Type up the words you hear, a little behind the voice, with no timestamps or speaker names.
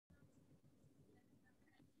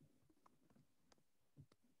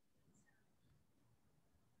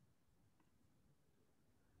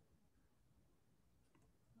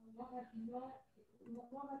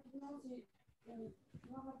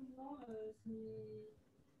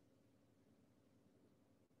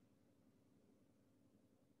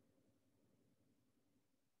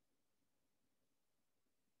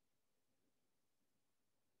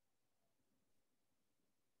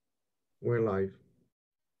We're live.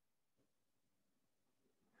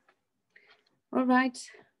 All right.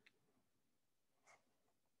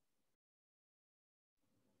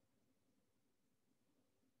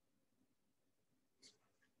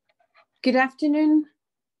 Good afternoon.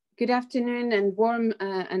 Good afternoon and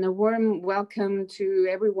a warm welcome to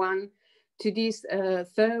everyone to this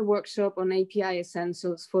third workshop on API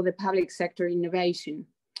essentials for the public sector innovation.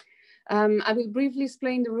 I will briefly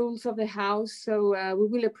explain the rules of the house, so we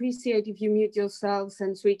will appreciate if you mute yourselves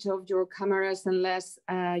and switch off your cameras unless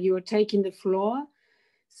you are taking the floor.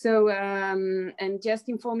 So, and just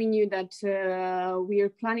informing you that we are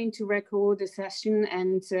planning to record the session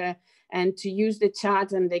and to use the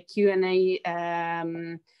chat and the Q&A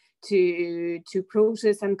to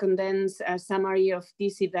process and condense a summary of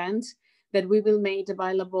this event that we will make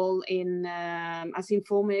available in as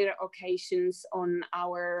informal occasions on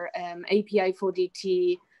our API for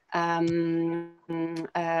DT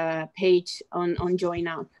page on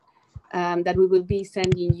JoinUp that we will be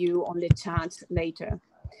sending you on the chat later.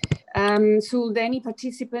 Should any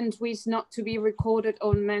participant wish not to be recorded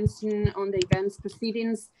or mentioned on the event's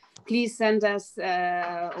proceedings, please send us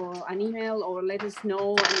or an email or let us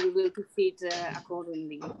know and we will proceed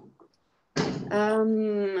accordingly.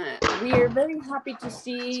 We are very happy to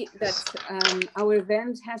see that our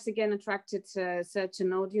event has again attracted such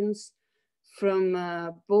an audience from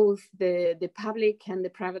both the public and the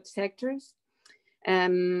private sectors.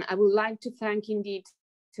 I would like to thank indeed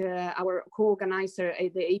our co-organizer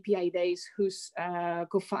at the Apidays, whose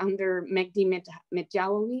co-founder Mehdi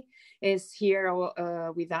Medjawi is here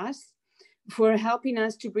with us, for helping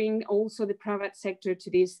us to bring also the private sector to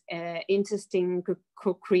this interesting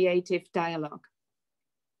co-creative dialogue.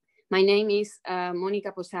 My name is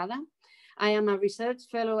Monica Posada. I am a research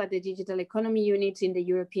fellow at the Digital Economy Unit in the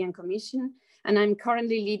European Commission, and I'm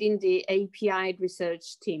currently leading the API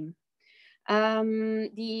research team.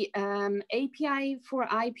 The API for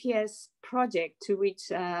IPS project, to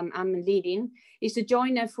which I'm leading, is a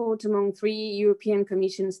joint effort among 3 European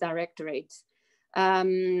Commission's directorates,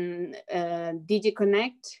 DG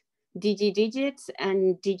Connect, DG Digit,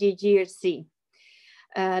 and DG GRC.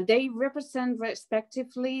 They represent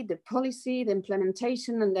respectively the policy, the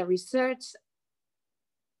implementation, and the research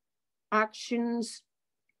actions,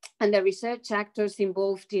 and the research actors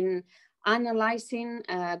involved in analyzing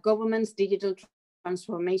government's digital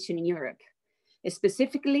transformation in Europe.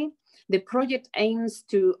 Specifically, the project aims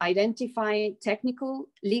to identify technical,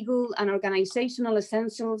 legal, and organizational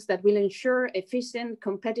essentials that will ensure efficient,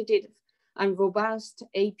 competitive, and robust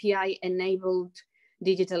API-enabled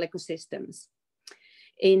digital ecosystems.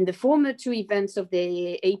 In the former 2 events of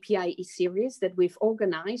the API series that we've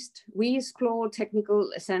organized, we explore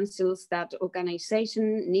technical essentials that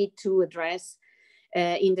organizations need to address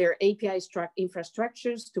in their API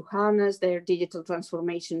infrastructures to harness their digital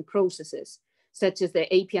transformation processes, such as the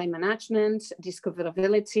API management,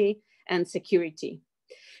 discoverability, and security.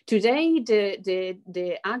 Today,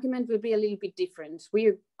 the argument will be a little bit different. We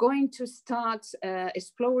are going to start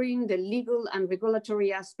exploring the legal and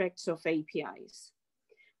regulatory aspects of APIs.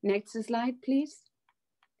 Next slide, please.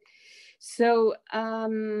 So,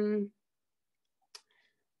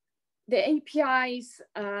 the APIs,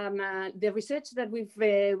 the research that we've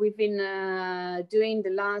been doing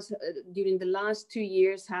during the last 2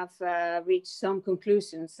 years have reached some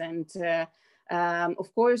conclusions, and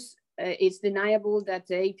of course, it's deniable that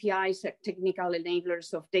the APIs are technical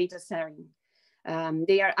enablers of data sharing.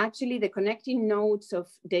 They are actually the connecting nodes of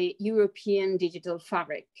the European digital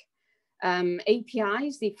fabric.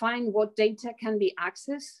 APIs define what data can be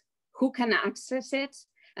accessed, who can access it,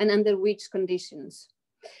 and under which conditions.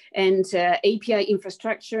 And API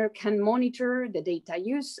infrastructure can monitor the data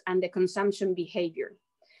use and the consumption behavior.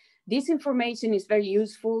 This information is very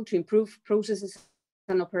useful to improve processes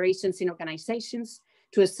and operations in organizations,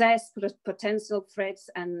 to assess potential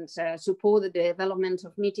threats and support the development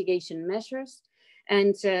of mitigation measures,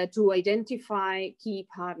 and to identify key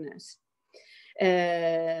partners.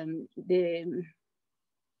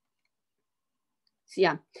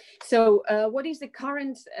 So what is the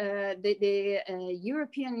current, the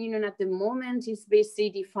European Union at the moment is basically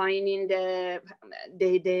defining the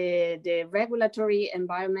regulatory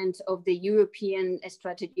environment of the European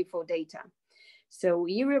strategy for data. So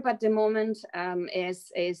Europe at the moment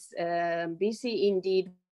is busy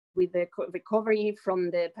indeed with the recovery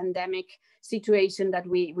from the pandemic situation that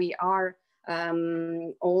we are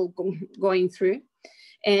all going through.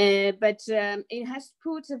 But it has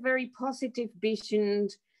put a very positive vision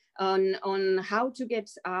on how to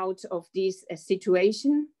get out of this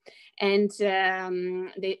situation. And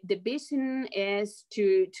the vision is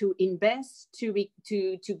to invest, to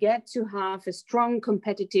get to have a strong,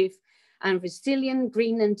 competitive and resilient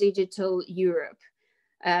green and digital Europe.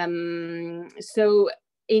 So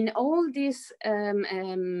in all this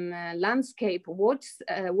landscape, what's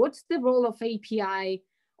the role of API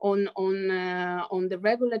on the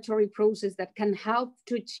regulatory process that can help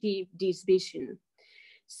to achieve this vision?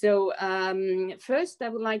 So first, I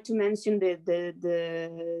would like to mention the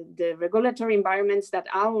regulatory environments that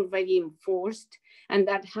are already enforced and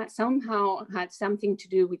that somehow had something to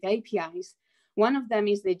do with APIs. One of them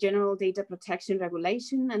is the General Data Protection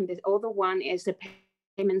Regulation, and the other one is the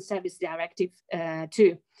Payment Service Directive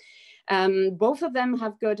 2. Both of them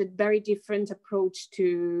have got a very different approach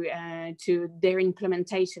to their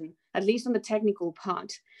implementation, at least on the technical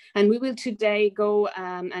part. And we will today go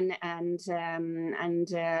and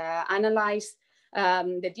analyze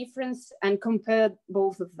the difference and compare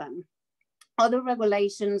both of them. Other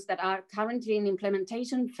regulations that are currently in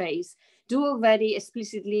implementation phase do already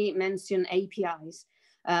explicitly mention APIs.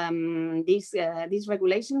 This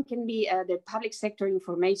regulation can be the public sector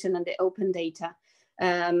information and the open data,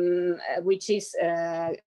 which is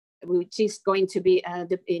going to be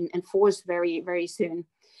enforced very, very soon.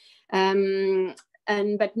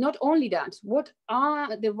 But not only that, what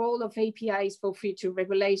are the role of APIs for future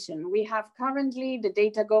regulation? We have currently the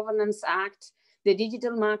Data Governance Act, the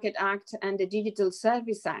Digital Market Act, and the Digital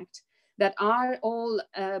Service Act that are all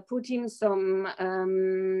putting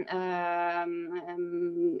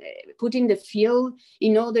the field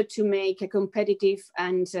in order to make a competitive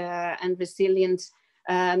and resilient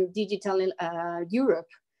digital Europe.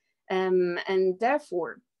 And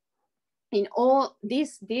therefore, in all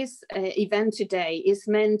this event today is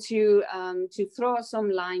meant to throw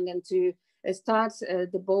some line and to start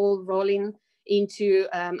the ball rolling into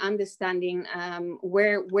understanding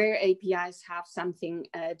where APIs have something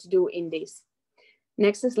to do in this.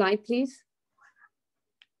 Next slide, please.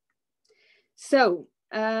 So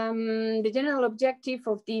the general objective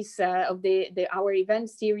of this our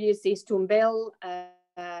event series is to unveil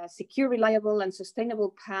secure, reliable, and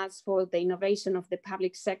sustainable paths for the innovation of the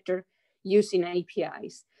public sector using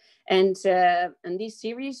APIs. And in this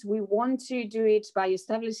series, we want to do it by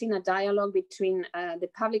establishing a dialogue between the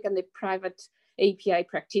public and the private API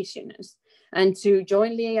practitioners, and to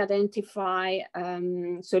jointly identify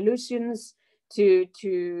solutions to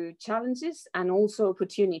challenges and also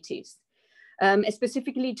opportunities.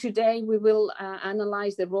 Specifically today, we will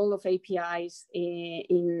analyze the role of APIs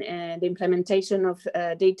in the implementation of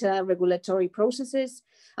data regulatory processes,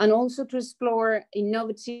 and also to explore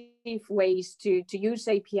innovative ways to use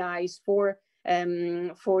APIs for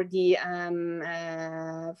the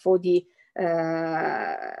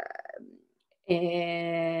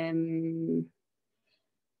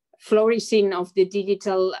flourishing of the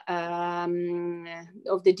digital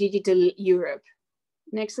Europe.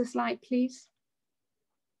 Next slide, please.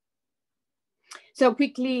 So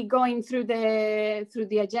quickly going through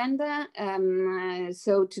the agenda.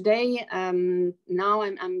 So today, now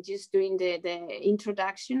I'm just doing the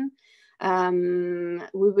introduction.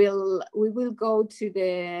 We will go to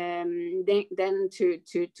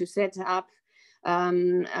to set up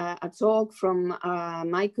a talk from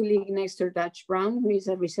my colleague Nestor Dutch Brown, who is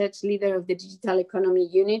a research leader of the Digital Economy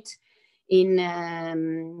Unit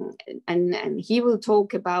and he will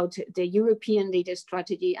talk about the European data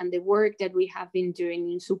strategy and the work that we have been doing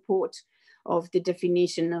in support of the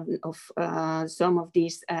definition of some of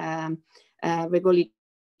these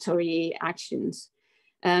regulatory actions.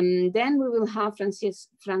 Then we will have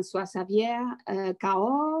François-Xavier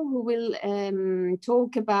Cao, who will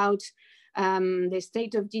talk about the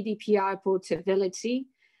state of GDPR portability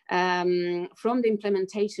from the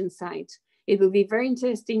implementation side. It will be very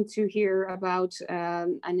interesting to hear about a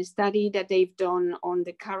study that they've done on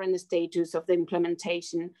the current status of the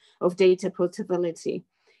implementation of data portability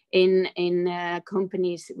in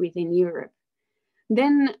companies within Europe.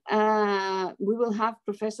 Then we will have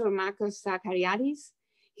Professor Marcos Zachariadis.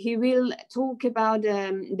 He will talk about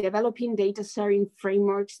developing data sharing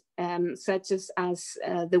frameworks such as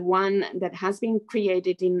the one that has been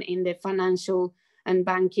created in the financial and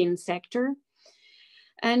banking sector.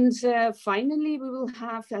 And finally, we will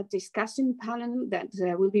have a discussion panel that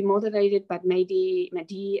will be moderated by Mehdi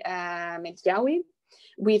Medjawi,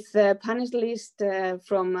 with panelists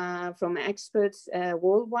from experts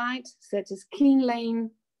worldwide, such as Keen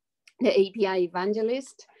Lane, the API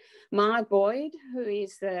evangelist, Mark Boyd, who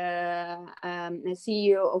is the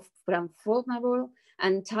CEO of Transformable,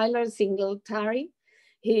 and Tyler Singletary.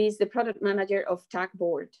 He is the product manager of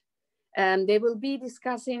TagBoard. They will be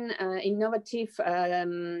discussing innovative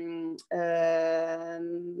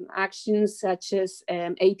actions such as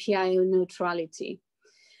API neutrality.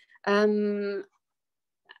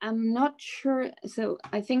 I'm not sure, so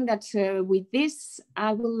I think that with this,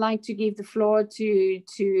 I would like to give the floor to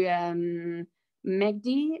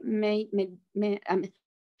Megdi.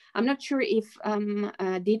 I'm not sure if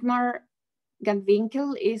Dietmar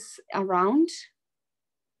Gantwinkel is around.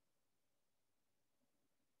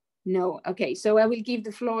 No, okay, so I will give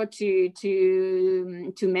the floor to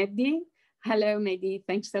Megdi. Hello, Megdi,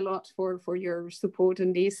 thanks a lot for your support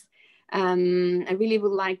on this. I really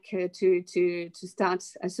would like to start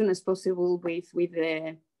as soon as possible with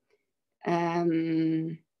the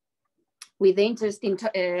interesting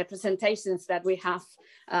presentations that we have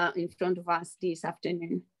in front of us this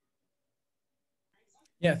afternoon.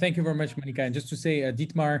 Yeah, thank you very much, Monica. And just to say,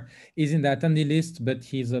 Dietmar is in the attendee list, but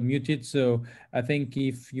he's muted. So I think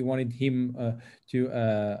if you wanted him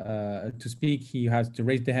to speak, he has to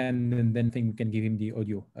raise the hand, and then I think we can give him the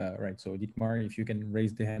audio, right? So Dietmar, if you can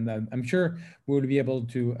raise the hand, I'm sure we will be able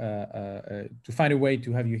to find a way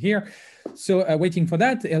to have you here. So waiting for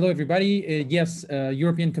that. Hello, everybody. Yes,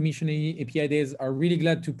 European Commission API Days are really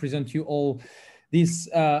glad to present you all this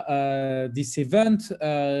event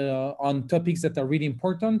on topics that are really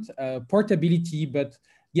important, portability, but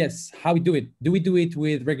yes, how we do it. Do we do it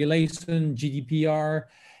with regulation, GDPR,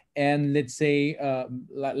 and let's say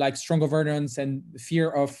like strong governance and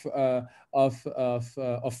fear of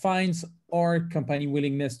fines, or company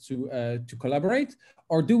willingness to collaborate?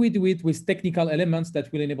 Or do we do it with technical elements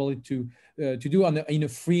that will enable it to do in a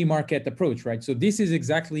free market approach, right? So this is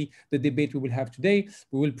exactly the debate we will have today.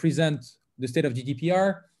 We will present the state of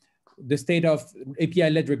GDPR, the state of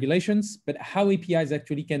API-led regulations, but how APIs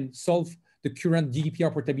actually can solve the current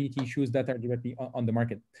GDPR portability issues that are directly on the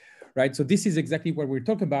market, right? So this is exactly what we're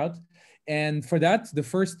talking about. And for that, the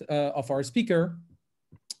first of our speaker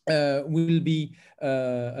will be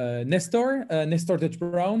Nestor Dutch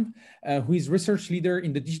Brown, who is research leader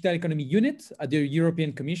in the Digital Economy Unit at the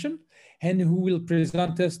European Commission, and who will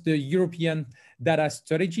present us the European data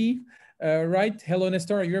strategy. Right. Hello,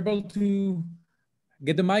 Nestor. Are you able to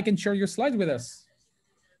get the mic and share your slides with us?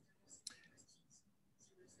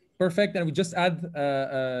 Perfect. And we just add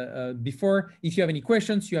before, if you have any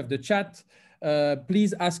questions, you have the chat.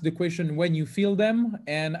 Please ask the question when you feel them,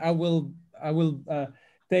 and I will have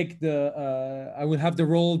the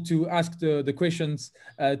role to ask the questions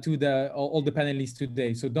to all the panelists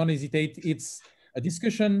today. So don't hesitate. It's a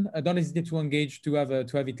discussion. Don't hesitate to engage to have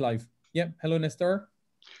it live. Yeah. Hello, Nestor.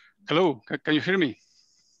 Hello, can you hear me?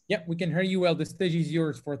 Yeah, we can hear you well. The stage is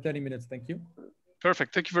yours for 30 minutes. Thank you.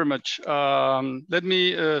 Perfect, thank you very much. Let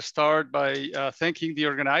me start by thanking the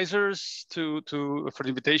organizers for the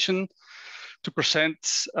invitation to present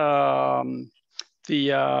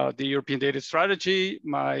the European data strategy.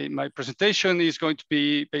 My presentation is going to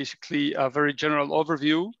be basically a very general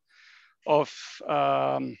overview of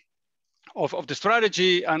the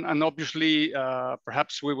strategy, and obviously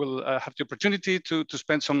perhaps we will have the opportunity to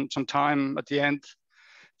spend some time at the end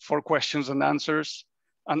for questions and answers.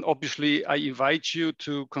 And obviously I invite you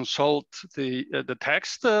to consult the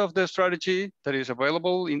text of the strategy that is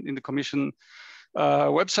available in the Commission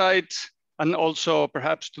website, and also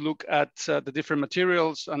perhaps to look at the different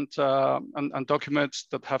materials and documents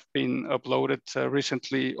that have been uploaded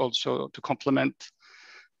recently, also to complement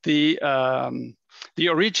the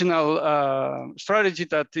original strategy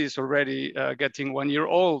that is already getting 1 year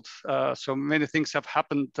old. So many things have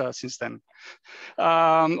happened since then.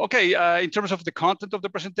 In terms of the content of the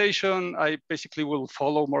presentation, I basically will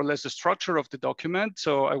follow more or less the structure of the document.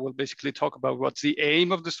 So I will basically talk about what's the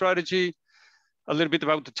aim of the strategy, a little bit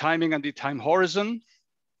about the timing and the time horizon,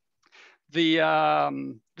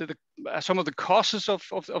 some of the causes of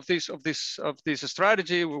this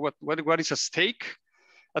strategy, what is at stake,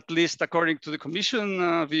 at least according to the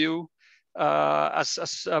Commission view.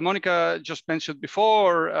 As Monica just mentioned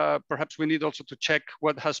before, perhaps we need also to check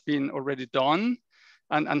what has been already done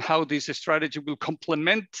and how this strategy will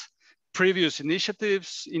complement previous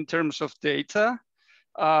initiatives in terms of data.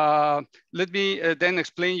 Let me then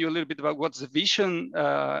explain you a little bit about what's the vision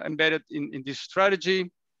embedded in this strategy,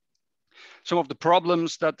 some of the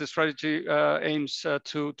problems that the strategy aims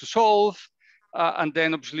to solve, and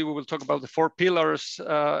then obviously we will talk about the 4 pillars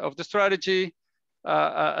of the strategy,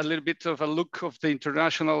 a little bit of a look of the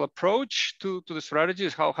international approach to the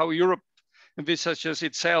strategies, how Europe envisages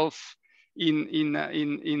itself in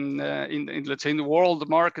let's say in the world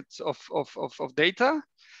market of data,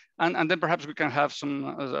 and then perhaps we can have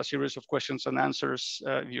a series of questions and answers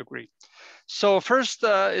if you agree. So first,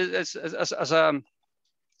 as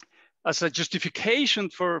a justification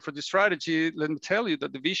for the strategy, let me tell you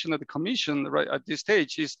that the vision of the Commission right at this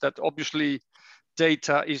stage is that obviously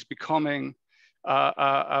data is becoming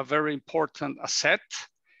a very important asset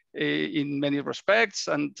in many respects,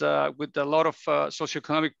 and with a lot of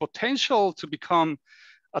socioeconomic potential to become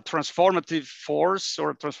a transformative force or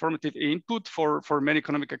a transformative input for many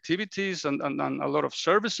economic activities and a lot of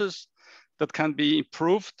services that can be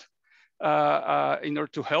improved in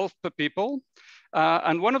order to help the people.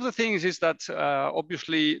 And one of the things is that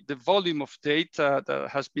obviously the volume of data that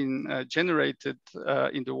has been generated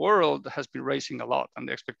in the world has been rising a lot, and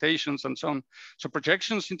the expectations and so on. So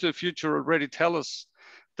projections into the future already tell us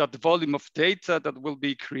that the volume of data that will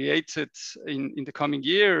be created in the coming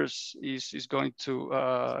years is going to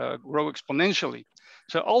grow exponentially.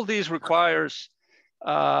 So all these requires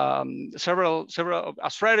a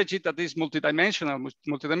strategy that is multidimensional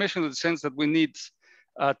in the sense that we need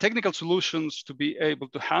technical solutions to be able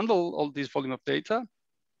to handle all this volume of data.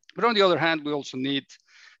 But on the other hand, we also need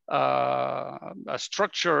a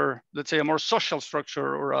structure, let's say a more social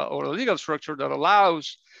structure or a legal structure that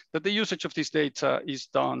allows that the usage of this data is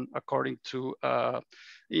done according to,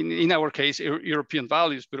 in our case, European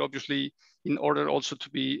values, but obviously in order also to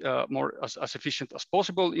be more as efficient as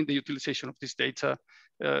possible in the utilization of this data,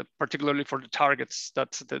 particularly for the targets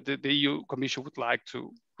that the EU Commission would like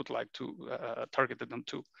to target them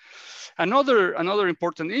to. Another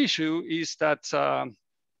important issue is that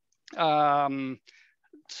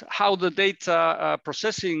how the data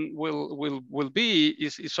processing will be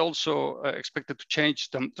is also expected to change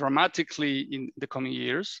dramatically in the coming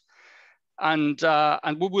years, and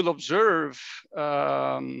we will observe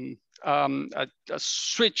a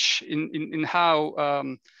switch in how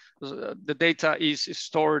the data is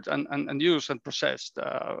stored and used and processed.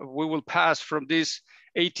 We will pass from this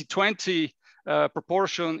 80-20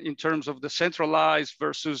 proportion in terms of the centralized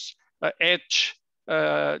versus edge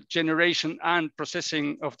generation and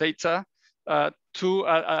processing of data to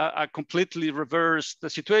a completely reversed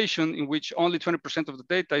situation in which only 20% of the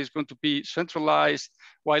data is going to be centralized,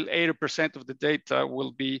 while 80% of the data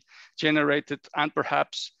will be generated and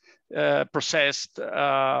perhaps processed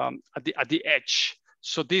at the edge.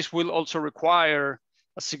 So this will also require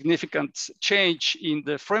a significant change in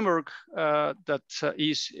the framework that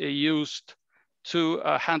is used to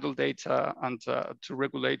handle data and to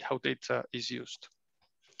regulate how data is used.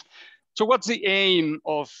 So what's the aim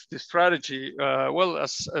of the strategy? Well,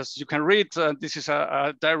 as you can read, this is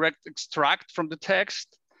a direct extract from the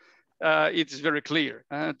text. It is very clear.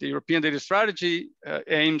 The European data strategy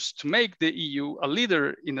aims to make the EU a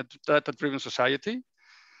leader in a data-driven society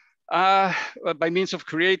by means of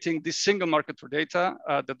creating this single market for data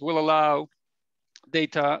that will allow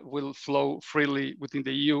data will flow freely within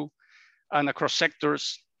the EU and across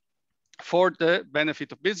sectors for the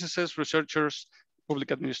benefit of businesses, researchers,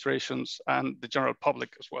 public administrations, and the general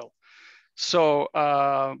public as well. So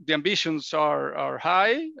the ambitions are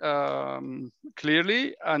high,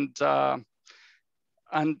 clearly, and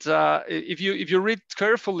if you read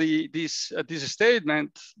carefully this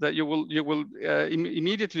statement, that you will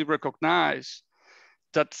immediately recognize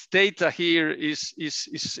that data here is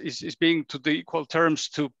being to the equal terms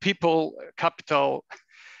to people, capital,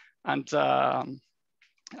 and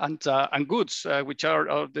goods, which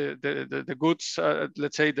are the goods,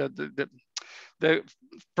 let's say the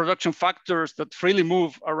production factors that freely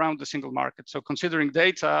move around the single market. So considering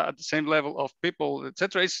data at the same level of people,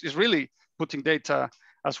 etc., is really putting data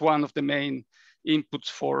as one of the main inputs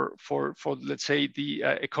for let's say the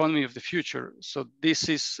economy of the future. So this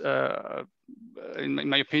is, in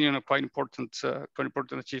my opinion, a quite important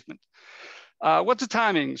achievement. What's the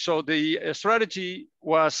timing? So the strategy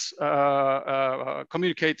was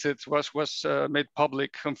communicated, was made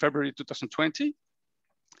public on February 2020,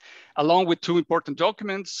 along with two important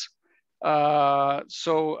documents. The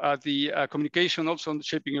communication also on the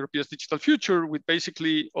Shaping Europe's Digital Future, which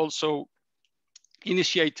basically also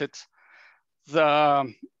initiated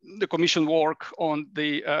the Commission work on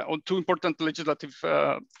two important legislative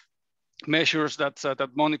measures that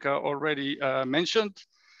Monica already mentioned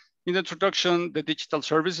in the introduction: the Digital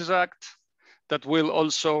Services Act, that will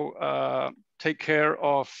also take care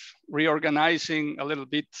of reorganizing a little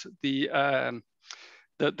bit the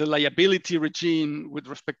liability regime with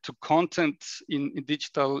respect to content in the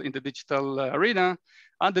digital arena,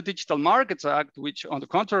 and the Digital Markets Act, which on the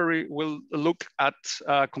contrary will look at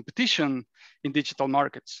competition in digital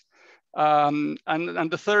markets. And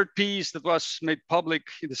the third piece that was made public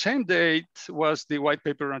in the same date was the white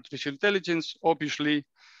paper on artificial intelligence. Obviously,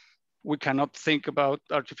 we cannot think about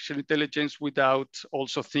artificial intelligence without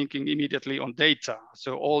also thinking immediately on data.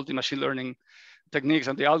 So all the machine learning techniques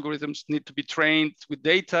and the algorithms need to be trained with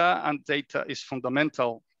data, and data is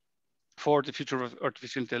fundamental for the future of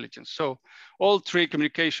artificial intelligence. So all three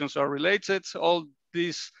communications are related. All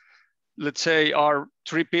these, let's say, are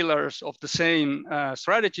three pillars of the same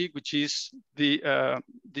strategy, which is the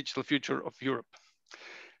digital future of Europe.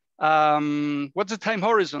 What's the time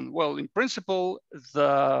horizon? Well, in principle,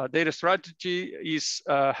 the data strategy is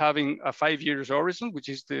having a 5 years horizon, which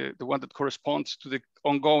is the one that corresponds to the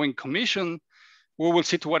ongoing commission. We will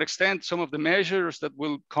see to what extent some of the measures that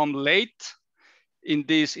will come late in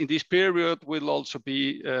this period will also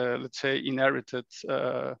be, let's say, inherited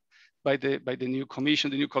by the new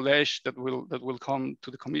commission, the new college that will come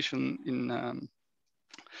to the commission in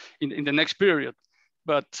the next period.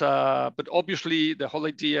 But obviously, the whole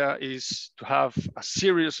idea is to have a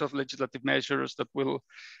series of legislative measures that will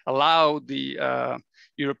allow the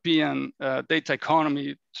European data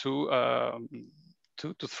economy to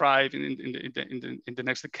thrive in the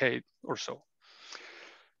next decade or so.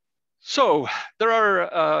 So there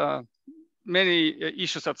are many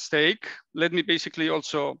issues at stake. Let me basically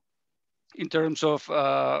also, in terms of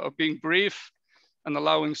being brief and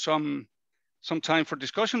allowing some time for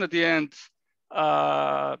discussion at the end.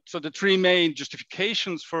 So the three main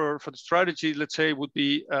justifications for the strategy, let's say, would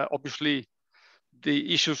be obviously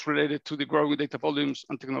the issues related to the growing data volumes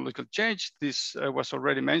and technological change. This was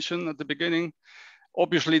already mentioned at the beginning.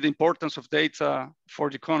 Obviously, the importance of data for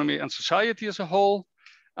the economy and society as a whole.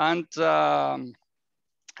 And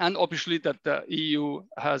obviously that the EU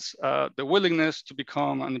has the willingness to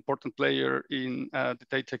become an important player in the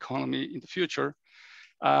data economy in the future,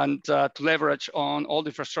 and to leverage on all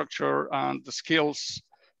the infrastructure and the skills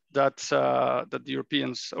that the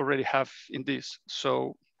Europeans already have in this.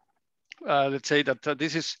 So let's say that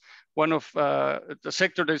this is one of the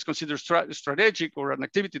sector that is considered strategic, or an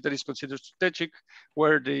activity that is considered strategic,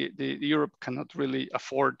 where the Europe cannot really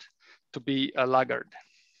afford to be a laggard.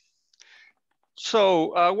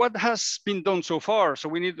 So what has been done so far? So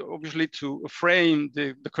we need obviously to frame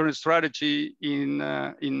the current strategy in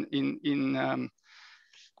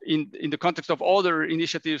the context of other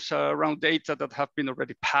initiatives around data that have been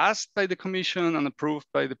already passed by the Commission and approved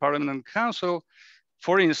by the Parliament and Council.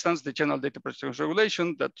 For instance, the General Data Protection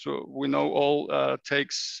Regulation that we know all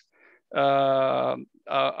takes, let's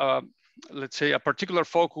say, a particular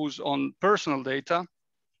focus on personal data,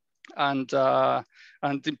 and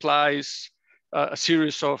implies a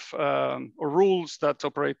series of rules that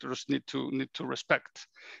operators need to respect.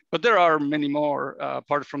 But there are many more,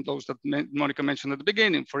 apart from those that Monica mentioned at the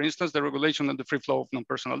beginning. For instance, the regulation on the free flow of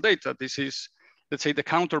non-personal data. This is, let's say, the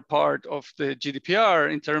counterpart of the GDPR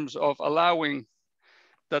in terms of allowing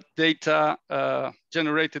that data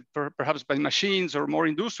generated perhaps by machines or more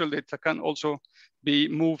industrial data can also be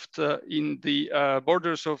moved in the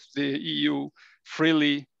borders of the EU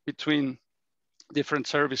freely between different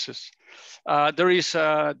services. There is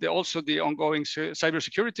also the ongoing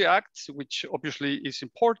Cybersecurity Act, which obviously is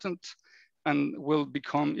important and will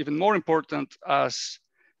become even more important as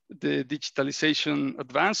the digitalization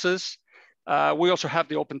advances. We also have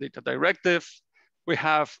the Open Data Directive. We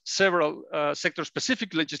have several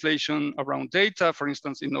sector-specific legislation around data, for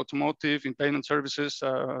instance, in automotive, in payment services,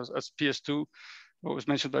 as PS2, what was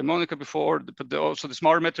mentioned by Monica before, but also the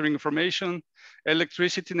smart metering information,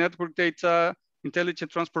 electricity network data,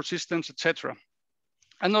 intelligent transport systems, etc.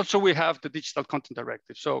 And also we have the Digital Content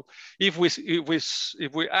Directive. So if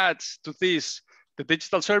we add to this the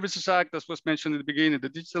Digital Services Act, as was mentioned in the beginning, the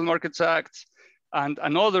Digital Markets Act, and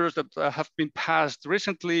others that have been passed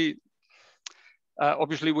recently,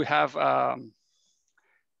 obviously we have a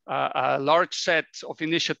large set of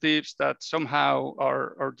initiatives that somehow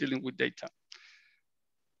are dealing with data.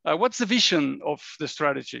 What's the vision of the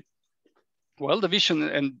strategy? Well, the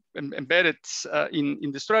vision embedded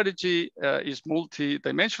in the strategy is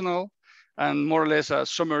multi-dimensional, and more or less a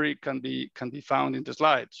summary can be found in the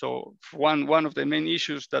slide. So one of the main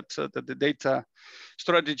issues that the data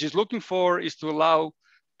strategy is looking for is to allow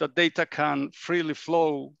that data can freely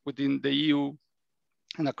flow within the EU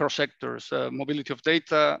and across sectors. Mobility of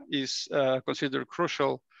data is considered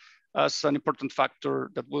crucial as an important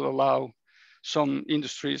factor that will allow some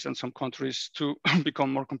industries and some countries to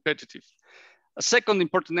become more competitive. A second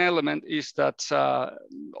important element is that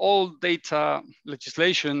all data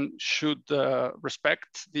legislation should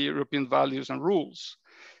respect the European values and rules.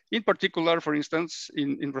 In particular, for instance,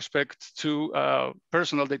 in respect to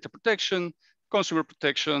personal data protection, consumer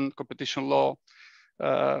protection, competition law,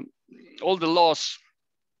 all the laws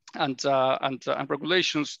and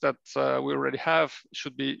regulations that we already have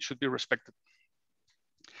should be respected.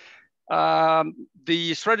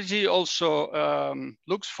 The strategy also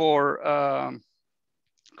looks for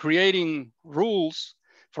creating rules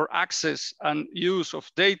for access and use of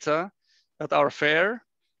data that are fair,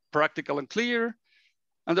 practical, and clear.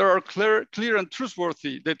 And there are clear and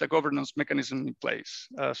trustworthy data governance mechanisms in place.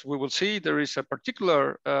 As we will see, there is a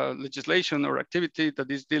particular legislation or activity that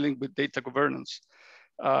is dealing with data governance.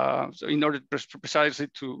 So in order precisely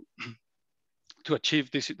to achieve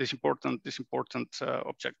this important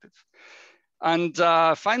objective. And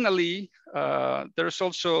finally, there is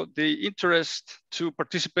also the interest to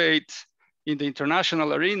participate in the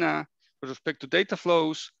international arena with respect to data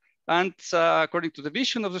flows. And according to the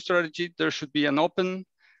vision of the strategy, there should be an open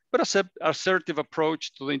but assertive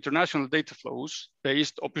approach to the international data flows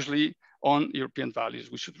based obviously on European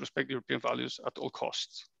values. We should respect European values at all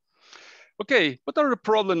costs. Okay, what are the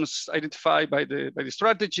problems identified by the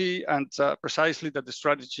strategy and precisely that the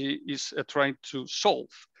strategy is trying to solve?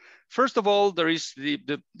 First of all, there is the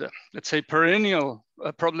let's say, perennial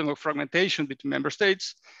problem of fragmentation between member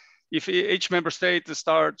states. If each member state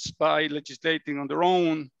starts by legislating on their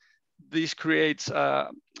own, this creates a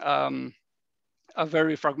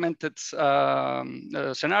very fragmented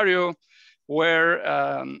scenario where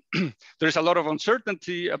there is a lot of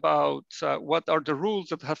uncertainty about what are the rules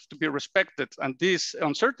that have to be respected. And this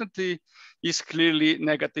uncertainty is clearly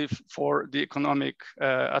negative for the economic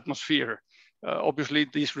atmosphere. Obviously,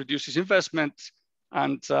 this reduces investment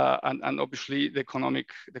and obviously the economic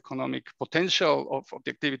potential of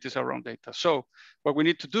the activities around data. So what we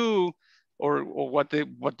need to do, or what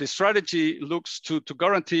the strategy looks to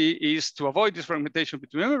guarantee, is to avoid this fragmentation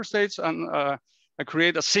between member states and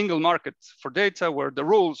create a single market for data where the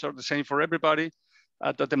rules are the same for everybody,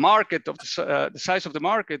 that the market of the size of the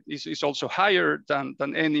market is also higher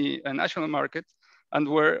than any national market, and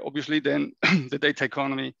where obviously then the data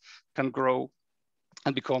economy can grow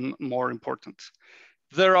and become more important.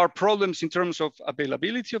 There are problems in terms of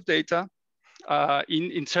availability of data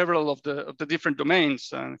in several of the different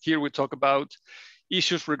domains. And here we talk about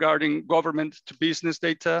issues regarding government to business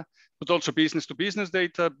data, but also business to business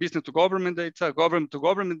data, business to government data, government to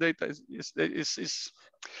government data.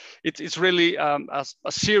 It's really a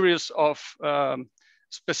series of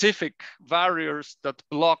specific barriers that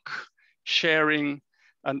block sharing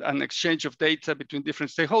and exchange of data between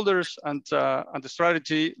different stakeholders. And the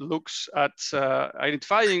strategy looks at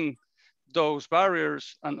identifying those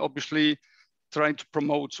barriers and obviously trying to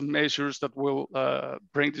promote some measures that will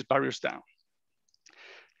bring these barriers down.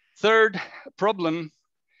 Third problem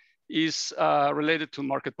is related to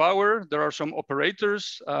market power. There are some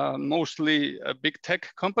operators, mostly big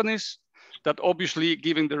tech companies, that obviously,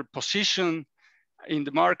 given their position in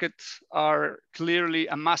the market, are clearly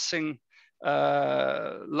amassing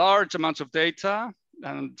large amounts of data.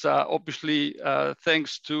 And obviously,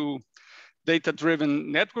 thanks to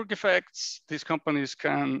data-driven network effects, these companies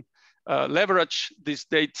can leverage this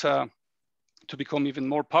data to become even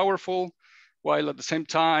more powerful, while at the same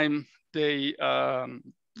time, they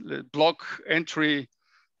block entry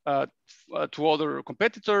to other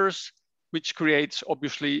competitors, which creates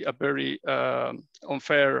obviously a very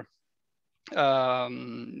unfair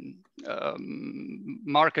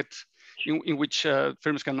market in which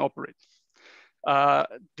firms can operate.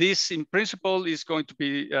 This, in principle, is going to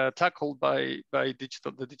be tackled by the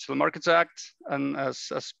Digital Markets Act, and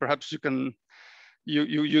as perhaps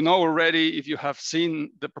you know already, if you have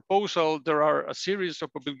seen the proposal, there are a series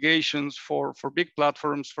of obligations for big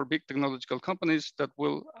platforms, for big technological companies that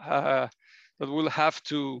will have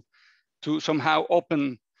to somehow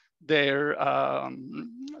open their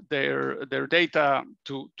data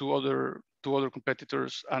to other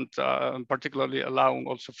competitors, and particularly allowing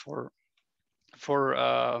also for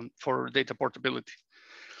data portability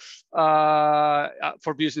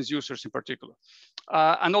for business users in particular.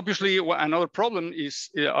 And obviously, another problem is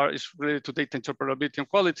related to data interoperability and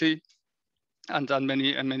quality, and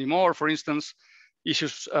many more. For instance,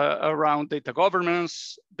 issues around data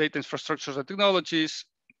governance, data infrastructures and technologies,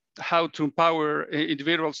 how to empower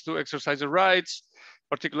individuals to exercise their rights,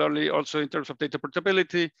 particularly also in terms of data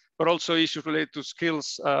portability, but also issues related to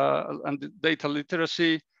skills and data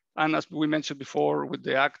literacy. And as we mentioned before with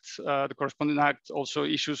the act, the corresponding act, also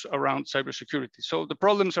issues around cybersecurity. So the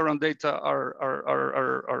problems around data are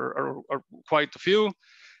quite a few.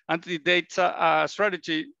 And the data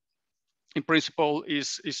strategy, in principle,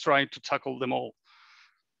 is trying to tackle them all.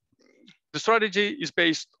 The strategy is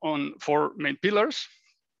based on 4 main pillars.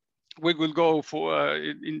 We will go for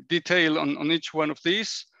in detail on each one of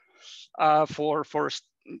these for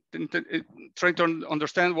trying to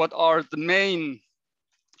understand what are the main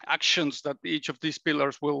actions that each of these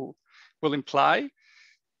pillars will imply.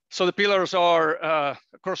 So the pillars are a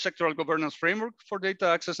cross-sectoral governance framework for data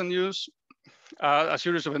access and use, a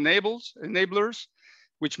series of enablers,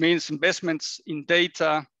 which means investments in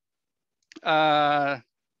data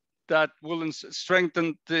that will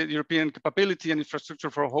strengthen the European capability and infrastructure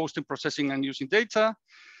for hosting, processing, and using data.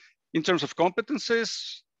 In terms of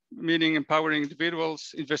competences, meaning empowering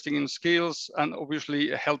individuals, investing in skills, and obviously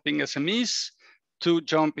helping SMEs to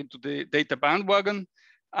jump into the data bandwagon,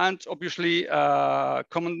 and obviously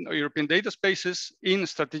common European data spaces in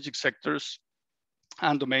strategic sectors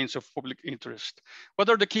and domains of public interest. What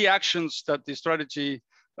are the key actions that the strategy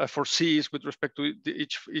foresees with respect to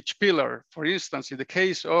each pillar? For instance, in the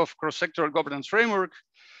case of cross-sectoral governance framework,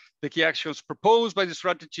 the key actions proposed by the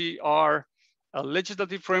strategy are a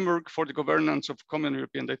legislative framework for the governance of common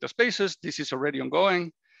European data spaces. This is already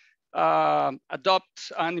ongoing.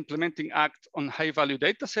 Adopt an implementing act on high-value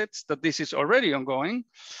data sets, that this is already ongoing.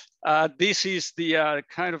 This is the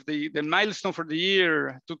kind of the milestone for the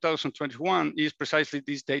year 2021 is precisely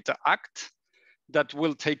this data act that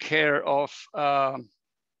will take care of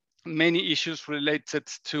many issues related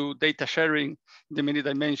to data sharing, the many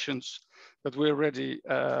dimensions that we already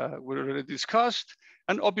discussed,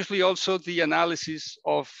 and obviously also the analysis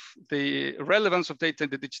of the relevance of data in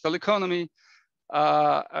the digital economy,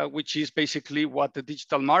 which is basically what the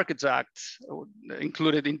Digital Markets Act,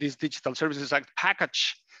 included in this Digital Services Act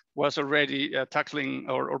package, was already tackling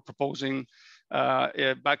or proposing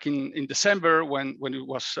back in December when it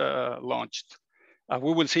was launched.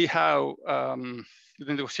 We will see how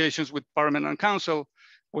the negotiations with Parliament and Council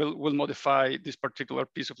will modify this particular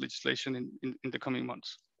piece of legislation in the coming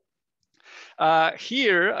months.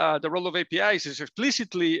 Here, the role of APIs is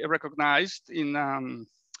explicitly recognized in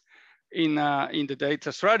the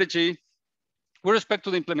data strategy with respect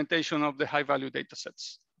to the implementation of the high-value data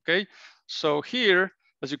sets. Okay, so here,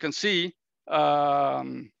 as you can see,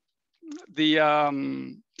 the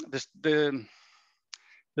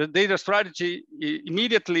data strategy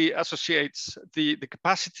immediately associates the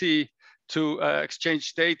capacity to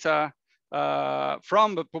exchange data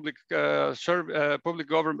from the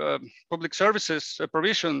public services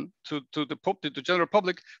provision to the general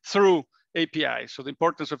public through APIs. So the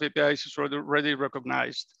importance of APIs is already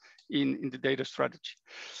recognized in the data strategy.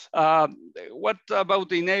 What about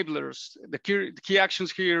the enablers? The key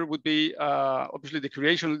actions here would be obviously the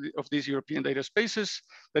creation of these European data spaces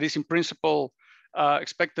that is in principle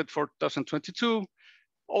expected for 2022.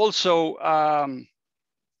 Also, a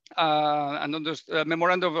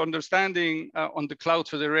memorandum of understanding on the Cloud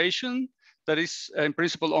Federation that is in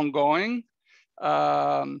principle ongoing.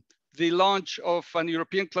 The launch of an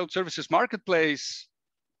European cloud services marketplace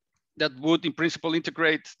that would in principle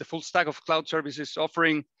integrate the full stack of cloud services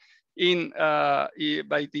offering in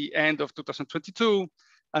by the end of 2022.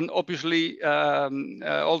 And obviously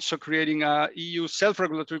also creating a EU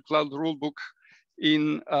self-regulatory cloud rulebook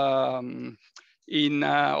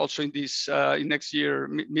also in this next year,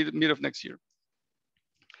 mid of next year.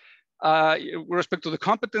 With respect to the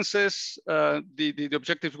competences, the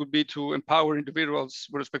objective would be to empower individuals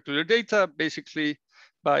with respect to their data, basically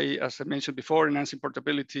by, as I mentioned before, enhancing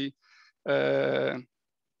portability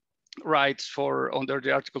rights under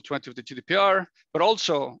the Article 20 of the GDPR, but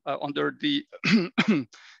also under the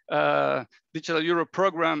Digital Europe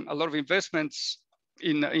program, a lot of investments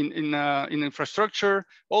in infrastructure,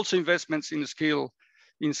 also investments in skills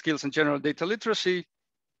and general data literacy,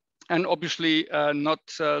 and obviously not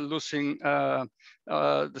losing the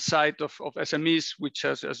sight of SMEs, which,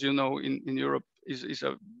 as you know, in Europe is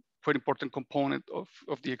a quite important component of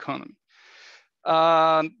the economy.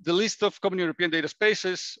 The list of common European data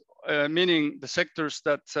spaces, meaning the sectors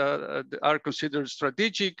that are considered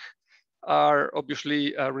strategic, are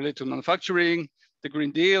obviously related to manufacturing, the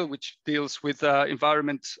Green Deal, which deals with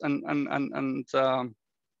environment and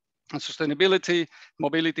sustainability,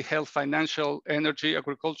 mobility, health, financial, energy,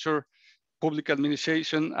 agriculture, public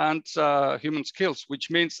administration, and human skills,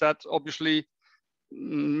 which means that obviously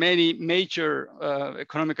many major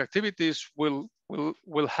economic activities will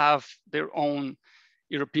have their own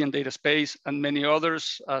European data space, and many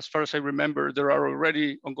others. As far as I remember, there are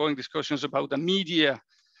already ongoing discussions about the media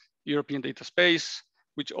European data space,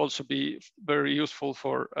 which also be very useful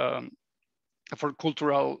for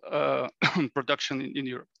cultural production in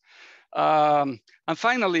Europe. And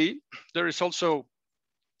finally, there is also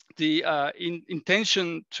the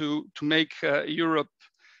intention to make Europe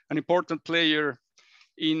an important player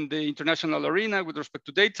in the international arena with respect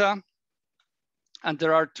to data. And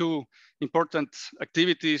there are two important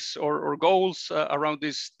activities or goals around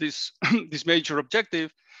this this major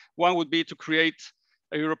objective. One would be to create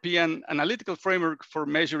a European analytical framework for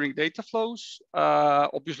measuring data flows.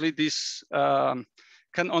 Obviously, this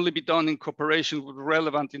can only be done in cooperation with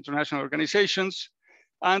relevant international organizations.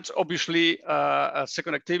 And obviously, a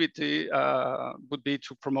second activity would be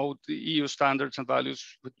to promote the EU standards and values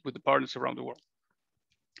with the partners around the world.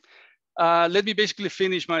 Let me basically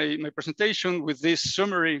finish my presentation with this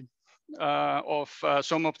summary of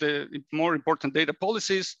some of the more important data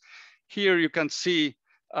policies. Here you can see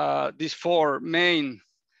these four main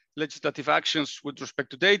legislative actions with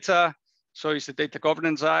respect to data. So it's the Data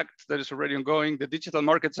Governance Act that is already ongoing, the Digital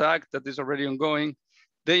Markets Act that is already ongoing,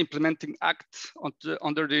 the Implementing Act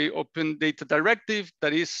under the Open Data Directive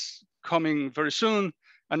that is coming very soon,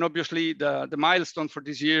 and obviously the milestone for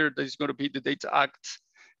this year that is going to be the Data Act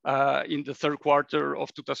in the third quarter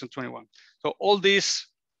of 2021. So all this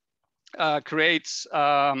creates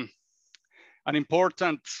an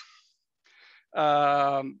important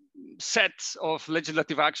set of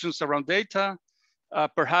legislative actions around data.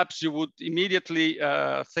 Perhaps you would immediately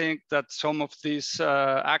think that some of these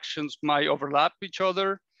actions might overlap each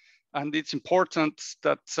other. And it's important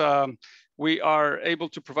that we are able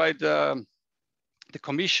to provide the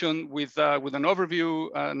Commission with an overview,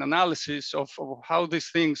 an analysis of how these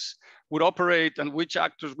things would operate and which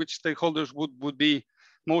actors, which stakeholders would be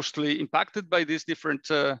mostly impacted by these different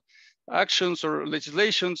actions or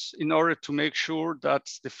legislations, in order to make sure that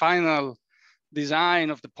the final design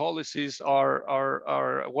of the policies are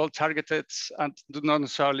well targeted and do not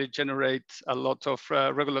necessarily generate a lot of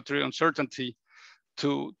regulatory uncertainty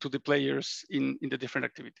to the players in the different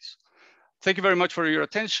activities. Thank you very much for your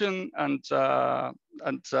attention, and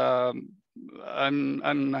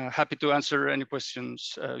I'm happy to answer any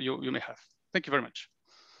questions you may have. Thank you very much.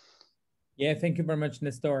 Yeah, thank you very much,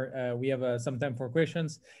 Nestor. We have some time for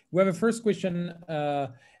questions. We have a first question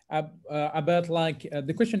about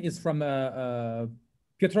the question is from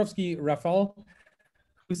Piotrowski Rafal,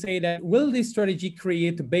 who say that, will this strategy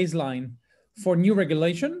create a baseline for new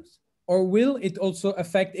regulations, or will it also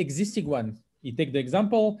affect existing ones? You take the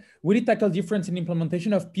example, will it tackle difference in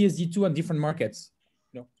implementation of PSD2 on different markets?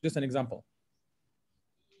 Just an example.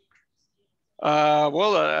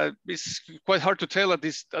 Well, it's quite hard to tell at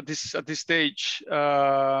this stage.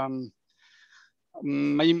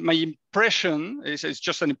 My impression is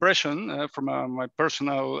just an impression from my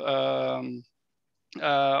personal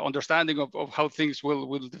understanding of how things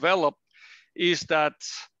will develop, is that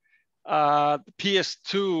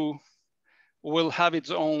PS2 will have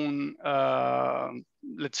its own,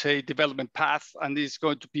 let's say, development path, and is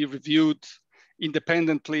going to be reviewed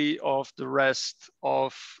independently of the rest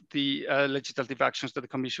of the legislative actions that the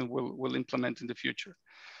Commission will implement in the future.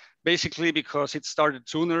 Basically, because it started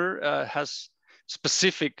sooner, has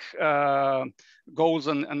specific goals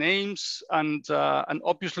and aims, and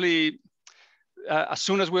obviously, as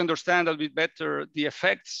soon as we understand a bit better the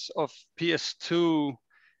effects of PS2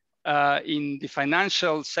 in the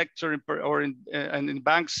financial sector or in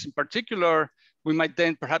banks in particular, we might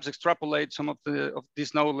then perhaps extrapolate some of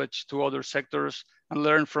this knowledge to other sectors and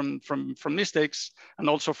learn from mistakes, and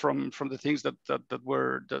also from the things that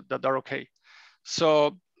are okay.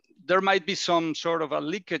 So there might be some sort of a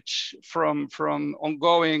leakage from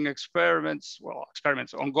ongoing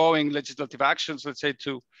ongoing legislative actions, let's say,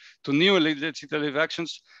 to new legislative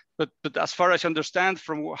actions. But as far as I understand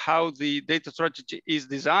from how the data strategy is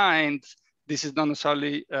designed, this is not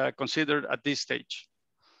necessarily considered at this stage.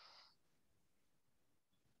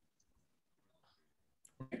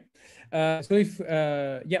 So if,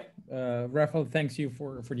 Rafael, thanks you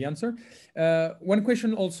for the answer. One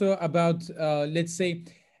question also about, let's say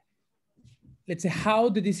how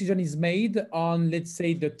the decision is made on, let's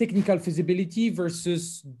say, the technical feasibility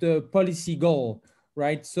versus the policy goal,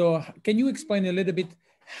 right? So can you explain a little bit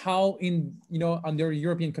how under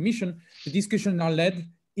European Commission, the discussion are led?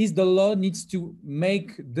 Is the law needs to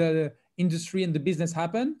make the industry and the business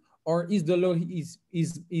happen, or is the law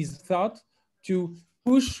is thought to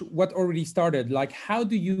push what already started? Like, how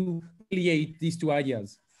do you create these two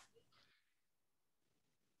ideas?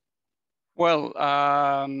 Well,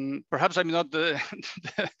 perhaps I'm not the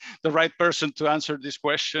right person to answer this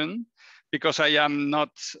question, because I am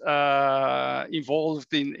not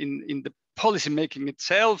involved in the policy making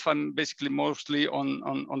itself. I'm basically mostly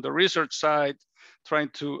on the research side, trying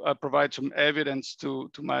to provide some evidence to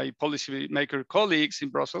my policy maker colleagues in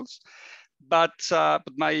Brussels. But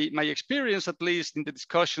my experience, at least in the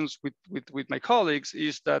discussions with my colleagues,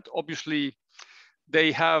 is that obviously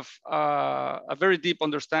they have a very deep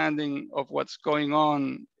understanding of what's going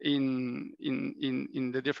on in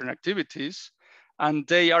the different activities, and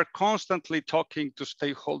they are constantly talking to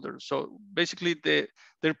stakeholders. So basically,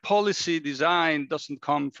 their policy design doesn't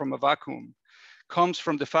come from a vacuum. Comes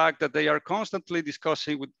from the fact that they are constantly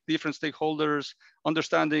discussing with different stakeholders,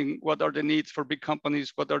 understanding what are the needs for big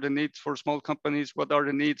companies, what are the needs for small companies, what are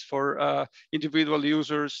the needs for individual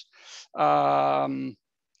users,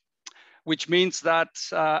 which means that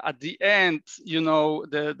at the end, you know,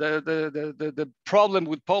 the problem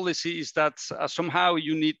with policy is that somehow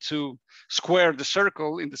you need to square the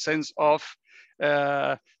circle in the sense of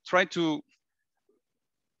trying to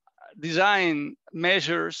design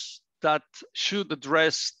measures that should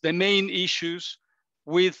address the main issues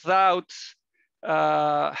without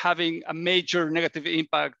having a major negative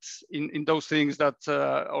impact in those things that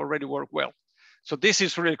already work well. So this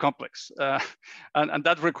is really complex, and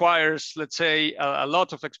that requires, let's say, a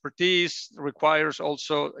lot of expertise. Requires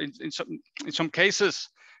also, in some cases,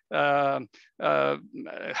 hard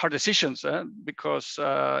decisions, because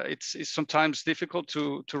it's sometimes difficult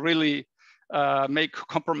to really make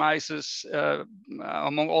compromises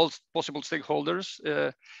among all possible stakeholders,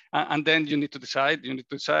 and then you need to decide. You need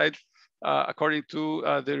to decide according to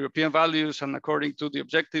the European values and according to the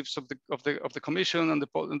objectives of the Commission and the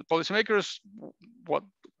policymakers,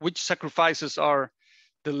 which sacrifices are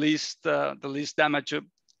the least damage,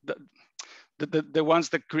 the ones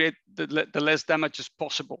that create the less damages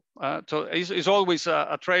possible. So it's always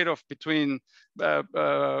a trade-off between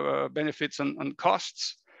benefits and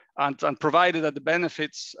costs. And provided that the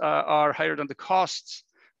benefits are higher than the costs,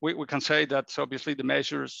 we can say that obviously the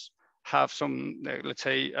measures have some, let's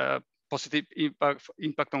say, positive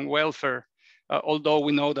impact on welfare, although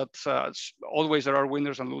we know that always there are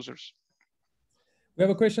winners and losers. We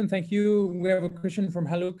have a question, thank you. We have a question from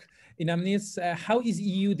Haluk in Amnis. How is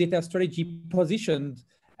EU data strategy positioned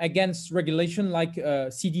against regulation like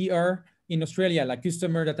CDR in Australia, like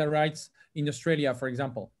customer data rights in Australia, for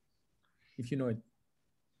example, if you know it?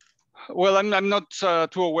 Well, I'm not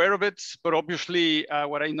too aware of it, but obviously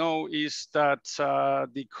what I know is that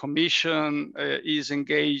the Commission is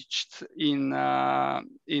engaged in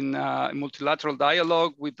multilateral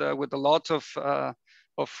dialogue with a lot of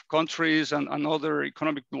countries and other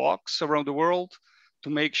economic blocs around the world to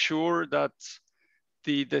make sure that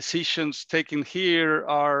the decisions taken here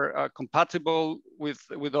are compatible with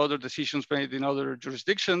other decisions made in other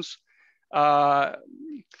jurisdictions.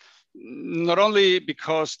 Not only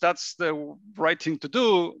because that's the right thing to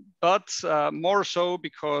do, but more so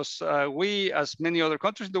because we, as many other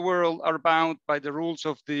countries in the world, are bound by the rules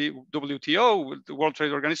of the WTO, the World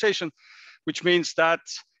Trade Organization, which means that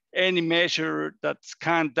any measure that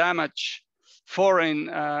can damage foreign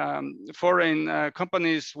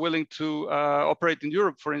companies willing to operate in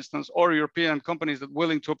Europe, for instance, or European companies that are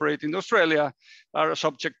willing to operate in Australia are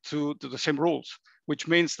subject to the same rules, which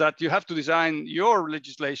means that you have to design your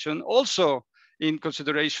legislation also in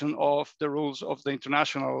consideration of the rules of the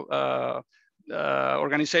international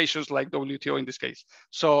organizations like WTO in this case.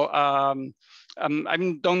 So I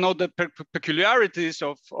don't know the peculiarities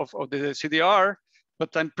of the CDR,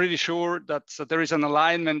 but I'm pretty sure that there is an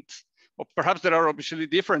alignment. Or perhaps there are obviously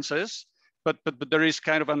differences, but there is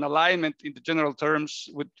kind of an alignment in the general terms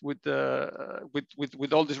with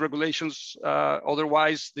all these regulations.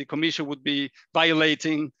 Otherwise, the Commission would be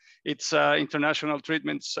violating its international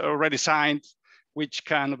treatments already signed, which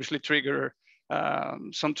can obviously trigger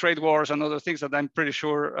some trade wars and other things that I'm pretty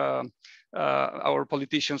sure our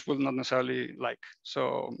politicians will not necessarily like.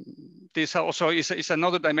 So this also is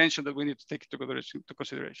another dimension that we need to take into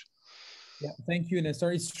consideration. Yeah, thank you,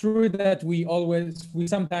 Nestor. It's true that we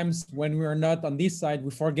sometimes, when we are not on this side, we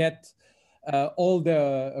forget all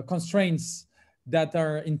the constraints that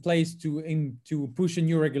are in place to push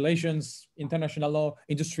new regulations, international law,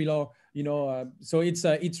 industry law. You know, so it's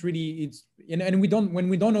really and when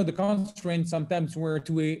we don't know the constraints, sometimes we're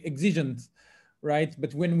too exigent, right?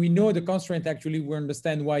 But when we know the constraint, actually, we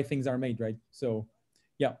understand why things are made, right? So,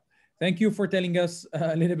 yeah. Thank you for telling us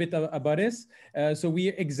a little bit about this. So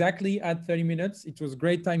we're exactly at 30 minutes. It was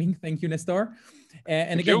great timing. Thank you, Nestor.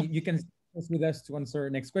 And again, you can stay with us to answer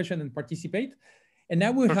next question and participate. And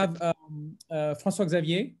now we have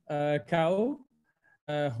François-Xavier Cao,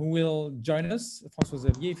 who will join us.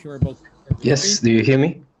 François-Xavier, if you're able to. Yes, do you hear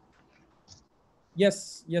me?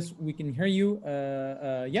 Yes, we can hear you.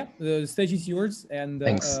 Yeah, the stage is yours. And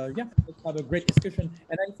yeah, let's have a great discussion.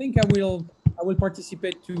 And I think I will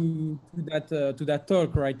participate to that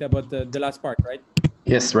talk, right, about the last part, right?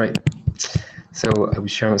 Yes, right. So I will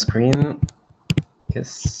share my screen.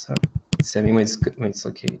 Yes, 7 minutes, it's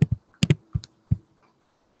okay.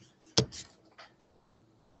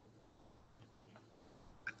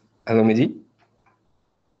 Hello, Mehdi.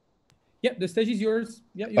 Yeah, the stage is yours.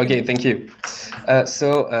 Yeah. Okay, thank you.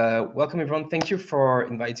 Welcome everyone. Thank you for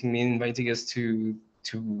inviting us to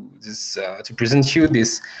this to present you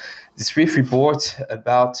this brief report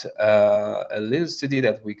about a little study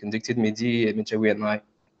that we conducted, Mehdi, Mechawi, and I,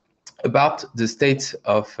 about the state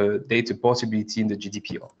of data portability in the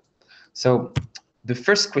GDPR. So the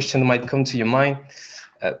first question that might come to your mind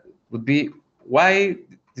would be, why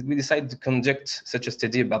did we decide to conduct such a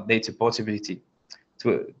study about data portability?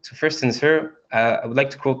 To first answer, I would like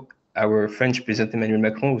to quote our French President Emmanuel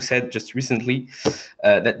Macron, who said just recently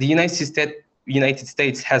that the United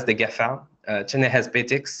States has the GAFA, China has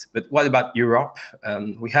BETEX, but what about Europe?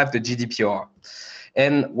 We have the GDPR.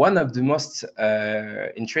 And one of the most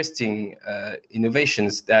interesting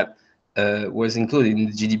innovations that was included in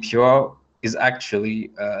the GDPR is actually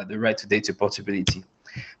the right to data portability.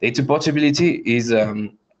 Data portability is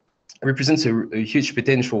represents a huge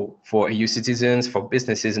potential for EU citizens, for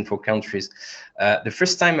businesses, and for countries. The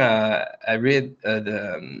first time I read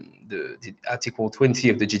the Article 20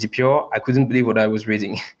 of the GDPR, I couldn't believe what I was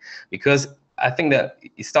reading, because I think that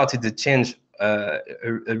it started to change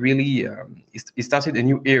it started a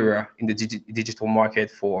new era in the digital market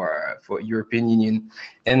for European Union.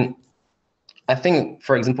 And I think,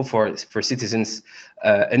 for example, for citizens,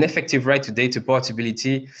 an effective right to data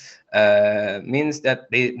portability means that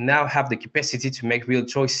they now have the capacity to make real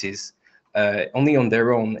choices only on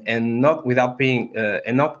their own, and not without paying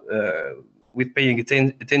with paying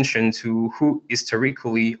attention to who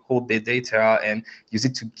historically hold their data and use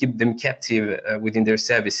it to keep them captive within their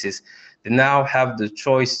services. They now have the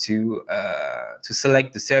choice to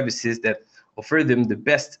select the services that offer them the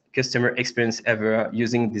best customer experience ever,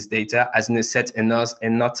 using this data as an asset and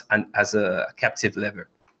not as a captive lever.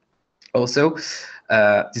 Also,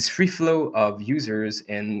 this free flow of users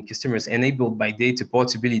and customers enabled by data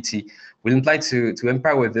portability will imply to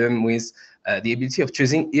empower them with the ability of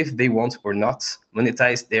choosing if they want or not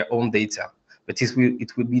monetize their own data. But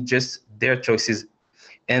it will be just their choices.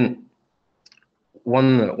 And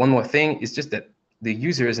one more thing is just that the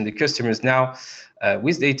users and the customers now,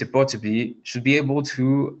 with data portability, should be able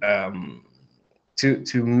to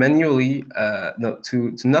manually,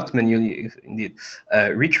 not manually, indeed,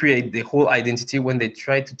 recreate the whole identity when they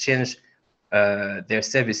try to change their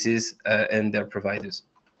services and their providers.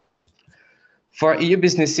 For EU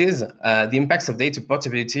businesses, the impacts of data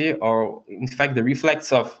portability are, in fact, the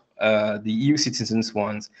reflex of the EU citizens'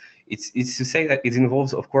 ones. It's to say that it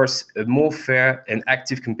involves, of course, a more fair and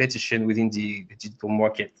active competition within the digital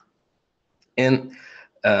market. And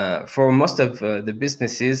for most of the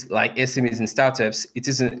businesses, like SMEs and startups, it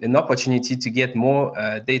is an opportunity to get more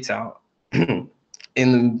data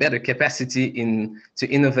in better capacity to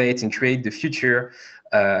innovate and create the future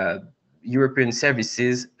European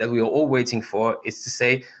services that we are all waiting for. Is to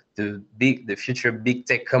say the future big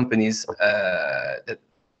tech companies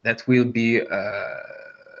that will be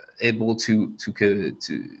able to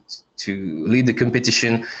lead the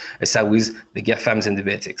competition aside with the GAFAMs and the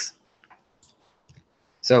BETEX.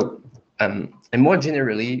 So, and more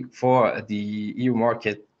generally, for the EU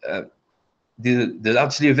market, the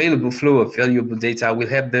largely available flow of valuable data will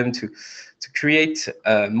help them to create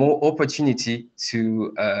more opportunity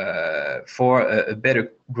for a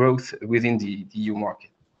better growth within the EU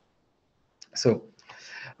market. So,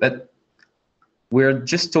 but we're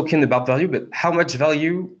just talking about value, but how much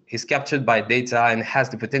value is captured by data and has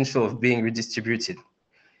the potential of being redistributed?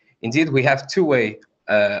 Indeed, we have two ways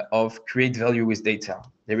of create value with data.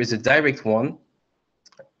 There is a direct one,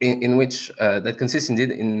 in which that consists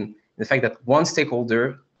indeed in the fact that one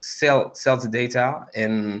stakeholder sells the data,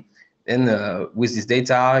 and with this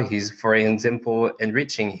data, he's, for example,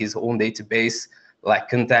 enriching his own database, like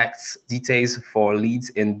contacts, details for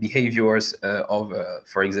leads and behaviors of,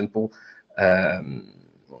 for example,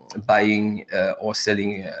 buying or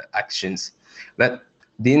selling actions. But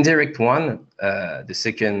the indirect one, the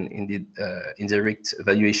second indeed indirect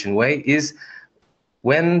valuation way, is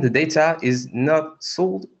when the data is not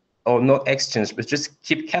sold or not exchanged, but just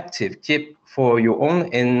keep captive, keep for your own,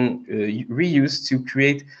 and reuse to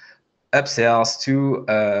create upsells, to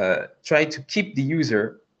try to keep the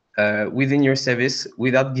user within your service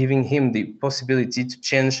without giving him the possibility to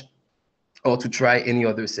change or to try any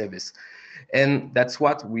other service. And that's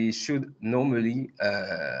what we should normally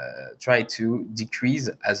try to decrease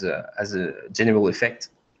as a general effect,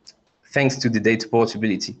 thanks to the data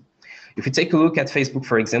portability. If we take a look at Facebook,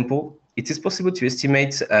 for example, it is possible to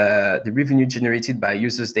estimate the revenue generated by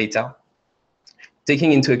users' data,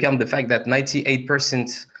 taking into account the fact that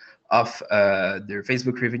 98% of their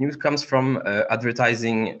Facebook revenues comes from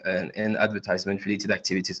advertising and advertisement-related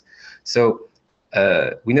activities. So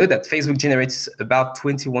we know that Facebook generates about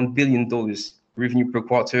 $21 billion revenue per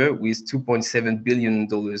quarter with $2.7 billion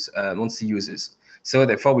monthly users. So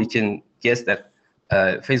therefore, we can guess that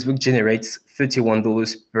Facebook generates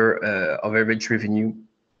 $31 per of average revenue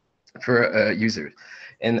per user.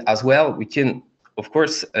 And as well, we can, of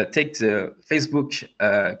course, take the Facebook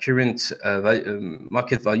current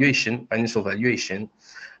market valuation, financial valuation,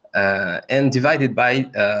 and divide it by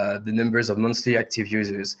the numbers of monthly active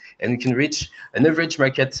users. And we can reach an average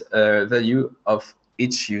market value of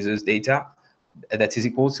each user's data that is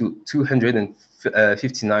equal to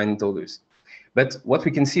 $259. But what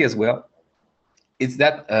we can see as well is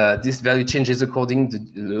that this value changes according to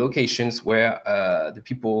the locations where the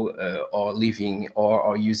people are living or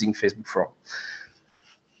are using Facebook from.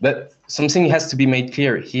 But something has to be made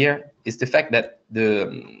clear here is the fact that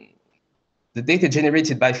the data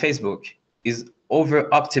generated by Facebook is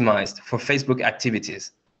over-optimized for Facebook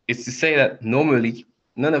activities. It's to say that normally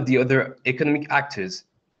none of the other economic actors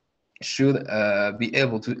should be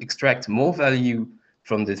able to extract more value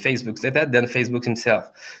from the Facebook's data than Facebook himself.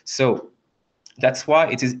 So that's why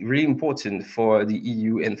it is really important for the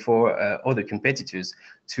EU and for other competitors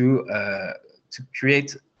to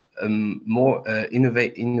create more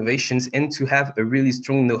innovations and to have a really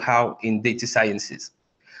strong know-how in data sciences.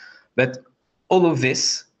 But all of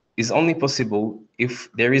this is only possible if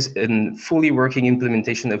there is a fully working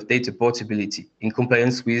implementation of data portability in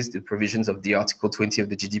compliance with the provisions of the Article 20 of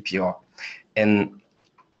the GDPR. And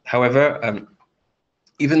however,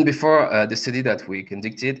 even before the study that we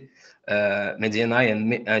conducted, Mehdi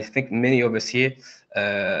and I think many of us here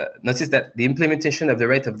noticed that the implementation of the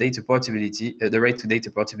right of data portability, the right to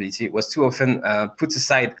data portability, was too often put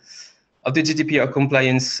aside of the GDPR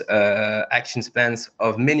compliance action plans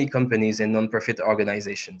of many companies and non-profit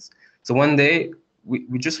organizations. So one day,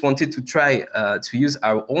 we just wanted to try to use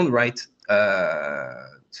our own right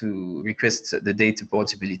to request the data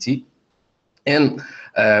portability. And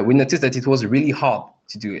we noticed that it was really hard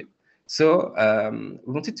to do it. So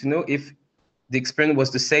we wanted to know if the experience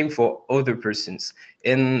was the same for other persons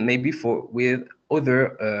and maybe with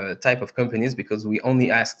other type of companies, because we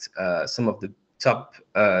only asked some of the top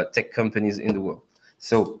tech companies in the world.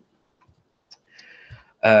 So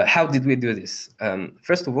how did we do this?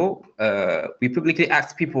 First of all, we publicly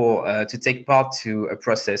asked people to take part to a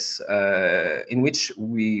process in which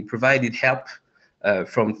we provided help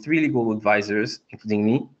from 3 legal advisors, including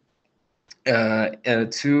me,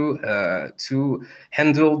 to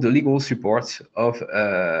handle the legal support of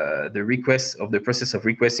the request of the process of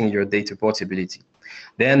requesting your data portability.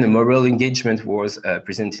 Then the moral engagement was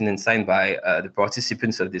presented and signed by the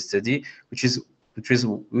participants of this study, which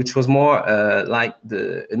was more like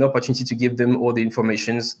an opportunity to give them all the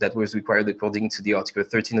information that was required according to the Article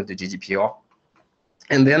 13 of the GDPR.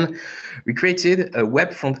 And then we created a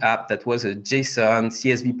web front app that was a JSON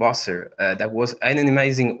CSV parser that was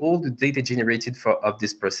anonymizing all the data generated from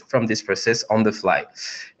this process on the fly.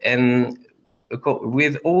 And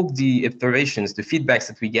with all the observations, the feedbacks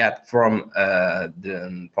that we get from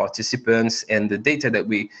the participants and the data that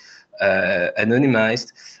we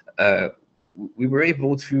anonymized, we were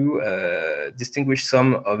able to distinguish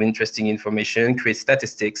some of interesting information, create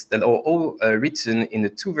statistics that are all written in a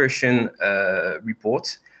 2-version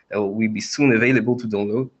report that will be soon available to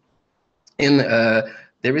download. And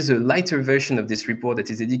there is a lighter version of this report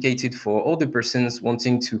that is dedicated for all the persons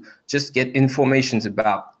wanting to just get information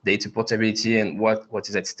about data portability and what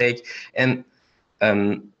is at stake. And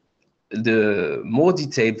the more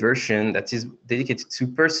detailed version that is dedicated to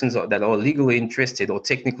persons that are legally interested or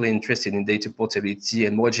technically interested in data portability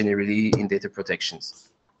and more generally in data protections.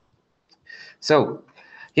 So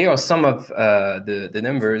here are some of the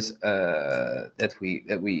numbers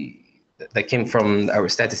that came from our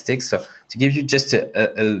statistics. So to give you just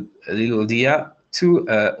a little idea, to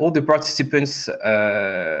all the participants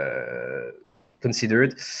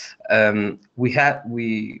considered, we had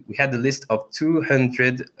the list of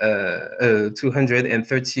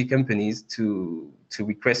 230 companies to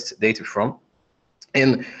request data from,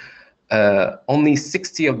 and only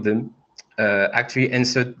 60 of them actually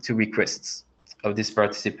answered to requests of these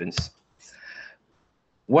participants.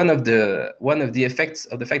 One of the effects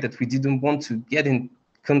of the fact that we didn't want to get in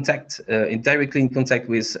contact, directly in contact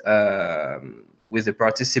with the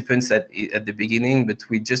participants at the beginning, but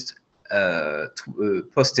we just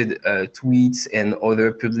posted tweets and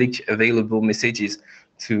other public available messages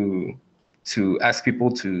to ask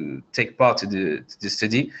people to take part in the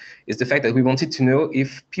study, is the fact that we wanted to know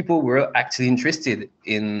if people were actually interested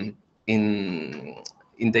in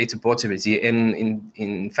in data portability, and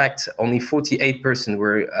in fact, only 48%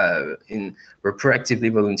 were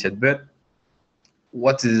proactively volunteered. But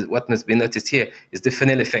what must be noticed here is the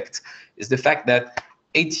funnel effect, is the fact that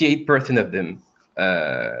 88% of them,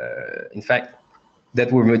 in fact, that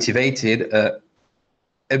were motivated,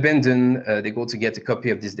 abandon the goal to get a copy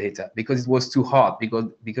of this data because it was too hard,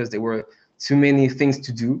 because there were too many things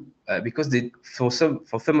to do, because for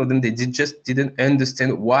some of them they didn't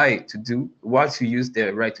understand why to use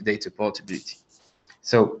their right to data portability.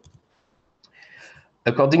 So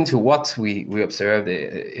according to what we observed,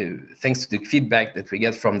 thanks to the feedback that we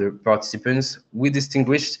get from the participants, we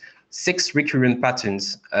distinguished 6 recurrent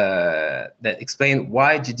patterns that explain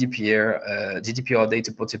why GDPR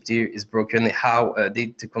data portability is broken, and how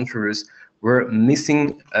data controllers were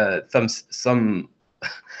missing some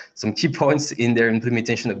key points in their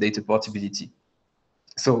implementation of data portability.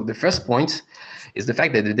 So the first point is the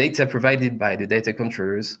fact that the data provided by the data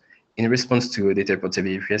controllers in response to a data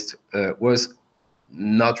portability request was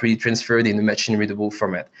not really transferred in a machine-readable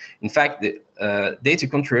format. In fact, the data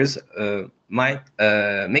controllers might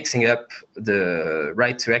mixing up the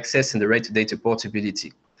right to access and the right to data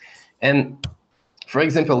portability. And for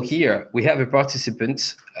example, here we have a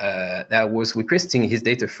participant that was requesting his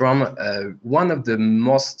data from one of the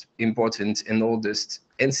most important and oldest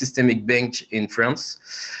and systemic banks in France.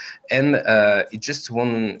 And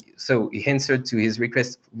so he answered to his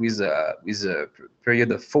request with a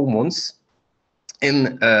period of 4 months.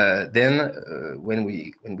 And then when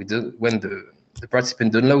the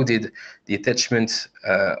participant downloaded the attachment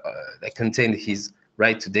that contained his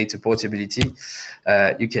right to data portability,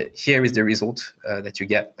 here is the result that you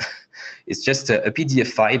get. It's just a PDF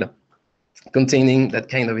file containing that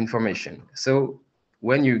kind of information. So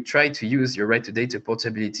when you try to use your right to data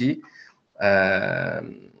portability,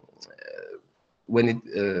 when it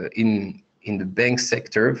in the bank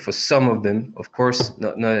sector, for some of them, of course,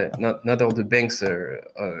 not all the banks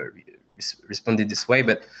responded this way,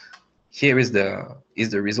 but here is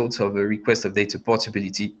the result of a request of data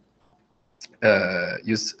portability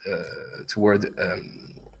used toward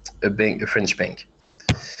a French bank.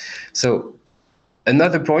 So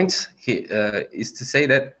another point here is to say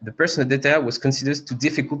that the personal data was considered too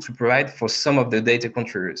difficult to provide for some of the data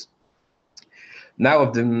controllers.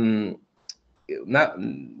 One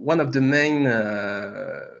of the main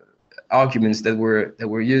arguments that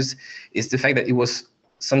were used is the fact that it was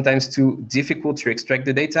sometimes too difficult to extract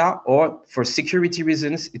the data, or for security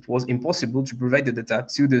reasons, it was impossible to provide the data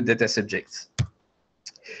to the data subjects.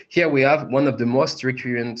 Here we have one of the most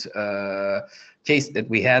recurrent case that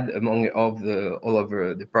we had among all of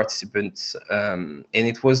the participants, and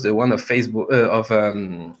it was the one of Facebook, of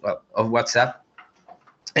WhatsApp.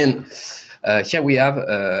 And here we have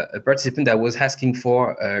a participant that was asking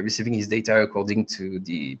for receiving his data according to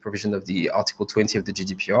the provision of the Article 20 of the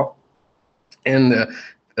GDPR. And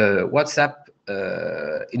WhatsApp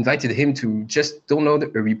invited him to just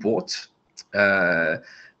download a report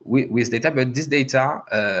with data, but this data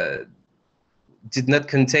did not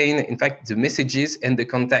contain, in fact, the messages and the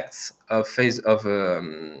contacts of his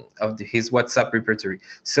WhatsApp repertory.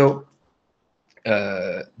 So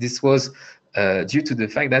this was due to the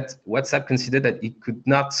fact that WhatsApp considered that it could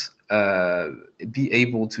not be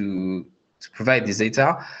able to provide this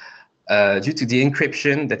data due to the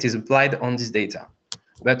encryption that is applied on this data.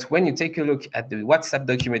 But when you take a look at the WhatsApp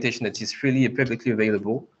documentation that is freely and publicly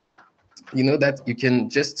available, you know that you can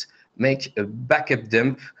just make a backup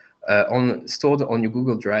dump stored on your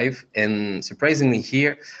Google Drive, and surprisingly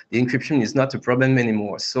here, the encryption is not a problem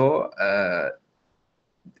anymore. So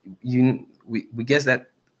we guess that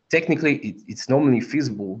technically it's normally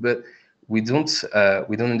feasible, but we don't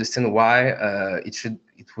understand why it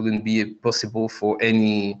wouldn't be possible for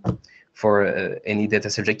any data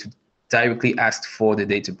subject to directly ask for the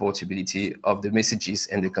data portability of the messages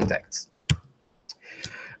and the contacts.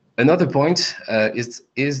 Another point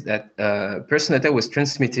is that personal data was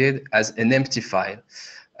transmitted as an empty file.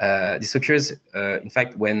 This occurs, in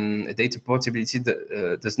fact, when a data portability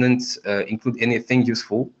does not include anything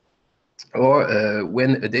useful, or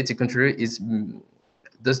when a data controller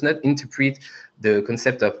does not interpret the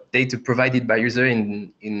concept of data provided by user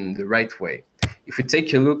in the right way. If we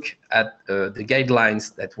take a look at the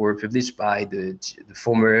guidelines that were published by the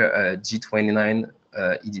former G29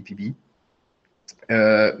 EDPB,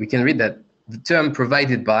 we can read that the term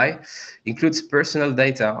provided by includes personal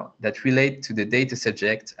data that relate to the data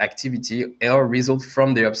subject activity or result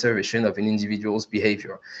from the observation of an individual's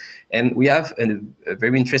behavior. And we have a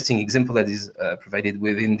very interesting example that is provided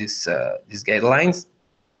within these guidelines.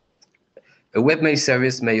 A webmail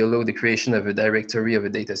service may allow the creation of a directory of a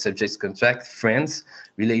data subject's contact, friends,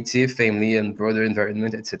 relative, family, and broader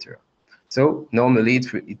environment, etc. So normally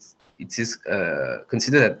it is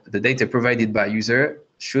considered that the data provided by user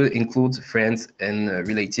should include friends and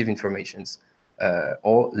relative informations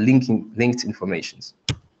or linked informations.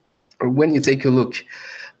 When you take a look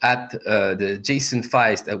at the JSON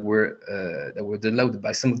files that were downloaded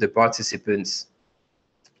by some of the participants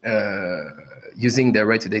using their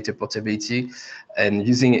right to data portability and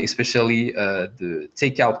using especially the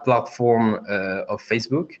takeout platform of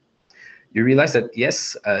Facebook, you realize that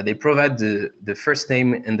yes, they provide the first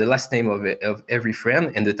name and the last name of every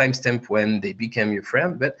friend and the timestamp when they became your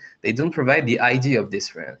friend, but they don't provide the ID of this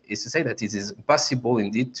friend. It's to say that it is possible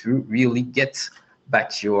indeed to really get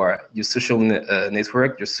back your social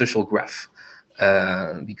network, your social graph.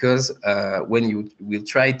 Because when you will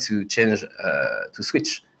try to change, to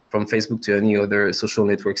switch from Facebook to any other social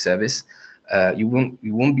network service, you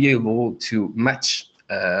won't be able to match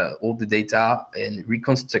all the data and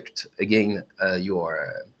reconstruct again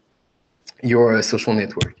your social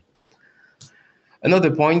network.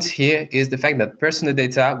 Another point here is the fact that personal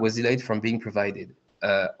data was delayed from being provided.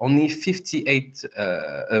 Only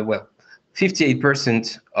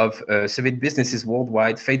 58% of surveyed businesses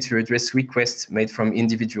worldwide failed to address requests made from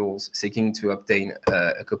individuals seeking to obtain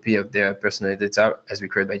a copy of their personal data as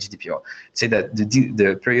required by GDPR. Say that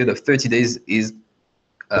the period of 30 days is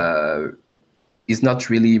not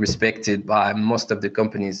really respected by most of the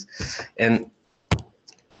companies. And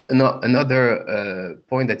another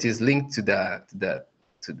point that is linked to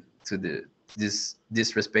this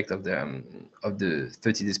respect of the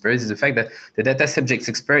 30 days period is the fact that the data subject's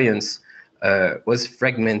experience was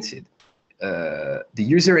fragmented. The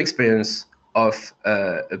user experience of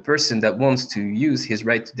a person that wants to use his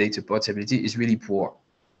right to data portability is really poor.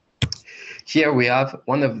 Here we have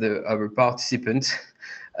one of our participants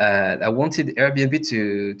that wanted Airbnb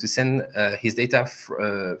to send his data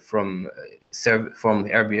from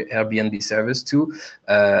Airbnb servers to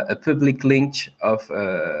a public link of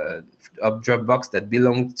Dropbox that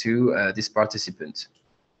belonged to this participant.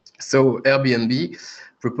 So Airbnb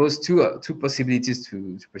proposed two possibilities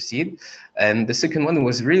to proceed, and the second one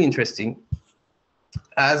was really interesting,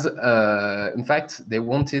 as in fact they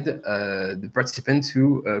wanted the participant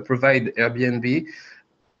to provide Airbnb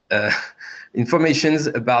informations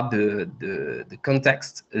about the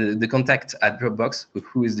contact at Dropbox,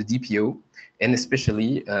 who is the DPO, and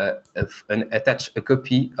especially attach a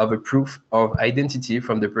copy of a proof of identity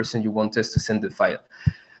from the person you want us to send the file.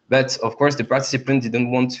 But of course, the participant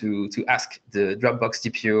didn't want to ask the Dropbox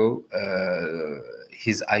DPO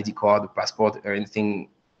his ID card, passport, or anything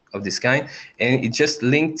of this kind, and it just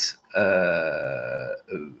linked.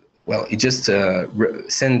 It just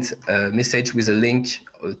sent a message with a link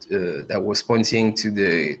that was pointing to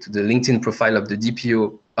the LinkedIn profile of the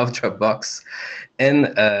DPO of Dropbox,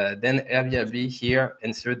 and then Airbnb here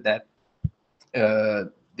answered that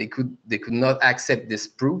they could not accept this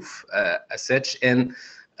proof as such, and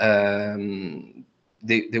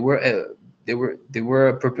they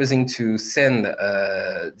were proposing to send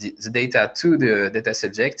the data to the data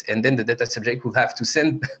subject, and then the data subject will have to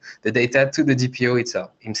send the data to the DPO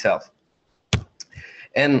himself.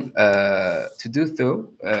 And to do so,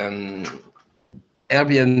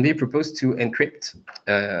 Airbnb proposed to encrypt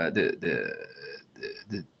the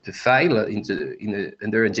file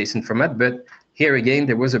under a JSON format, but here again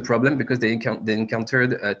there was a problem because they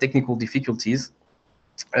encountered technical difficulties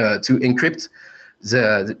to encrypt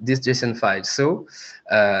this JSON file. So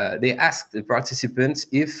they asked the participant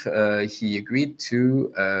if he agreed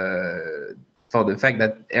to for the fact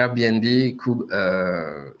that Airbnb could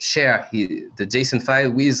share the JSON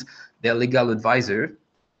file with their legal advisor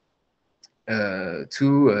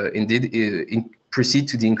to indeed proceed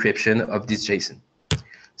to the encryption of this JSON.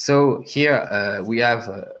 So here we have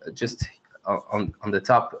just on the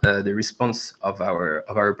top the response of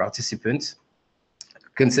our participants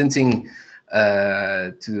consenting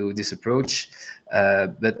to this approach,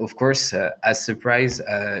 but of course, as surprised,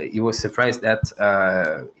 he was surprised that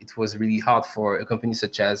it was really hard for a company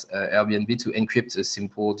such as Airbnb to encrypt a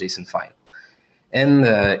simple JSON file. And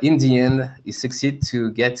in the end, he succeeded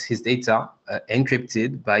to get his data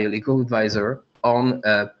encrypted by a legal advisor on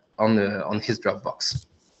his Dropbox.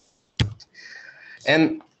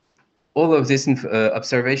 And all of these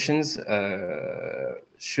observations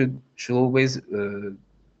should always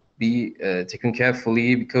be taken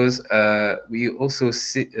carefully, because we also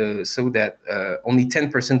saw that only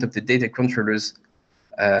 10% of the data controllers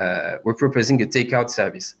were proposing a takeout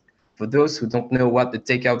service. For those who don't know what the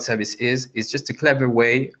takeout service is, it's just a clever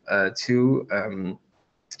way to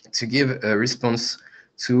to give a response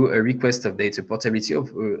to a request of data portability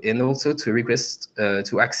and also to request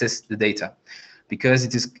to access the data, because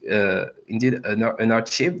it is indeed an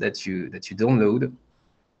archive that you download,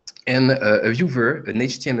 and a viewer, an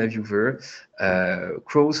HTML viewer,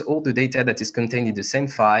 crawls all the data that is contained in the same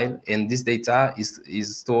file, and this data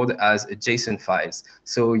is stored as a JSON files.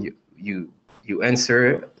 So you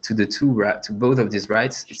answer to both of these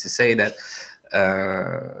rights. It's to say that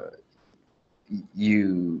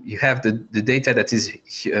you have the data that is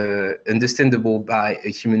understandable by a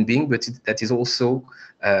human being, but that is also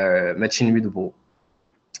machine readable.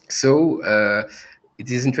 So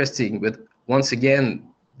it is interesting, but once again,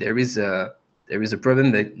 there is a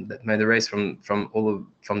problem that might arise from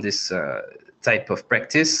this type of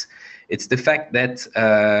practice. It's the fact that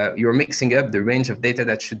you're mixing up the range of data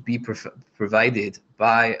that should be provided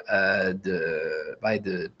by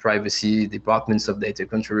the privacy departments of data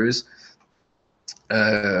controllers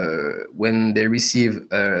when they receive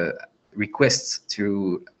requests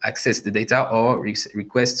to access the data or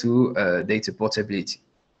requests to data portability.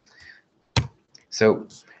 So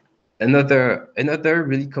another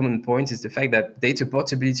really common point is the fact that data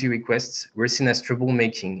portability requests were seen as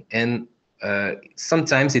troublemaking, and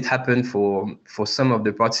sometimes it happened for some of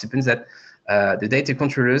the participants that the data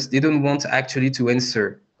controllers didn't want actually to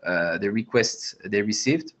answer the requests they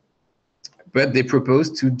received, but they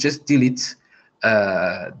proposed to just delete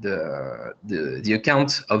the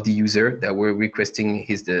account of the user that were requesting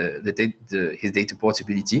his data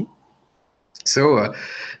portability. So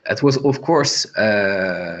that was, of course,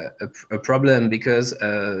 a problem, because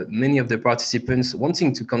many of the participants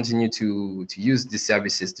wanting to continue to use these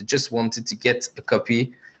services, they just wanted to get a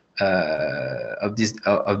copy of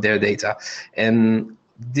their data, and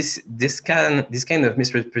this kind of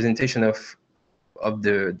misrepresentation of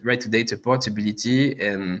the right to data portability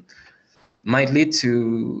might lead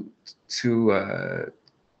to the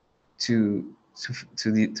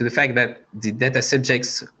fact that the data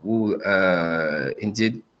subjects will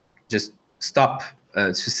indeed just stop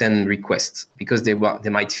to send requests, because they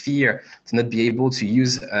might fear to not be able to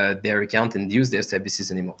use their account and use their services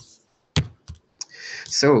anymore.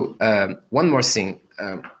 So one more thing.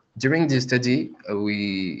 During this study,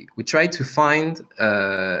 we tried to find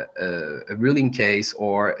a ruling case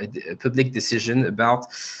or a public decision about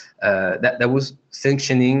that was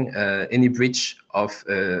sanctioning any breach of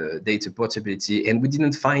data portability, and we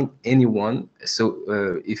didn't find anyone. So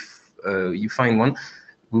if you find one,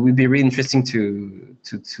 it would be really interesting to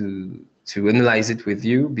analyze it with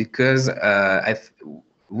you, because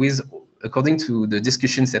according to the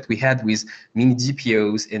discussions that we had with many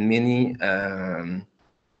DPOs and many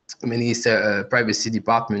privacy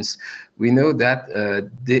departments, we know that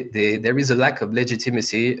there is a lack of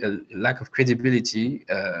legitimacy, a lack of credibility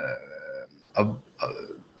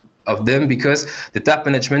of them, because the top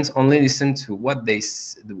management only listen to what the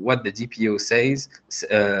DPO says,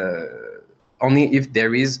 only if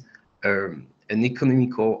there is an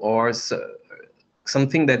economical or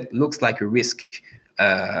something that looks like a risk,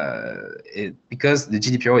 because the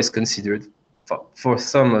GDPR is considered for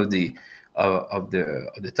some of the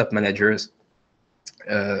top managers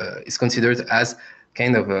is considered as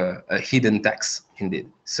kind of a hidden tax indeed.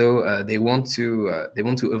 So they want to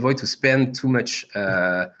avoid to spend too much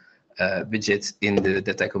budget in the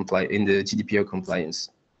GDPR compliance.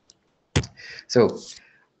 So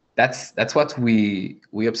that's what we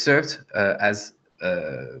observed as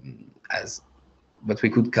what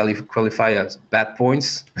we could qualify as bad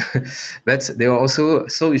points, but there are also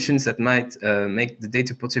solutions that might make the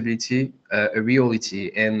data portability a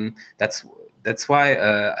reality, and that's why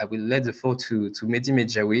I will let the floor to Mehdi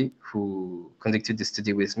Medjawi, who conducted the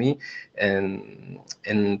study with me, and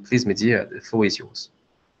please, Mehdi, the floor is yours.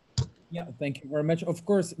 Yeah, thank you very much. Of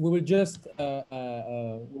course, we will just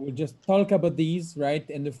talk about these, right,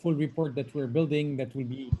 and the full report that we're building that will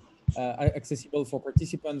be accessible for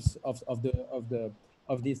participants of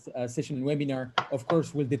this session and webinar. Of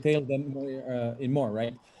course, we'll detail them more,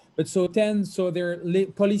 right? But so there are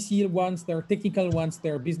policy ones, there are technical ones,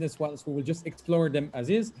 there are business ones. We will just explore them as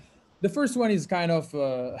is. The first one is kind of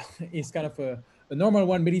a normal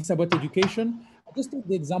one, but it's about education. I just take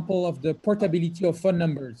the example of the portability of phone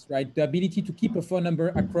numbers, right? The ability to keep a phone number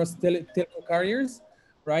across telco carriers,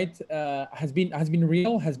 right? Has been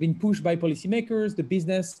real, has been pushed by policymakers. The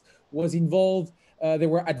business was involved. There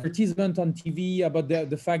were advertisements on TV about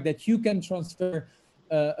the fact that you can transfer,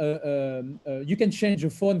 you can change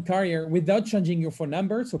your phone carrier without changing your phone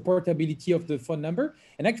number. So portability of the phone number.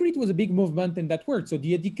 And actually it was a big movement in that word. So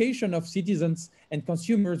the education of citizens and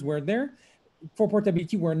consumers were there. for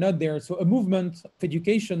portability were not there. So a movement of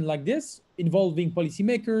education like this, involving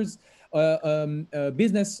policymakers,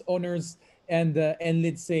 business owners, and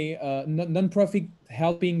let's say non-profit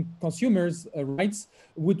helping consumers' rights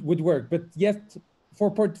would work. But yet,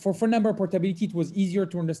 for number portability, it was easier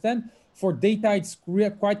to understand. For data, it's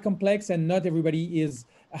quite complex, and not everybody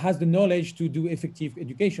has the knowledge to do effective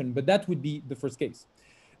education. But that would be the first case.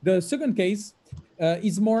 The second case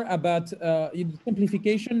is more about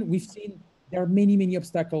simplification. We've seen there are many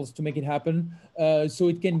obstacles to make it happen. So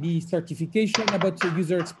it can be certification about the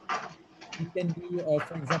user experience. It can be,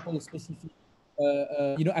 for example, a specific,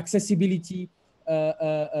 accessibility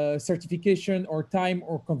certification or time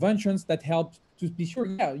or conventions that help to be sure.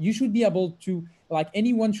 Yeah, you should be able to, like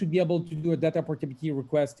anyone should be able to do a data portability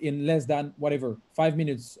request in less than whatever, 5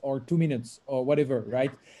 minutes or 2 minutes or whatever,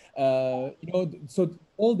 right? So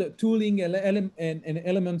all the tooling and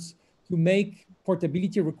elements to make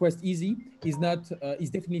portability request easy is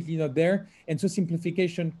definitely not there. And so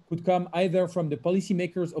simplification could come either from the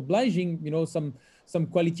policymakers obliging, some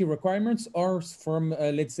quality requirements, or from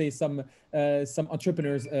let's say some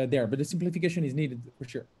entrepreneurs there. But the simplification is needed for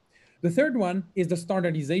sure. The third one is the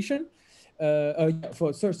standardization.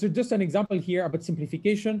 So just an example here about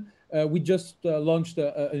simplification. We just launched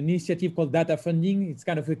an initiative called Data Funding. It's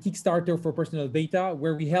kind of a Kickstarter for personal data,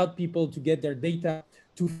 where we help people to get their data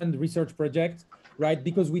to fund research projects, right?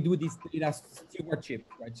 Because we do this data stewardship,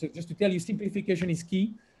 right? So just to tell you, simplification is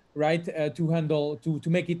key, right? To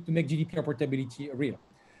make GDPR portability real.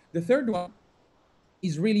 The third one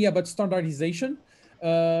is really about standardization.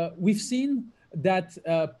 We've seen that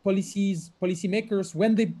policymakers,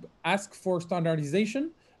 when they ask for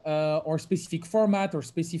standardization or specific format or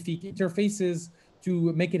specific interfaces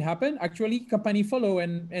to make it happen, actually company follow,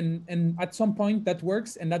 and at some point that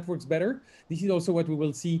works, and that works better. This is also what we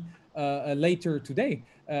will see later today.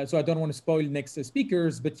 So I don't want to spoil next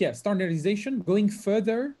speakers, but yeah, standardization, going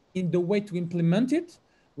further in the way to implement it,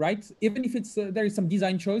 right? Even if it's there is some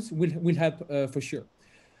design choice, will help for sure.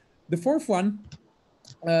 The fourth one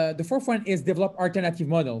is develop alternative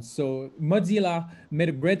models. So Mozilla made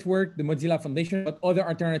a great work, the Mozilla Foundation, but other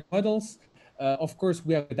alternative models. Of course,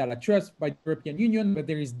 we have data trust by the European Union, but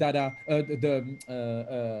there is data,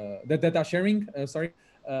 the data sharing,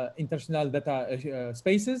 international data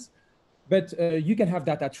spaces. But you can have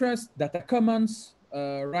data trust, data commons,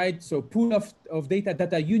 right? So pool of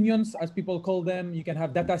data unions, as people call them. You can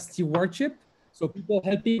have data stewardship. So people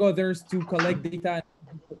helping others to collect data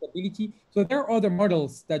and portability. So there are other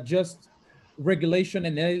models that just regulation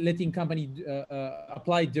and letting company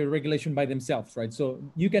apply the regulation by themselves, right? So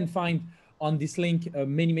you can find on this link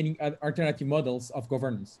many alternative models of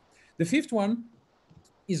governance. The fifth one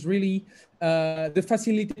is really the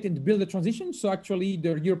facilitate and build the transition. So actually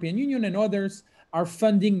the European Union and others are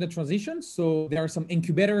funding the transition. So there are some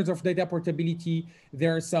incubators of data portability.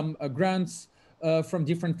 There are some grants from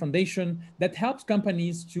different foundations that helps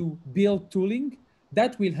companies to build tooling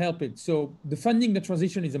that will help it. So the funding the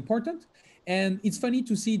transition is important. And it's funny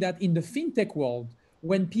to see that in the fintech world,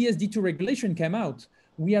 when PSD2 regulation came out,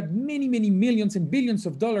 we had many millions and billions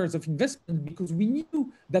of dollars of investment because we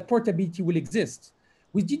knew that portability will exist.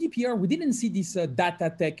 With GDPR, we didn't see this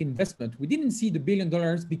data tech investment. We didn't see the $1 billion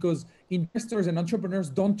because investors and entrepreneurs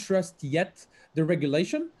don't trust yet the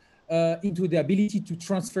regulation into the ability to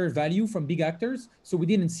transfer value from big actors. So we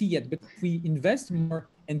didn't see yet. But if we invest more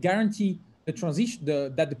and guarantee the transition,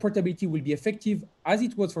 that the portability will be effective as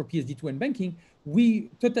it was for PSD2 and banking, we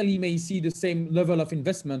totally may see the same level of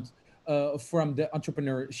investment from the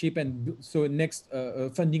entrepreneurship, and so next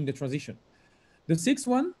funding the transition. The sixth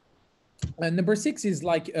one, number 6 is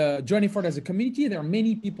like joining forward as a community. There are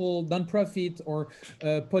many people, nonprofit or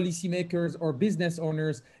policymakers or business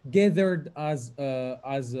owners gathered as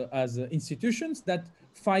institutions that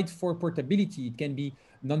fight for portability. It can be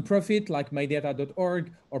nonprofit like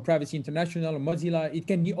mydata.org or Privacy International or Mozilla. It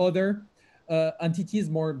can be other entities,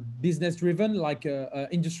 more business-driven, like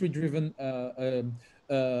industry-driven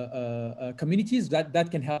communities that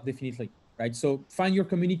can help definitely, right? So find your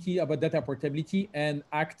community about data portability and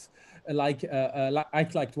act like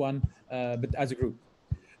one, but as a group.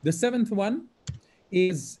 The 7th one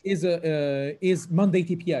is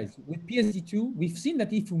mandate APIs. With PSD2, we've seen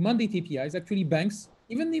that if you mandate APIs, actually banks,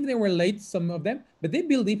 even if they were late, some of them, but they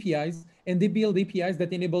build APIs, and they build APIs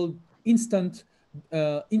that enable instant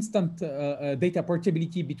data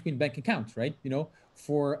portability between bank accounts, right?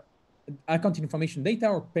 For account information data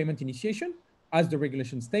or payment initiation, as the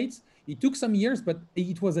regulation states. It took some years, but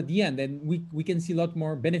it was at the end, and we can see a lot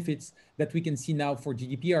more benefits that we can see now for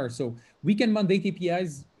GDPR. So we can mandate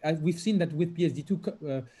APIs, as we've seen that with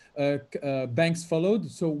PSD2 banks followed.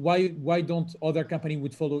 So why don't other companies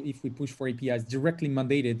would follow if we push for APIs directly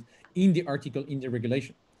mandated in the article, in the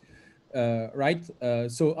regulation, right?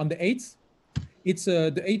 So on the 8th, it's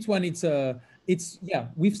the 8th one. Yeah,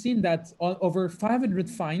 we've seen that over 500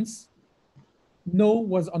 fines. No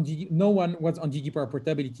one was on GDPR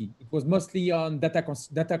portability. It was mostly on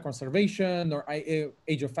data conservation or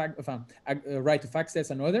right of access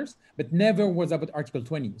and others, but never was about Article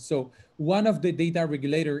 20. So one of the data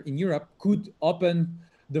regulator in Europe could open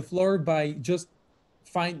the floor by just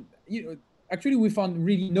actually we found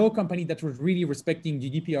really no company that was really respecting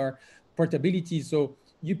GDPR portability. So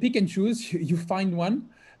you pick and choose, you find one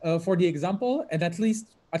for the example, and at least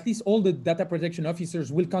all the data protection officers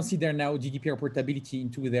will consider now GDPR portability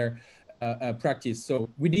into their practice. So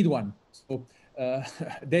we need one. So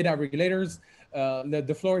data regulators,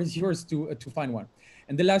 the floor is yours to find one.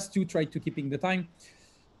 And the last two, try to keeping the time.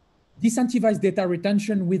 Disincentivize data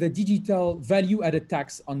retention with a digital value-added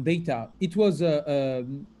tax on data. It was a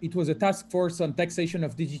task force on taxation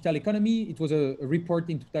of digital economy. It was a report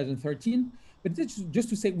in 2013. But just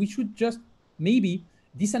to say, we should just maybe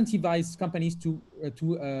disincentivize companies to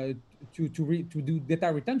do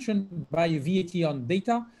data retention by VAT on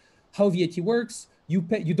data. How VAT works?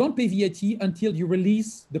 You don't pay VAT until you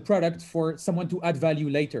release the product for someone to add value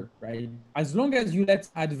later, right? As long as you let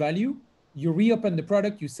add value, you reopen the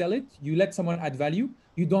product, you sell it, you let someone add value,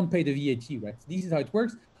 you don't pay the VAT, right? This is how it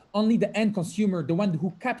works. Only the end consumer, the one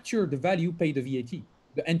who captured the value, pay the VAT.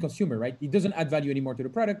 The end consumer, right? It doesn't add value anymore to the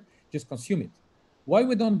product, just consume it. Why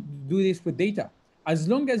we don't do this with data? As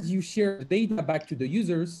long as you share data back to the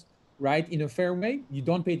users, right, in a fair way, you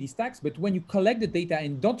don't pay this tax. But when you collect the data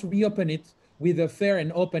and don't reopen it with a fair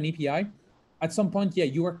and open API, at some point, yeah,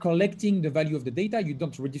 you are collecting the value of the data, you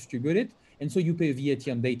don't redistribute it, and so you pay VAT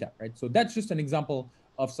on data, right? So that's just an example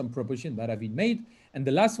of some proposition that have been made. And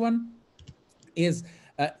the last one is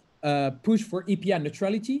push for API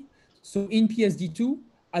neutrality. So in PSD2,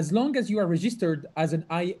 as long as you are registered as an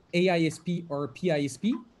AISP or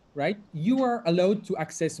PISP, right, you are allowed to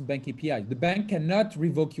access bank API. The bank cannot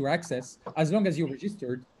revoke your access as long as you're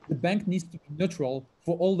registered. The bank needs to be neutral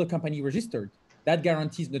for all the company registered. That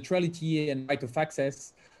guarantees neutrality and right of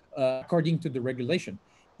access according to the regulation.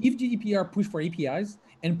 If GDPR push for APIs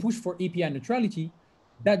and push for API neutrality,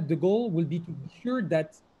 that the goal will be to be sure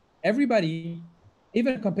that everybody,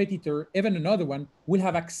 even a competitor, even another one, will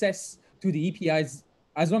have access to the APIs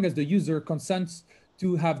as long as the user consents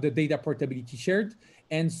to have the data portability shared.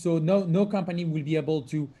 And so no company will be able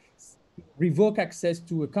to revoke access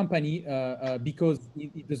to a company because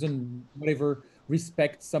it doesn't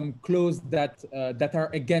respect some clause that are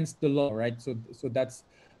against the law, right? So that's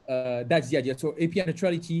the idea. So API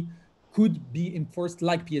neutrality could be enforced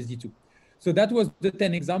like PSD2. So that was the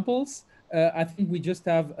 10 examples. I think we just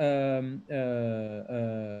have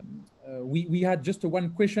we had just one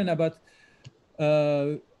question about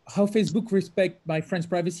how Facebook respect my friends'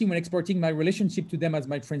 privacy when exporting my relationship to them as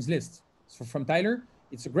my friends list. So from Tyler,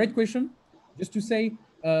 it's a great question. Just to say,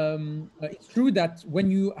 it's true that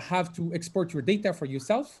when you have to export your data for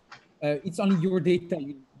yourself, it's only your data.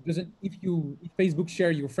 If Facebook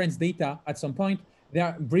share your friends' data at some point,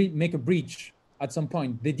 they make a breach at some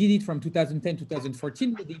point. They did it from 2010,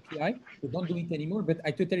 2014 with the API. They don't do it anymore, but I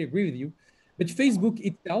totally agree with you. But Facebook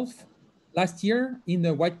itself, last year in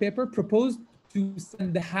the white paper, proposed to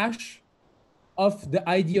send the hash of the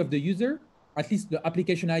ID of the user, at least the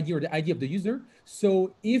application ID or the ID of the user.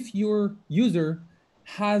 So if your user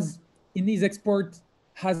has, in his export,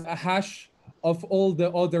 has a hash of all the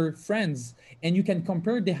other friends, and you can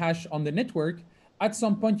compare the hash on the network, at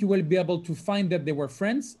some point you will be able to find that they were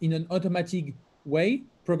friends in an automatic way,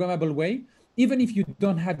 programmable way, even if you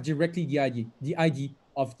don't have directly the ID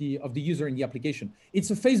of the user in the application.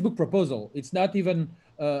 It's a Facebook proposal. It's not even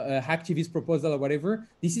a hacktivist proposal or whatever.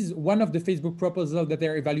 This is one of the Facebook proposals that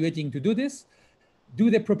they're evaluating to do this.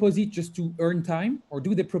 Do they propose it just to earn time, or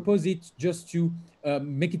do they propose it just to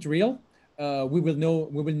make it real? We will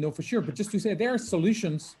know for sure. But just to say, there are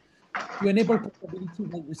solutions to enable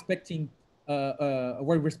portability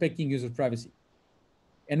while respecting user privacy.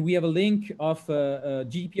 And we have a link of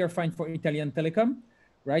GDPR fine for Italian telecom,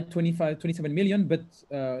 right? 27 million. But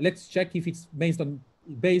let's check if it's based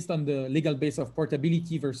on the legal base of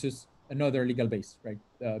portability versus another legal base, right?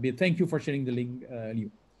 But thank you for sharing the link, Liu.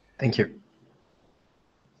 Thank you.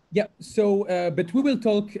 Yeah, so, but we will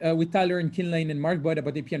talk with Tyler and Kinlane and Mark Boyd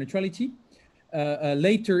about API neutrality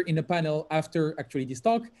later in the panel after actually this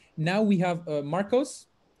talk. Now we have Marcos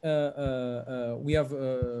we have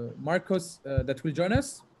Marcos that will join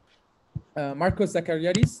us. Marcos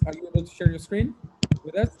Zachariadis, are you able to share your screen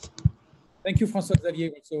with us? Thank you, François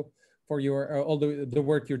Xavier, also for your all the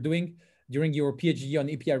work you're doing during your PhD on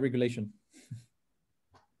API regulation.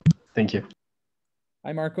 Thank you.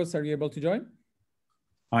 Hi, Marcos, are you able to join?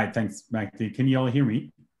 Hi, thanks, Magdi. Can you all hear me?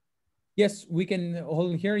 Yes, we can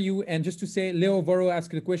all hear you. And just to say, Leo Voro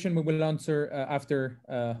asked the question, we will answer after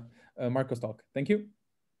Marcos' talk. Thank you.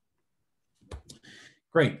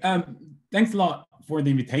 Great. Thanks a lot for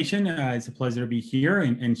the invitation. It's a pleasure to be here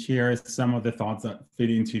and share some of the thoughts that fit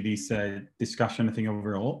into this discussion, I think,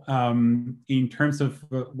 overall. In terms of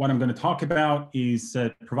what I'm going to talk about is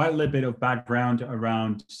provide a little bit of background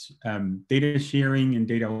around data sharing and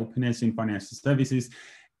data openness in financial services,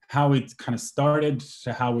 how it kind of started,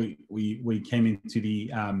 how we came into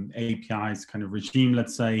the APIs kind of regime,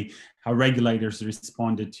 let's say, how regulators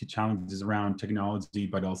responded to challenges around technology,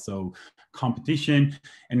 but also competition,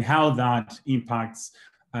 and how that impacts,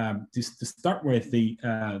 just to start with,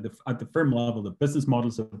 at the firm level, the business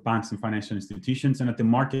models of banks and financial institutions, and at the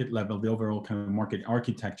market level, the overall kind of market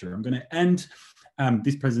architecture. I'm going to end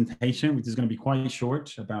this presentation, which is going to be quite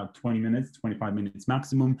short, about 20 minutes, 25 minutes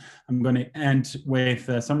maximum. I'm going to end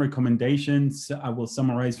with some recommendations. I will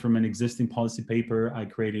summarize from an existing policy paper I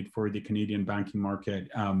created for the Canadian banking market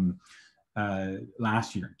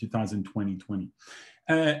last year, 2020.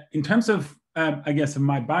 In terms of, I guess, of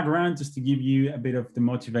my background, just to give you a bit of the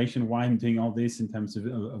motivation why I'm doing all this in terms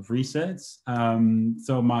of research.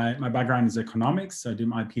 So my background is economics. I did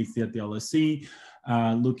my PhD at the LSE,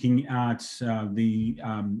 looking at the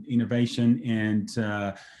innovation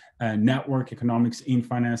and network economics in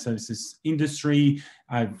financial services industry.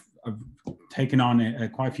 I've taken on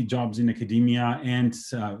quite a few jobs in academia and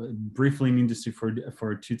briefly in industry for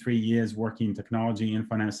 2-3 years, working in technology and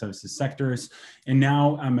financial services sectors. And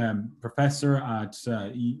now I'm a professor at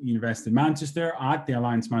University of Manchester at the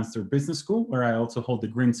Alliance Manchester Business School, where I also hold the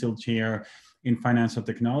Greensill Chair in financial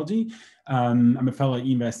technology. I'm a fellow at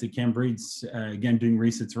University of Cambridge, again, doing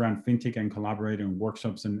research around Fintech and collaborating on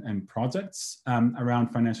workshops and projects around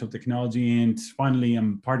financial technology. And finally,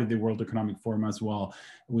 I'm part of the World Economic Forum as well.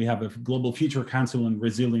 We have a Global Future Council on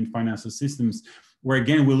Resilient Financial Systems, where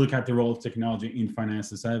again, we look at the role of technology in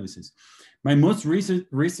financial services. My most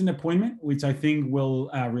recent appointment, which I think will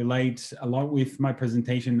relate a lot with my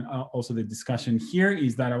presentation, also the discussion here,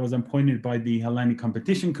 is that I was appointed by the Hellenic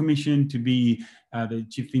Competition Commission to be the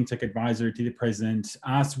Chief FinTech Advisor to the President,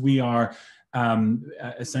 as we are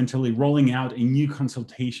essentially rolling out a new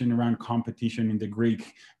consultation around competition in the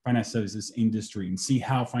Greek financial services industry, and see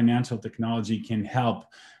how financial technology can help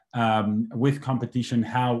with competition,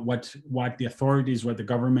 what the authorities, what the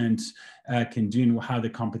government can do, and how the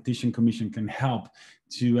Competition Commission can help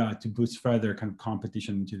to boost further kind of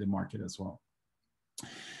competition into the market as well.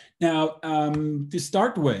 Now, to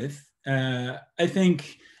start with, I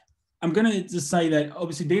think I'm going to just say that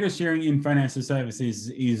obviously data sharing in financial services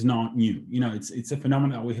is not new. You know, it's a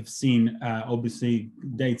phenomenon that we have seen, obviously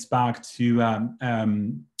dates back to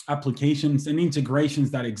applications and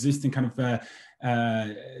integrations that exist in kind of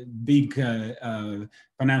big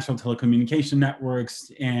financial telecommunication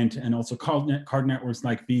networks and also card networks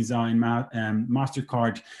like Visa and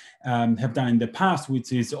MasterCard have done in the past,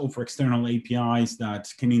 which is offer external APIs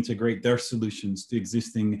that can integrate their solutions to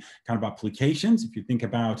existing kind of applications. If you think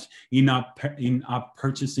about in-app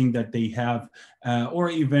purchasing that they have,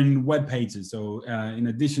 or even web pages. So in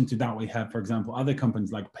addition to that, we have, for example, other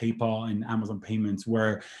companies like PayPal and Amazon Payments,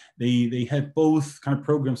 where they have both kind of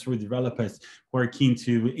programs for developers who are keen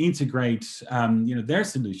to integrate their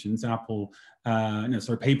solutions, Apple,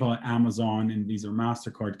 PayPal, Amazon, and these are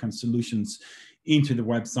MasterCard kind of solutions into the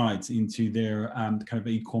websites, into their kind of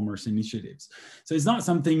e-commerce initiatives. So it's not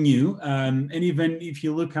something new. And even if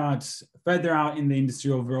you look at further out in the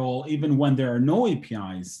industry overall, even when there are no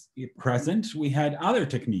APIs present, we had other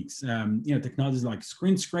techniques, technologies like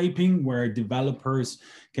screen scraping, where developers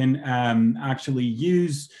can actually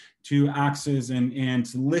use to access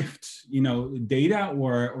and lift, data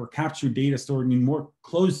or capture data stored in more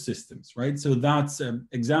closed systems, right? So that's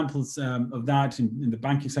examples of that in the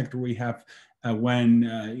banking sector. We have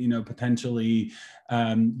when potentially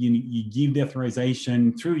you give the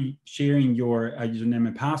authorization through sharing your username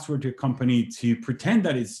and password to a company to pretend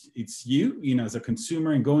that it's you, as a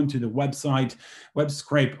consumer, and go into the website, web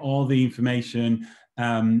scrape all the information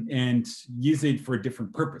and use it for a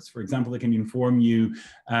different purpose. For example, they can inform you,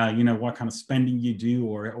 what kind of spending you do,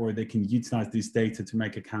 or they can utilize this data to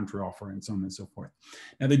make a counter offer and so on and so forth.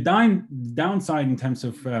 Now, the downside in terms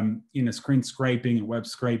of screen scraping and web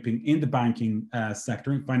scraping in the banking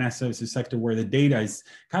sector, in financial services sector, where the data is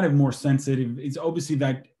kind of more sensitive, is obviously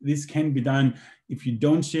that this can be done if you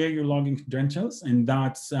don't share your login credentials, and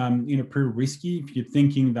that's pretty risky if you're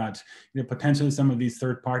thinking that potentially some of these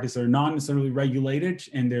third parties are not necessarily regulated,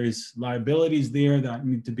 and there's liabilities there that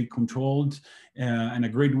need to be controlled and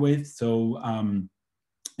agreed with. So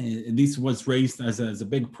this was raised as a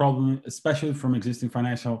big problem, especially from existing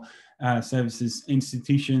financial services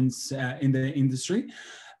institutions in the industry.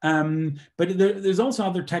 But there's also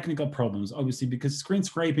other technical problems, obviously, because screen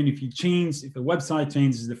scraping, if a website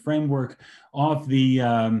changes the framework of the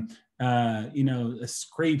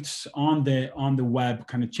scraped on the web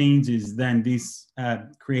kind of changes, then this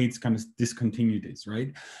creates kind of discontinuities,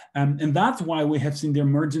 right? And that's why we have seen the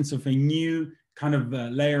emergence of a new kind of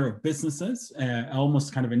layer of businesses,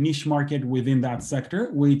 almost kind of a niche market within that sector,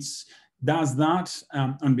 which does that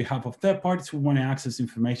on behalf of third parties who want to access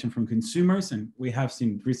information from consumers. And we have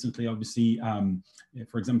seen recently, obviously,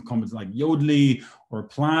 for example, companies like Yodlee or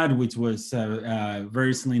Plaid, which was very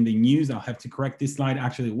recently in the news. I'll have to correct this slide.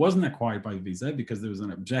 Actually, it wasn't acquired by Visa because there was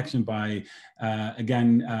an objection by,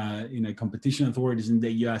 competition authorities in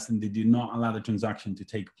the US, and they did not allow the transaction to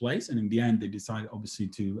take place. And in the end, they decided, obviously,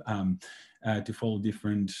 to follow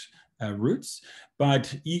different routes.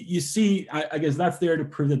 But you see, I guess that's there to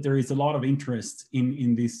prove that there is a lot of interest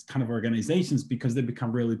in these kind of organizations, because they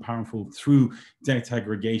become really powerful through data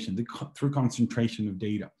aggregation, through concentration of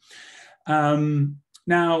data.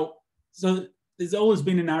 Now, so there's always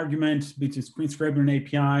been an argument between screen scraping and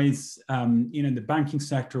APIs, in the banking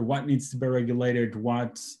sector, what needs to be regulated,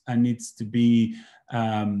 what needs to be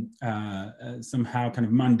somehow kind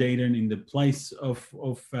of mandated in the place of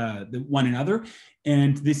the one another.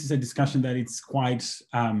 And this is a discussion that it's quite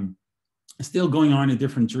still going on in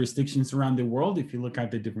different jurisdictions around the world, if you look at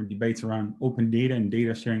the different debates around open data and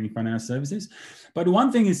data sharing in financial services. But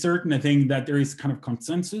one thing is certain, I think, that there is kind of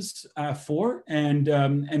consensus for, and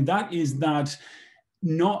that is that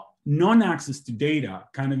non-access to data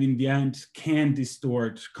kind of in the end can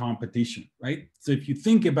distort competition, right? So if you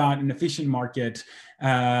think about an efficient market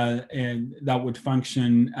and that would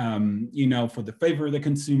function, for the favor of the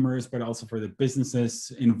consumers, but also for the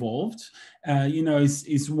businesses involved,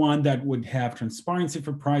 is one that would have transparency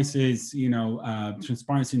for prices,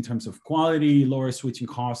 transparency in terms of quality, lower switching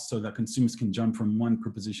costs so that consumers can jump from one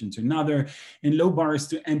proposition to another, and low barriers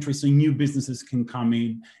to entry so new businesses can come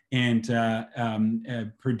in and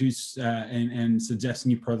produce and suggest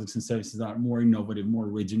new products and services that are more innovative, more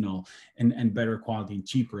original, and better quality and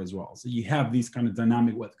cheaper as well. So you have these kind of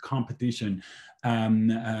dynamic with competition,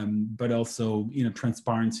 but also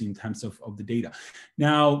transparency in terms of the data.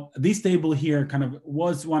 Now, this table here kind of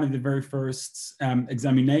was one of the very first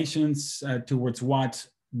examinations towards what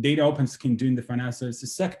data opens can do in the financial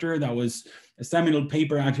services sector. That was a seminal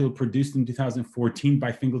paper actually produced in 2014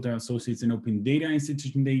 by Fingleton Associates and Open Data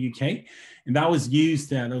Institute in the UK. And that was used,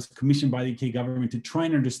 that was commissioned by the UK government to try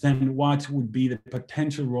and understand what would be the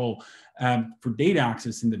potential role for data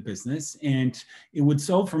access in the business. And it would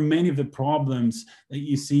solve for many of the problems that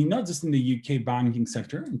you see, not just in the UK banking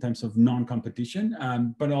sector in terms of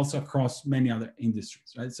non-competition, but also across many other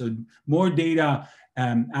industries, right? So more data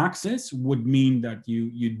access would mean that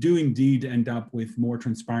you do indeed end up with more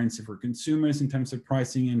transparency for consumers in terms of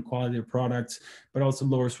pricing and quality of products, but also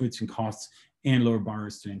lower switching costs and lower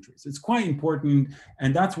barriers to entry. So it's quite important,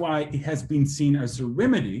 and that's why it has been seen as a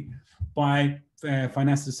remedy by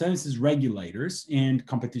financial services regulators and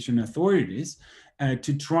competition authorities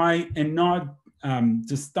to try and not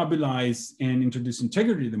to stabilize and introduce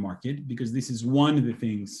integrity to the market, because this is one of the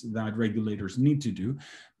things that regulators need to do,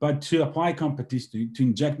 but to apply competition, to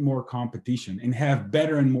inject more competition and have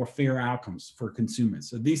better and more fair outcomes for consumers.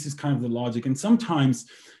 So this is kind of the logic. And sometimes,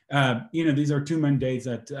 these are two mandates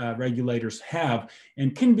that regulators have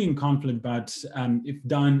and can be in conflict, but if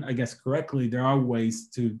done, I guess, correctly, there are ways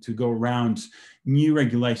to go around new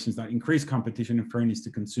regulations that increase competition and fairness to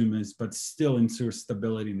consumers, but still ensure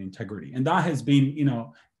stability and integrity. And that has been,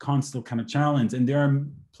 constant kind of challenge. And there are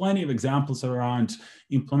plenty of examples around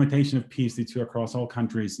implementation of PSD2 across all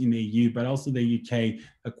countries in the EU, but also the UK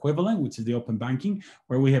equivalent, which is the open banking,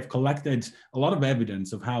 where we have collected a lot of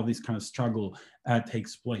evidence of how this kind of struggle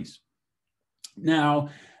takes place. Now,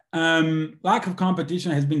 lack of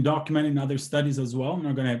competition has been documented in other studies as well. I'm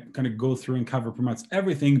not going to kind of go through and cover pretty much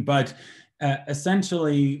everything, but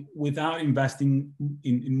essentially, without investing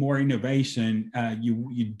in more innovation,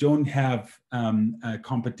 you don't have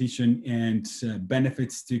competition and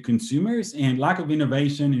benefits to consumers. And lack of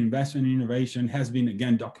innovation and investment in innovation has been,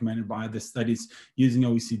 again, documented by the studies using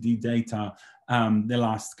OECD data the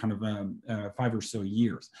last kind of 5 or so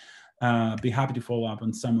years. Be happy to follow up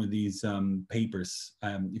on some of these papers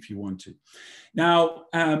if you want to. Now,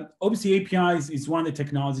 obviously APIs is one of the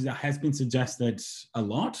technologies that has been suggested a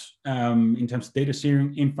lot in terms of data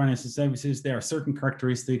sharing in financial services. There are certain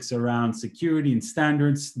characteristics around security and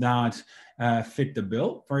standards that fit the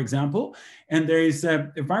bill, for example. And there is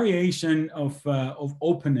a variation of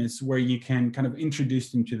openness where you can kind of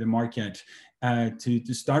introduce into the market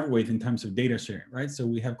to start with in terms of data sharing, right? So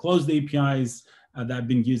we have closed APIs that have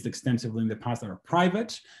been used extensively in the past that are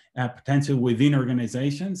private, potentially within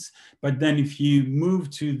organizations. But then if you move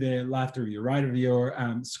to the left or your right of your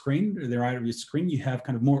screen, or the right of your screen, you have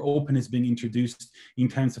kind of more openness being introduced in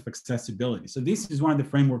terms of accessibility. So this is one of the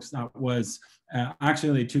frameworks that was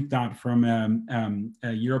actually they took that from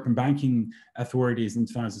European banking authorities in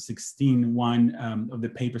 2016, one of the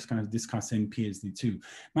papers kind of discussing PSD2.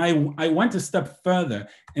 I went a step further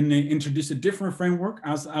and introduced a different framework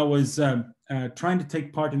as I was trying to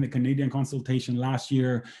take part in the Canadian consultation last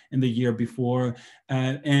year and the year before.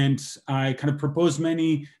 And I kind of proposed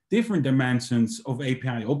many different dimensions of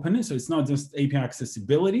API openness. So it's not just API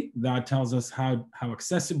accessibility that tells us how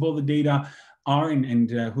accessible the data are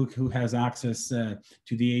and who has access to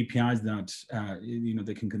the APIs that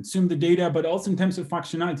they can consume the data, but also in terms of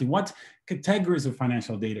functionality, what categories of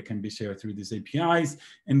financial data can be shared through these APIs,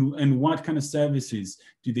 and what kind of services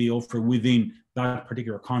do they offer within that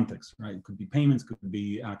particular context, right? It could be payments, could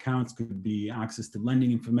be accounts, could be access to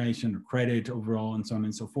lending information or credit overall, and so on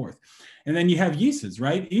and so forth. And then you have uses,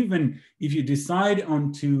 right? Even if you decide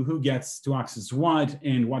on to who gets to access what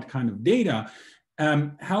and what kind of data,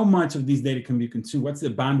 how much of these data can be consumed? What's the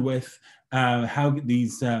bandwidth? How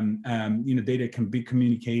these data can be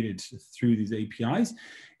communicated through these APIs?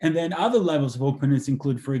 And then other levels of openness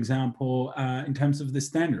include, for example, in terms of the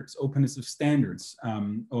standards, openness of standards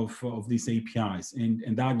of these APIs.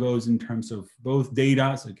 And that goes in terms of both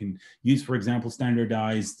data, so you can use, for example,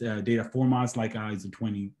 standardized data formats like ISO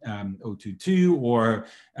 20022, or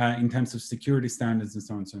in terms of security standards and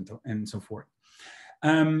so on and so forth.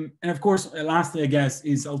 And of course, lastly, I guess,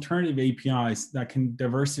 is alternative APIs that can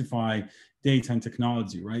diversify data and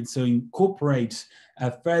technology, right? So incorporate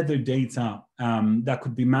further data that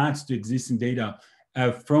could be matched to existing data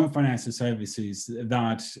from financial services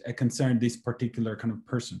that concern this particular kind of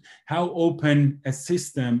person. How open a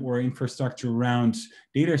system or infrastructure around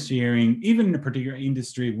data sharing, even in a particular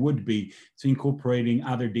industry, would be to incorporating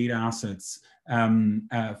other data assets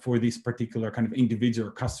for this particular kind of individual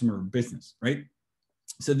customer business, right?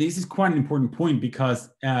 So this is quite an important point because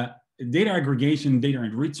data aggregation, data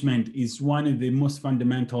enrichment is one of the most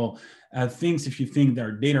fundamental things if you think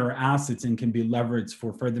that data are assets and can be leveraged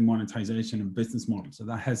for further monetization of business models. So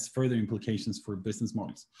that has further implications for business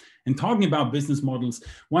models. And talking about business models,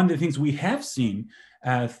 one of the things we have seen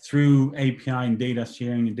through API and data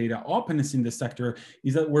sharing and data openness in the sector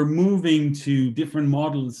is that we're moving to different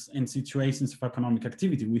models and situations of economic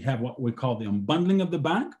activity. We have what we call the unbundling of the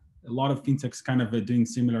bank. A lot of fintechs kind of doing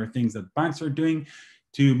similar things that banks are doing,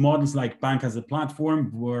 to models like bank as a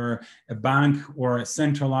platform, where a bank or a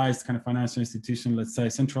centralized kind of financial institution, let's say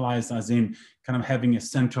centralized as in kind of having a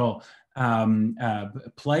central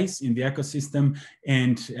place in the ecosystem,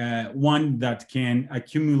 and one that can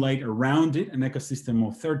accumulate around it an ecosystem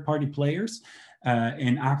of third-party players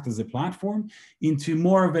and act as a platform, into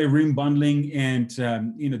more of a ring bundling and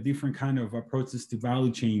different kind of approaches to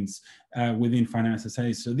value chains within financial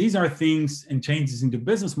services. So these are things and changes into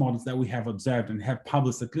business models that we have observed and have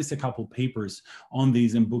published at least a couple papers on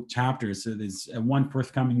these in book chapters. So there's one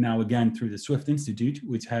forthcoming now again through the Swift Institute,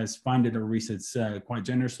 which has funded our research quite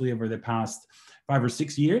generously over the past 5 or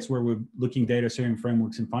 6 years, where we're looking data sharing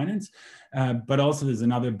frameworks in finance. But also there's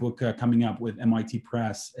another book coming up with MIT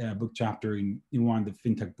Press, book chapter in one of the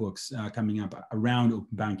fintech books coming up around open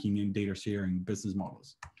banking and data sharing business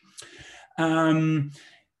models.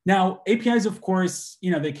 Now, APIs, of course,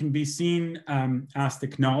 they can be seen as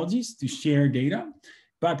technologies to share data,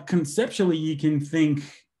 but conceptually you can think,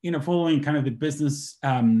 following kind of the business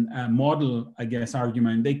model, I guess,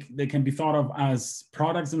 argument, they can be thought of as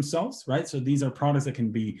products themselves, right? So these are products that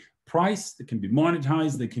can be priced, they can be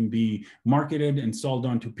monetized, they can be marketed and sold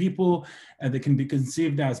on to people, they can be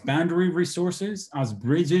conceived as boundary resources, as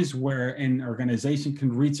bridges where an organization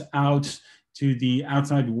can reach out to the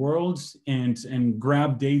outside world and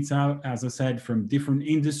grab data, as I said, from different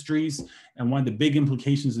industries. And one of the big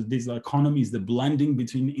implications of digital economy is the blending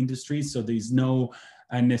between industries. So there's no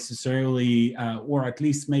necessarily, or at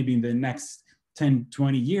least maybe in the next 10,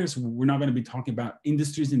 20 years, we're not going to be talking about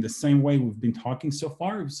industries in the same way we've been talking so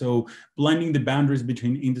far. So blending the boundaries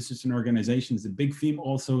between industries and organizations is a big theme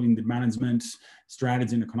also in the management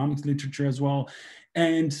strategy and economics literature as well.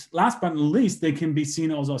 And last but not least, they can be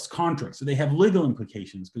seen also as contracts. So they have legal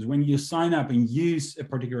implications, because when you sign up and use a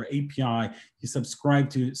particular API, you subscribe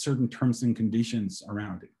to certain terms and conditions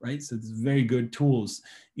around it, right? So it's very good tools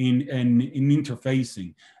in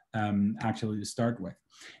interfacing actually to start with.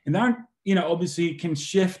 And that, obviously can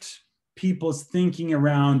shift people's thinking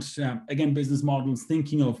around, again, business models,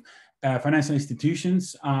 thinking of financial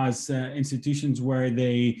institutions as institutions where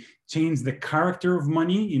they change the character of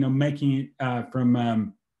money, making it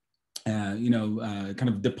from kind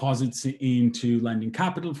of deposits into lending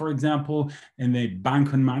capital, for example, and they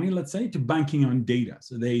bank on money, let's say, to banking on data.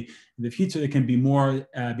 So in the future, they can be more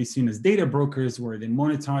be seen as data brokers, where they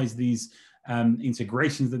monetize these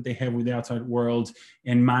integrations that they have with the outside world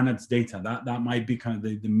and manage data. That might be kind of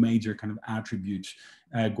the major kind of attribute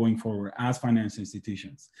going forward as financial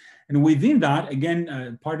institutions. And within that,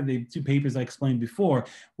 again, part of the two papers I explained before,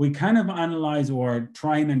 we kind of analyze or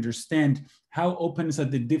try and understand how openness at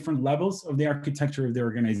the different levels of the architecture of the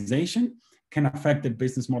organization can affect the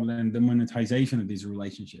business model and the monetization of these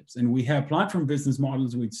relationships. And we have platform business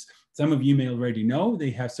models, which some of you may already know.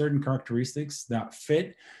 They have certain characteristics that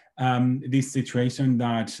fit this situation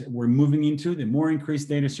that we're moving into. The more increased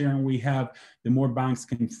data sharing we have, the more banks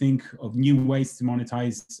can think of new ways to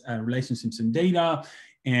monetize relationships and data.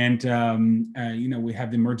 And we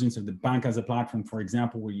have the emergence of the bank as a platform, for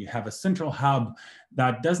example, where you have a central hub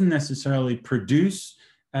that doesn't necessarily produce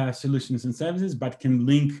solutions and services, but can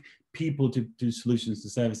link people to solutions to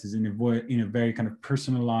services in a very kind of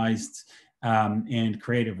personalized and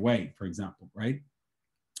creative way, for example, right?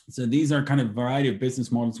 So these are kind of variety of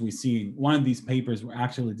business models we see. In one of these papers, we're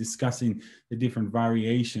actually discussing the different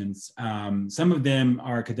variations. Some of them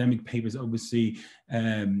are academic papers, obviously,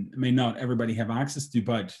 may not everybody have access to,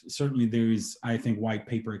 but certainly there is, I think, white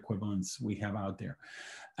paper equivalents we have out there.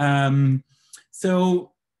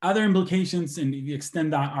 So other implications, and if you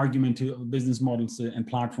extend that argument to business models and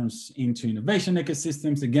platforms into innovation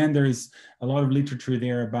ecosystems, again, there is a lot of literature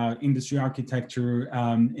there about industry architecture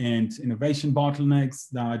and innovation bottlenecks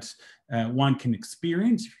that one can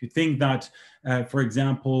experience. If you think that, for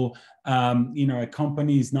example, a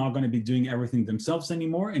company is not going to be doing everything themselves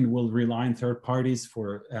anymore and will rely on third parties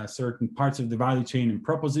for certain parts of the value chain and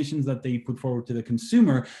propositions that they put forward to the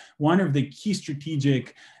consumer, one of the key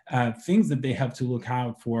strategic things that they have to look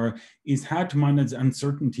out for is how to manage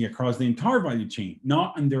uncertainty across the entire value chain,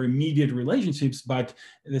 not on their immediate relationships, but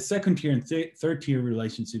the second tier and third tier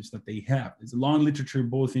relationships that they have. There's a long literature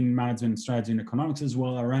both in management strategy and economics as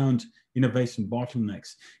well around innovation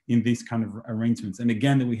bottlenecks in these kind of arrangements. And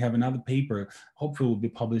again, that we have another paper, hopefully will be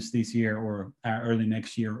published this year or early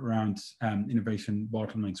next year, around innovation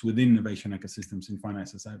bottlenecks within innovation ecosystems in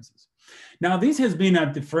financial services. Now, this has been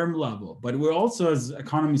at the firm level, but we're also, as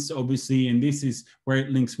economists, obviously, and this is where it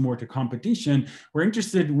links more to competition, we're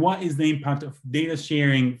interested in what is the impact of data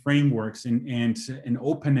sharing frameworks and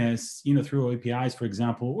openness, through APIs, for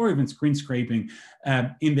example, or even screen scraping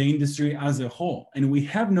in the industry as a whole. And we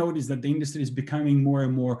have noticed that the industry is becoming more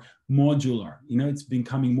and more modular. It's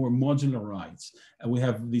becoming more modularized. We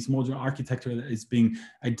have this modular architecture that is being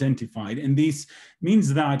identified. And this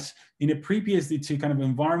means that in a pre-PSD2 kind of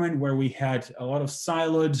environment where we had a lot of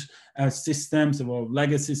siloed systems, or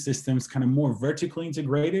legacy systems, kind of more vertically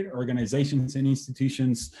integrated organizations and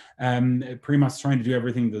institutions pretty much trying to do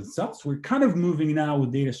everything themselves, we're kind of moving now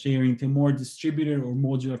with data sharing to a more distributed or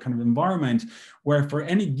modular kind of environment where for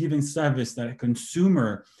any given service that a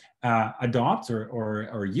consumer adopts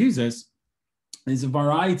or uses, there's a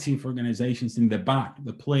variety of organizations in the back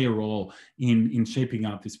that play a role in shaping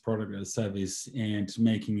out this product or service and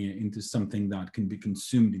making it into something that can be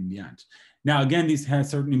consumed in the end. Now, again, this has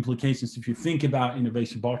certain implications if you think about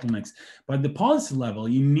innovation bottlenecks, but at the policy level,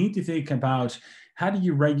 you need to think about how do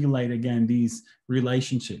you regulate, again, these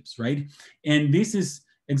relationships, right? And this is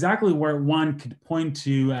exactly where one could point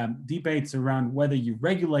to debates around whether you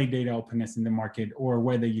regulate data openness in the market or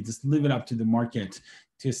whether you just leave it up to the market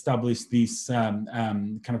to establish these kind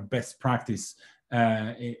of best practice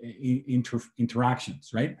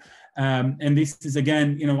interactions, right? And this is,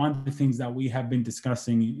 again, one of the things that we have been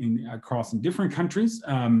discussing across in different countries.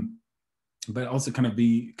 but also kind of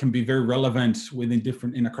can be very relevant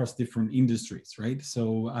within across different industries, right?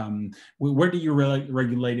 So where do you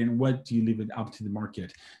regulate and what do you leave it up to the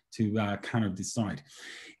market to kind of decide?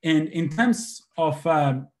 And in terms of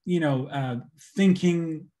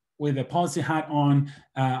thinking with a policy hat on,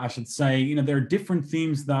 I should say, there are different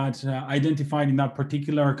themes that identified in that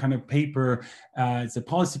particular kind of paper. It's a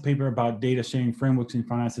policy paper about data sharing frameworks in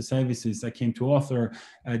financial services I came to author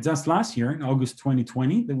just last year in August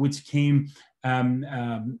 2020, which came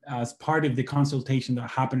as part of the consultation that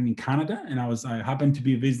happened in Canada. And I happened to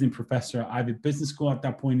be a visiting professor at Ivy Business School at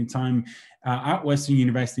that point in time at Western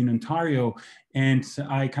University in Ontario. And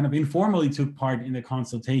I kind of informally took part in the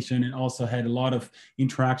consultation and also had a lot of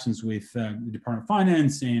interactions with the Department of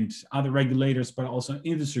Finance and other regulators, but also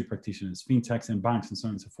industry practitioners, fintechs and banks and so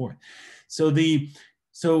on and so forth.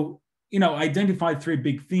 So identified 3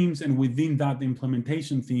 big themes, and within that, the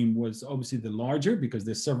implementation theme was obviously the larger because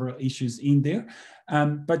there's several issues in there.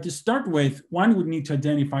 But to start with, one would need to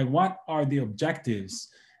identify what are the objectives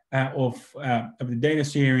of the data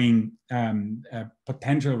sharing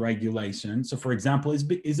potential regulation. So for example,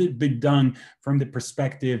 is it being done from the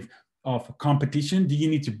perspective of competition? Do you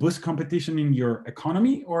need to boost competition in your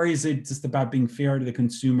economy, or is it just about being fair to the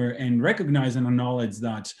consumer and recognize and acknowledge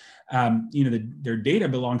that their data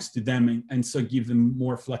belongs to them, and so give them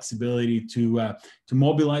more flexibility to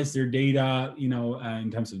mobilize their data,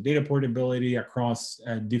 in terms of data portability across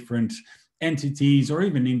different entities or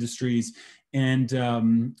even industries, and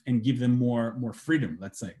give them more freedom,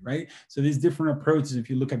 let's say, right? So these different approaches, if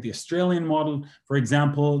you look at the Australian model, for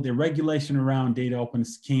example, the regulation around data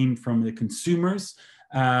openness came from the consumers,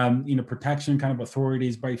 protection kind of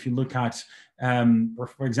authorities. But if you look at,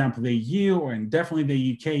 for example, the EU and definitely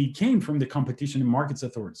the UK, came from the Competition and Markets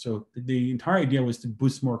Authority. So the entire idea was to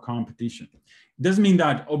boost more competition. It doesn't mean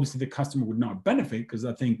that obviously the customer would not benefit, because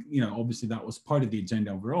I think, obviously that was part of the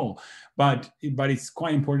agenda overall, but it's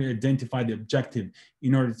quite important to identify the objective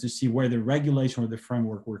in order to see where the regulation or the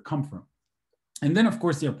framework will come from. And then, of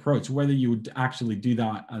course, the approach, whether you would actually do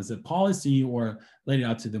that as a policy or let it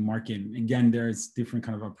out to the market. And again, there's different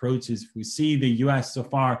kind of approaches. We see the US so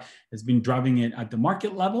far has been driving it at the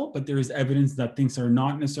market level, but there is evidence that things are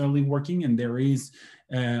not necessarily working. And there is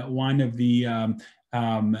one of the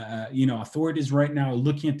authorities right now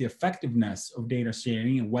looking at the effectiveness of data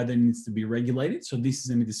sharing and whether it needs to be regulated. So this is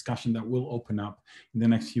a discussion that will open up in the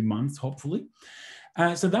next few months, hopefully.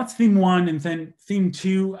 So that's theme 1, and then theme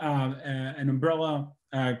 2, an umbrella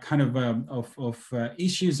kind of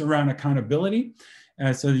issues around accountability.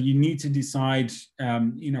 So you need to decide,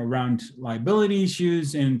 around liability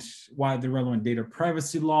issues and what are the relevant data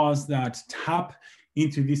privacy laws that tap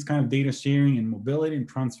into this kind of data sharing and mobility and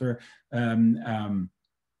transfer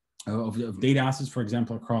of data assets, for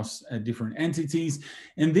example, across different entities.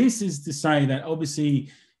 And this is to say that obviously,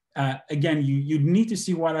 again, you need to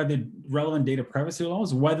see what are the relevant data privacy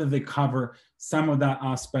laws, whether they cover some of that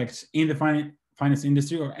aspect in the finance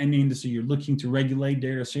industry or any industry you're looking to regulate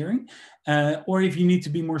data sharing, or if you need to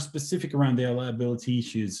be more specific around the liability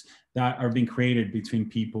issues that are being created between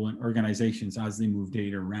people and organizations as they move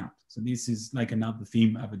data around. So this is like another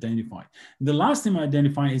theme I've identified. The last theme I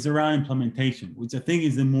identified is around implementation, which I think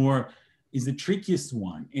is the trickiest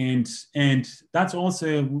one. And that's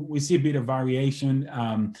also, we see a bit of variation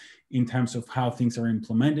in terms of how things are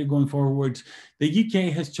implemented going forward. The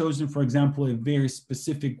UK has chosen, for example, a very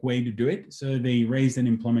specific way to do it. So they raised an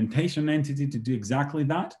implementation entity to do exactly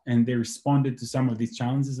that. And they responded to some of these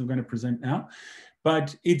challenges I'm going to present now.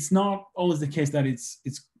 But it's not always the case that it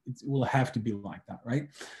will have to be like that, right?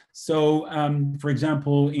 So, for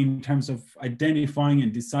example, in terms of identifying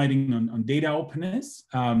and deciding on data openness,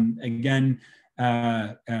 again,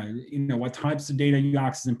 what types of data you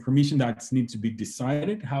access and permission that need to be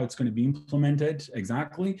decided, how it's going to be implemented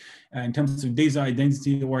exactly. In terms of data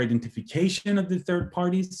identity or identification of the third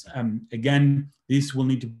parties, again, this will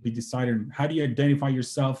need to be decided. How do you identify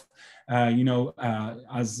yourself,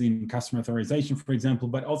 as in customer authorization, for example,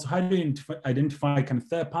 but also how do you identify kind of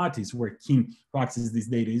third parties who are keen to access this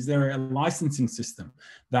data? Is there a licensing system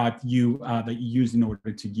that you use in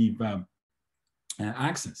order to give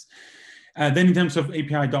access? Then in terms of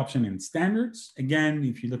API adoption and standards, again,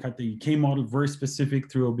 if you look at the UK model, very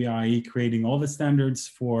specific through OBIE, creating all the standards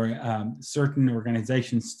for certain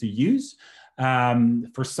organizations to use.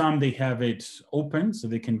 For some, they have it open, so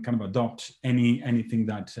they can kind of adopt anything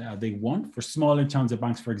that they want. For smaller challenger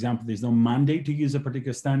banks, for example, there's no mandate to use a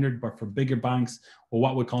particular standard, but for bigger banks, or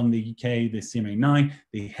what we call in the UK, the CMA9,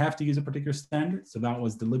 they have to use a particular standard. So that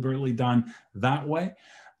was deliberately done that way.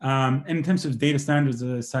 And in terms of data standards,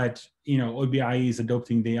 as I said, OBI is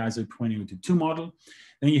adopting the ISO 20022 model.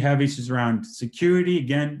 Then you have issues around security,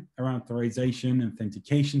 again, around authorization,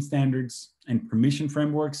 authentication standards, and permission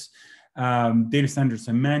frameworks. Data standards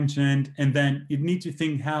I mentioned, and then you need to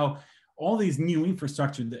think how all these new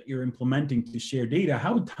infrastructure that you're implementing to share data,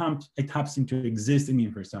 how it taps into existing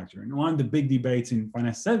infrastructure. And one of the big debates in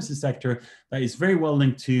financial services sector that is very well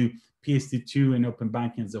linked to PSD2 and open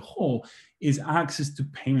banking as a whole is access to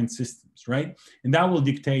payment systems, right? And that will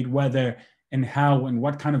dictate whether and how and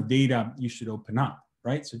what kind of data you should open up,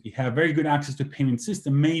 right? So if you have very good access to payment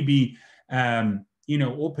system, maybe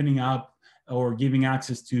opening up or giving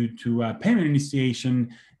access to payment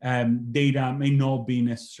initiation data may not be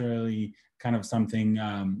necessarily kind of something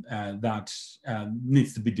that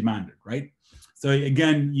needs to be demanded, right? So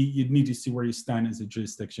again, you need to see where you stand as a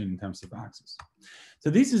jurisdiction in terms of access. So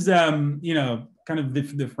this is, kind of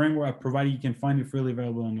the framework I provided. You can find it freely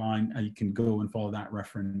available online. You can go and follow that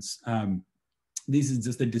reference. This is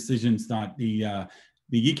just the decisions that the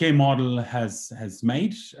UK model has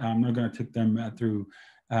made. I'm not going to take them through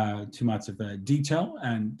too much of detail,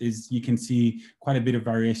 and you can see quite a bit of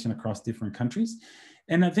variation across different countries.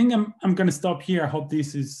 And I think I'm going to stop here. I hope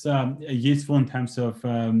this is useful in terms of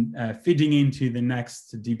fitting into the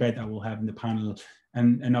next debate that we'll have in the panel,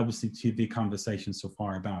 and obviously to the conversation so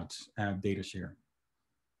far about data sharing.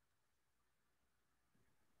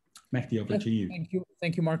 Mehdi, over to you.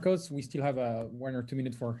 Thank you, Marcos. We still have 1 or 2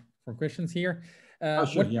 minutes for questions here.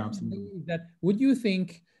 Sure, yeah, absolutely. Would you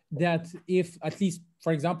think that if, at least,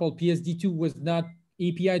 for example, PSD2 was not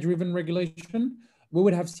API-driven regulation, we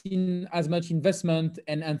would have seen as much investment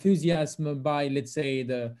and enthusiasm by, let's say,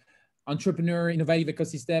 the entrepreneur, innovative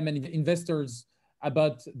ecosystem and investors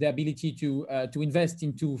about the ability to invest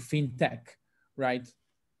into fintech, right?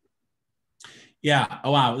 Yeah,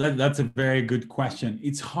 wow, that's a very good question.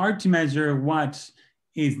 It's hard to measure what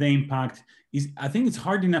is the impact. I think it's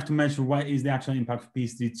hard enough to measure what is the actual impact of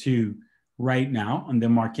PSD2 right now on the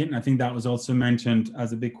market. And I think that was also mentioned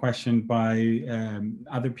as a big question by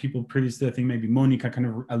other people previously. I think maybe Monica kind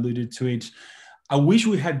of alluded to it. I wish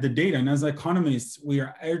we had the data. And as economists, we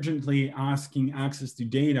are urgently asking access to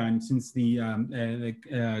data. And since the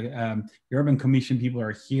European Commission people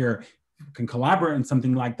are here, can collaborate on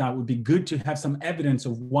something like that, would be good to have some evidence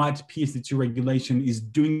of what PSD2 regulation is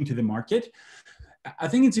doing to the market. I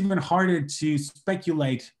think it's even harder to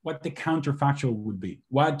speculate what the counterfactual would be,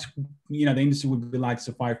 what the industry would be like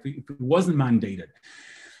so far if it wasn't mandated.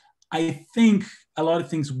 I think a lot of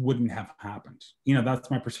things wouldn't have happened.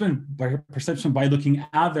 That's my perception by looking at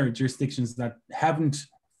other jurisdictions that haven't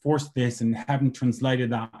forced this and haven't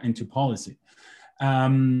translated that into policy.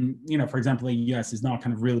 For example, the US is now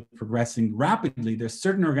kind of really progressing rapidly. There's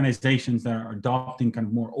certain organizations that are adopting kind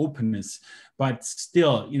of more openness, but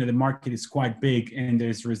still, the market is quite big and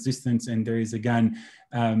there's resistance, and there is, again,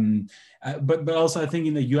 but also I think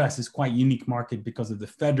in the US is quite unique market because of the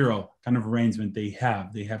federal kind of arrangement they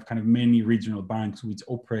have. They have kind of many regional banks which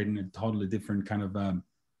operate in a totally different kind of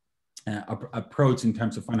approach in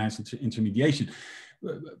terms of financial intermediation.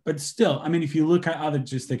 But still, I mean, if you look at other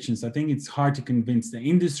jurisdictions, I think it's hard to convince the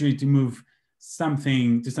industry to move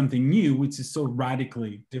something new, which is so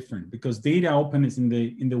radically different, because data openness in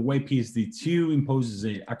the way PSD2 imposes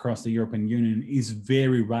it across the European Union is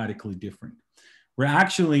very radically different. We're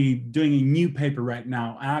actually doing a new paper right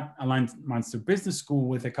now at Alliance Business School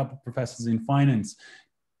with a couple of professors in finance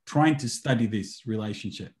trying to study this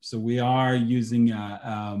relationship. So we are using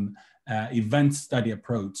event study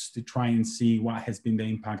approach to try and see what has been the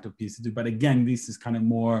impact of PSD2. But again, this is kind of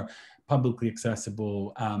more publicly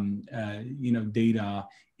accessible, data,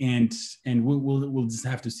 and we'll just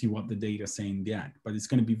have to see what the data say in the end. But it's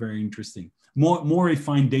going to be very interesting. More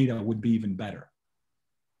refined data would be even better.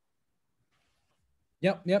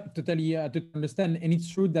 Yep, totally to understand. And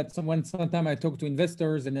it's true that sometimes I talk to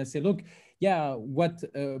investors and I say, look, yeah, what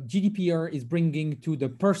GDPR is bringing to the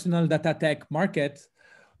personal data tech market,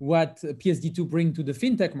 what PSD2 bring to the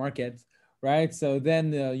fintech market, right? So then,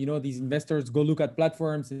 these investors go look at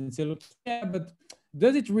platforms and say, look, yeah, but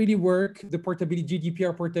does it really work? The portability,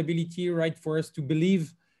 GDPR portability, right? For us to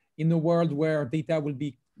believe in a world where data will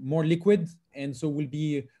be more liquid and so will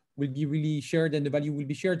be really shared and the value will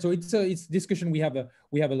be shared. So it's discussion we have a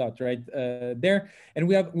lot, right? There. And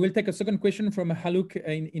we'll take a second question from Haluk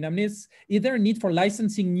in Amnis. Is there a need for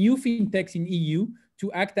licensing new fintechs in EU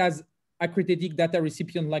to act as accredited data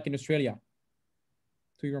recipient like in Australia?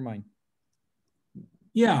 To your mind.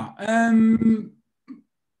 Yeah,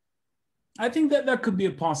 I think that could be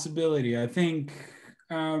a possibility. I think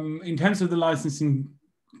in terms of the licensing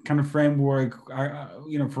kind of framework,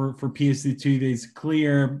 for PSD2, there's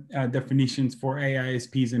clear definitions for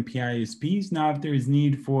AISPs and PISPs. Now, if there is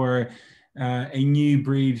need for a new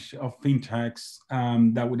breed of fintechs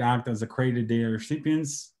that would act as accredited data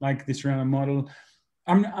recipients, like this random model,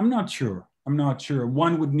 I'm not sure. I'm not sure.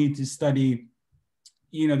 One would need to study,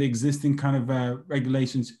 the existing kind of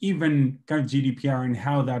regulations, even kind of GDPR, and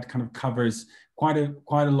how that kind of covers quite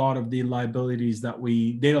a lot of the liabilities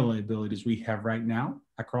data liabilities we have right now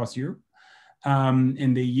across Europe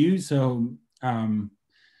and the EU. So I'm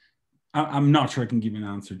not sure I can give an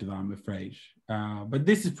answer to that, I'm afraid. But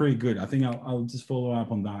this is pretty good. I think I'll just follow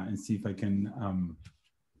up on that and see if I can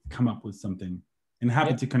come up with something. And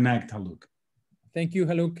happy to connect, Haluk. Thank you,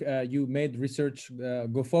 Haluk. You made research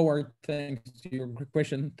go forward. Thanks to your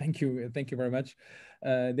question. Thank you very much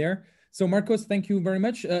there. So Marcos, thank you very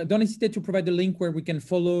much. Don't hesitate to provide the link where we can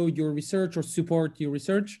follow your research or support your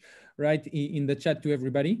research, right, in the chat to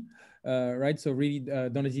everybody, right? So really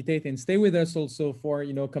don't hesitate, and stay with us also for,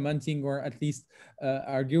 commenting or at least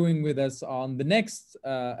arguing with us on the next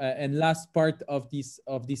and last part of this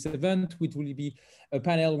event, which will be a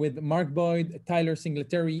panel with Mark Boyd, Tyler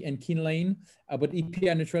Singletary, and Ken Lane about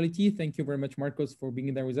API neutrality. Thank you very much, Marcos, for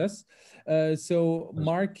being there with us. So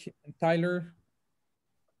Mark, Tyler,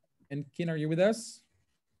 and Ken, are you with us?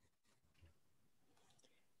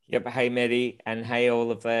 Yep. Hey, Mehdi, and hey,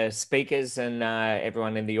 all of the speakers and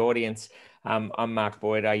everyone in the audience. I'm Mark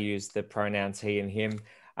Boyd. I use the pronouns he and him.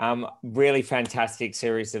 Really fantastic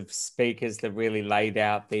series of speakers that really laid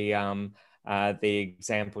out the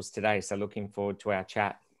examples today. So looking forward to our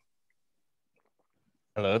chat.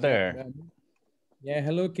 Hello there. Yeah,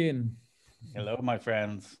 hello, Ken. Hello, my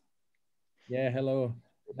friends. Yeah, hello.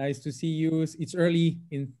 Nice to see you. It's early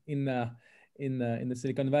in the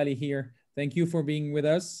Silicon Valley here. Thank you for being with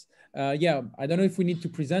us. Yeah, I don't know if we need to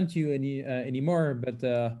present you anymore, but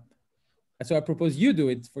so I propose you do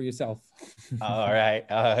it for yourself. All right.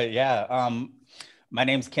 My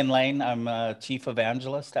name's Ken Lane. I'm a chief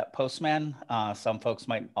evangelist at Postman. Some folks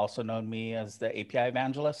might also know me as the API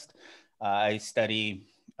evangelist. I study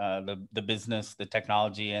the business, the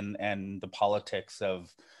technology, and the politics of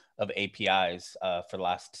APIs for the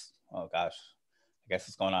last, oh gosh, I guess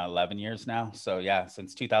it's going on 11 years now. So yeah,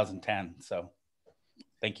 since 2010. So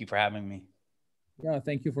thank you for having me. Yeah,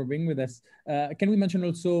 thank you for being with us. Can we mention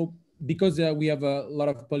also, because we have a lot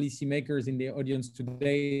of policymakers in the audience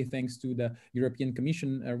today, thanks to the European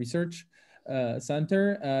Commission Research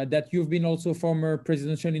Center, that you've been also former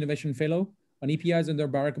Presidential Innovation Fellow on APIs under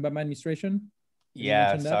Barack Obama administration?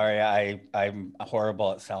 Yeah, sorry, I'm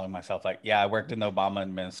horrible at selling myself. I worked in the Obama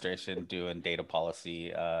administration doing data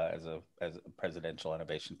policy as a Presidential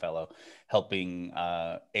Innovation Fellow, helping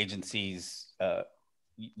agencies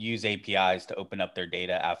use APIs to open up their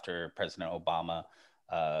data after President Obama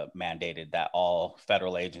mandated that all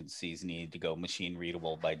federal agencies need to go machine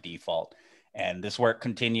readable by default. And this work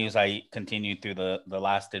continues. I continued through the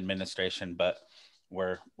last administration, but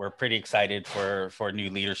we're pretty excited for new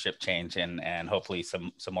leadership change and hopefully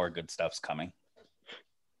some more good stuff's coming.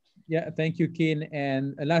 Yeah, thank you, Ken.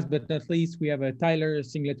 And last but not least, we have Tyler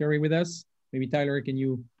Singletary with us. Maybe Tyler, can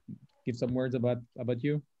you give some words about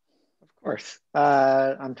you? Of course.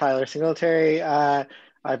 I'm Tyler Singletary.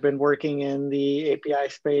 I've been working in the API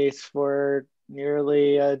space for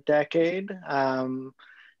nearly a decade.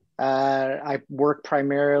 I work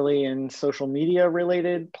primarily in social media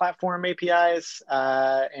related platform APIs,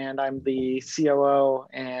 and I'm the COO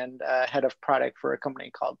and head of product for a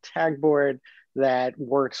company called Tagboard that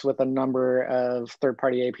works with a number of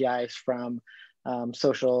third-party APIs from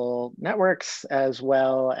social networks, as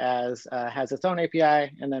well as has its own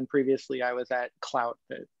API. And then previously I was at Clout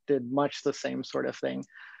that did much the same sort of thing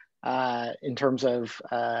in terms of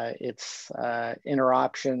its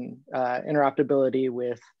interoperability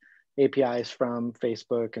with APIs from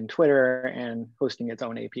Facebook and Twitter and hosting its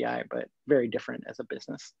own API, but very different as a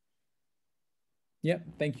business. Yeah,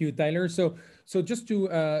 thank you, Tyler. So just to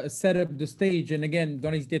set up the stage, and again,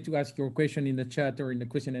 don't hesitate to ask your question in the chat or in the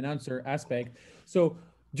question and answer aspect. So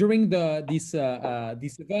during this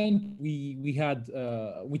event,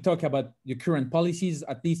 we talked about the current policies,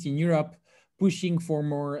 at least in Europe, pushing for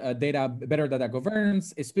more better data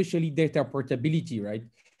governance, especially data portability, right?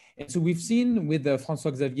 And so we've seen with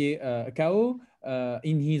François-Xavier Cao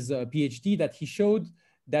in his PhD that he showed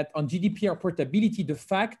that on GDPR portability, the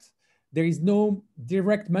fact there is no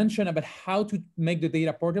direct mention about how to make the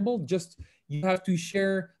data portable. Just you have to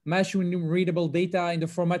share machine readable data in the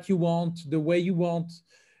format you want, the way you want,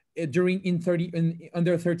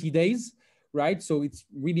 under 30 days, right? So it's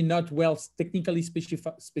really not well technically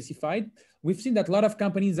specified. We've seen that a lot of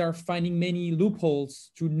companies are finding many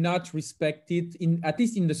loopholes to not respect it, at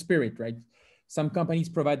least in the spirit, right? Some companies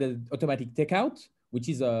provide an automatic takeout, which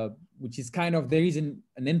is kind of, there is an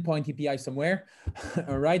endpoint API somewhere,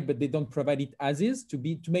 all right, but they don't provide it as is to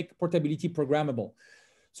make portability programmable.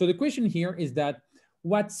 So the question here is that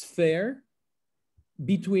what's fair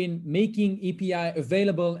between making API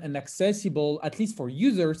available and accessible, at least for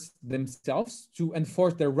users themselves, to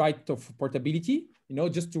enforce their right of portability? You know,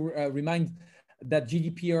 just to remind that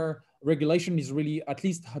GDPR regulation is really, at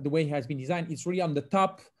least the way it has been designed, it's really on the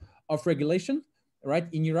top of regulation, right,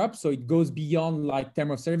 in Europe. So it goes beyond like term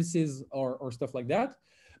of services or stuff like that.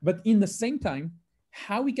 But in the same time,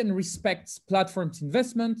 how we can respect platforms'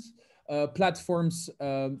 investment, platforms,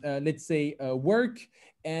 let's say, work,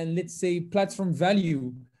 and let's say platform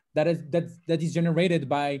value that is generated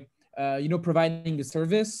by you know, providing a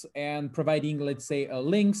service and providing, let's say,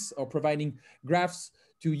 links or providing graphs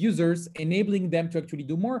to users, enabling them to actually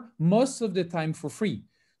do more, most of the time for free.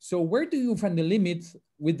 So where do you find the limit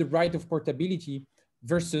with the right of portability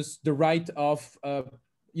versus the right of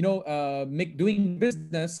you know, doing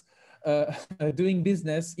business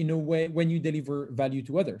in a way when you deliver value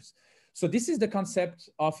to others? So this is the concept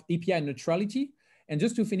of API neutrality. And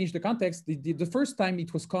just to finish the context, the first time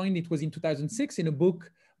it was coined, it was in 2006 in a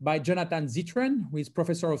book by Jonathan Zittrain, who is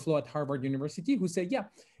professor of law at Harvard University, who said, yeah,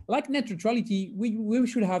 like net neutrality, we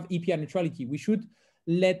should have API neutrality. We should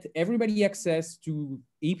let everybody access to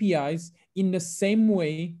APIs in the same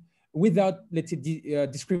way without, let's say,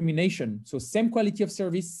 discrimination. So same quality of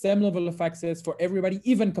service, same level of access for everybody,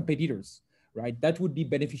 even competitors, right? That would be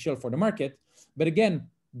beneficial for the market. But again,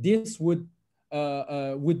 this would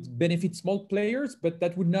benefit small players, but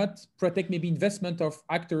that would not protect maybe investment of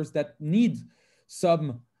actors that need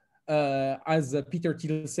some, as Peter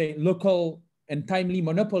Thiel say, local and timely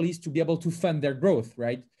monopolies to be able to fund their growth,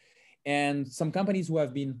 right? And some companies who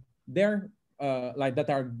have been there, like that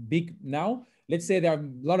are big now, let's say there are a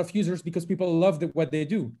lot of users because people love what they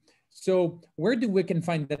do. So where do we can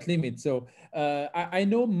find that limit? So I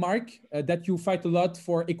know, Mark, that you fight a lot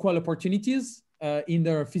for equal opportunities in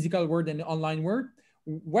the physical world and the online world.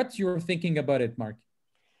 What's your thinking about it, Mark?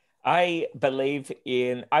 I believe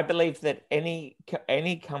that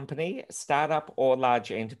any company, startup or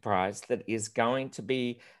large enterprise that is going to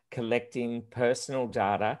be collecting personal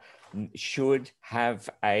data should have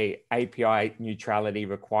a API neutrality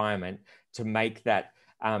requirement to make that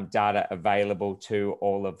data available to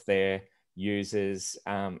all of their users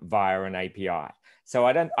via an API. So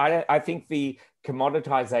I think the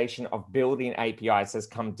commoditization of building APIs has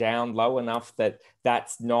come down low enough that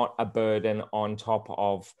that's not a burden on top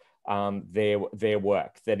of their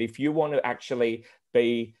work. That if you want to actually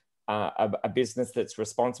be a business that's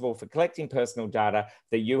responsible for collecting personal data,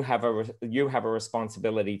 that you have a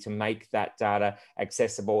responsibility to make that data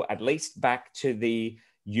accessible at least back to the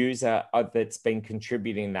user that's been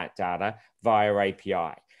contributing that data via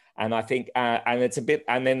API. And I think, and it's a bit,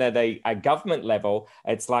 and then at a government level,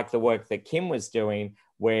 it's like the work that Kim was doing,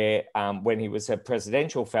 where when he was a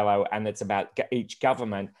presidential fellow, and it's about each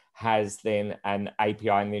government has then an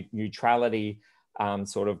API neutrality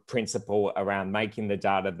sort of principle around making the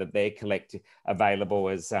data that they're collecting available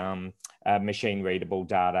as machine readable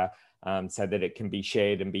data, so that it can be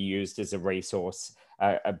shared and be used as a resource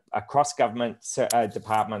across government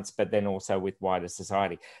departments, but then also with wider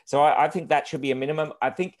society. So I think that should be a minimum.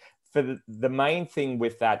 I think for the main thing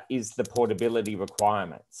with that is the portability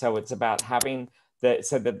requirement. So it's about having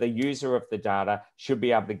so that the user of the data should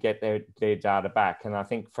be able to get their data back. And I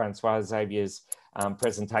think Francois Xavier's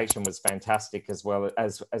presentation was fantastic, as well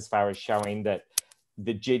as far as showing that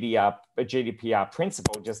the GDPR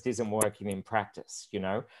principle just isn't working in practice, you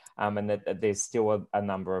know, and that there's still a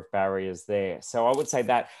number of barriers there. So I would say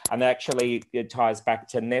that, and actually it ties back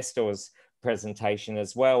to Nestor's presentation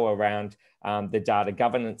as well around the Data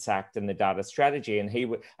Governance Act and the data strategy.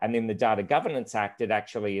 And in the Data Governance Act, it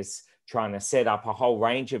actually is trying to set up a whole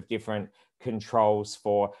range of different controls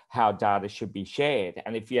for how data should be shared.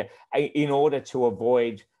 And if you, in order to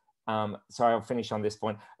avoid, sorry, I'll finish on this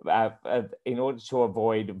point, in order to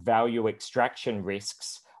avoid value extraction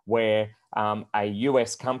risks, where a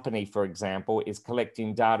US company, for example, is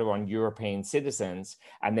collecting data on European citizens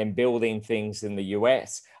and then building things in the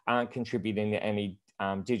US, aren't contributing any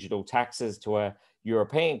digital taxes to a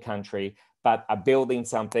European country, but are building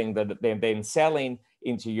something that they're then selling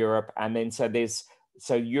into Europe. And then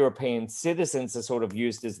so European citizens are sort of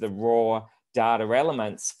used as the raw data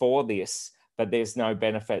elements for this, but there's no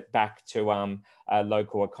benefit back to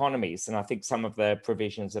local economies. And I think some of the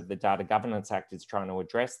provisions of the Data Governance Act is trying to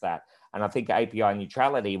address that. And I think API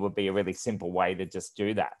neutrality would be a really simple way to just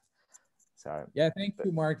do that. So yeah, thank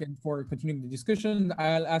you, Mark, and for continuing the discussion.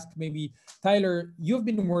 I'll ask maybe Tyler. You've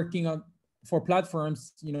been working on for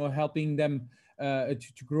platforms, helping them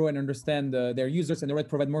to grow and understand their users and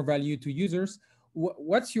provide more value to users.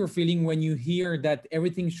 What's your feeling when you hear that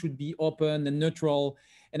everything should be open and neutral,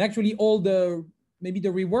 and actually all the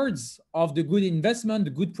rewards of the good investment,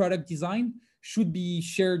 the good product design should be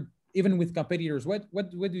shared even with competitors? What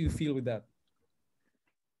do you feel with that?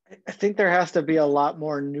 I think there has to be a lot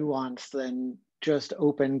more nuance than just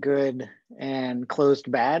open good and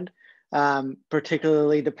closed bad,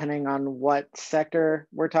 particularly depending on what sector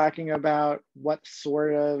we're talking about, what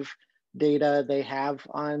sort of data they have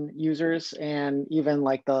on users, and even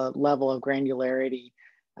like the level of granularity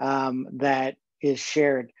that is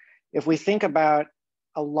shared. If we think about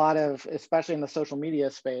a lot of, especially in the social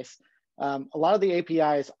media space, a lot of the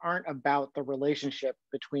APIs aren't about the relationship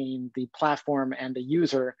between the platform and the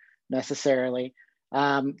user necessarily.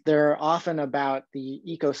 They're often about the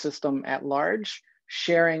ecosystem at large,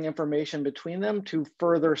 sharing information between them to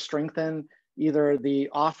further strengthen either the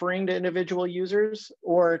offering to individual users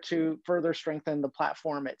or to further strengthen the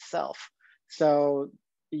platform itself. So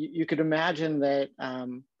you could imagine that,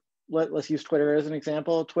 let's use Twitter as an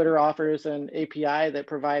example. Twitter offers an API that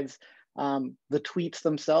provides the tweets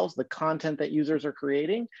themselves, the content that users are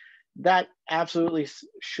creating. That absolutely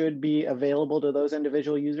should be available to those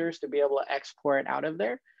individual users to be able to export out of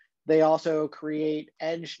there. They also create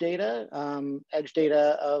edge data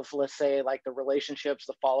of, let's say, like the relationships,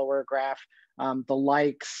 the follower graph, the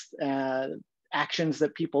likes, actions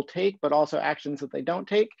that people take, but also actions that they don't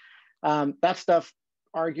take. That stuff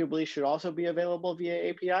arguably should also be available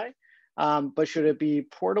via API, but should it be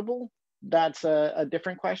portable? That's a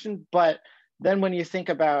different question. But then when you think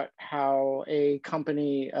about how a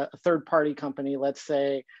company, a third-party company, let's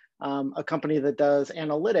say a company that does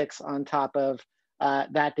analytics on top of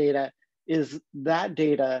that data, is that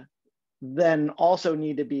data then also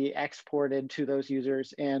need to be exported to those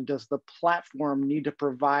users? And does the platform need to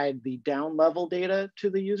provide the down-level data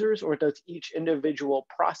to the users, or does each individual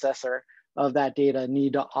processor of that data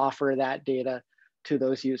need to offer that data to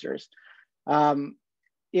those users?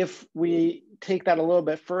 If we take that a little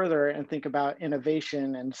bit further and think about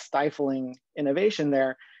innovation and stifling innovation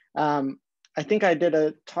there, I think I did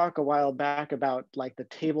a talk a while back about like the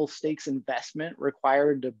table stakes investment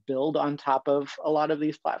required to build on top of a lot of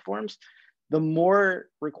these platforms. The more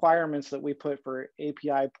requirements that we put for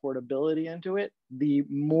API portability into it, the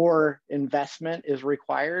more investment is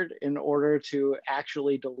required in order to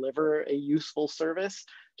actually deliver a useful service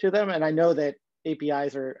to them. And I know that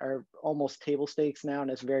APIs are almost table stakes now,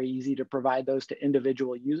 and it's very easy to provide those to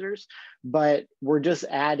individual users, but we're just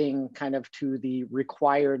adding kind of to the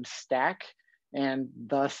required stack and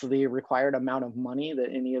thus the required amount of money that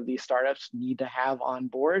any of these startups need to have on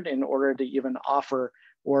board in order to even offer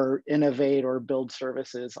or innovate or build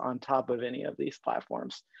services on top of any of these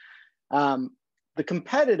platforms. The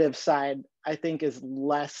competitive side, I think, is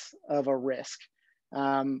less of a risk.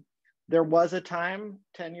 There was a time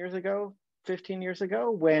 10 years ago, 15 years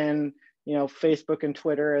ago, when Facebook and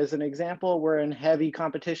Twitter, as an example, were in heavy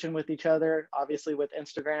competition with each other. Obviously, with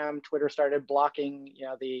Instagram, Twitter started blocking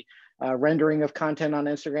the rendering of content on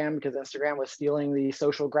Instagram because Instagram was stealing the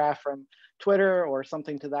social graph from Twitter or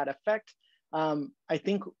something to that effect. I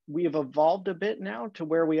think we've evolved a bit now to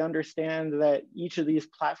where we understand that each of these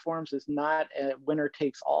platforms is not a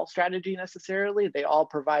winner-takes-all strategy necessarily. They all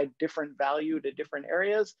provide different value to different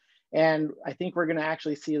areas. And I think we're going to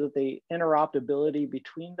actually see that the interoperability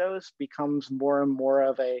between those becomes more and more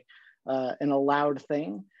of an allowed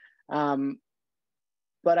thing.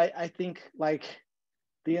 But I think like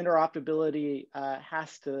the interoperability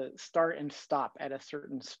has to start and stop at a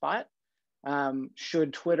certain spot.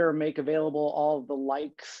 Should Twitter make available all of the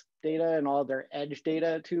likes data and all their edge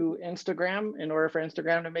data to Instagram in order for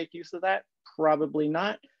Instagram to make use of that? Probably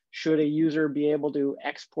not. Should a user be able to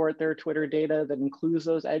export their Twitter data that includes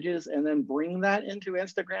those edges and then bring that into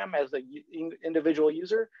Instagram as an individual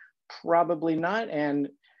user? Probably not. And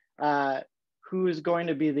who is going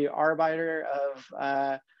to be the arbiter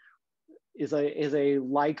of is a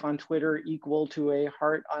like on Twitter equal to a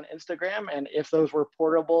heart on Instagram? And if those were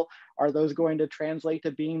portable, are those going to translate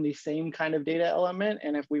to being the same kind of data element?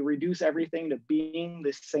 And if we reduce everything to being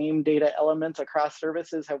the same data elements across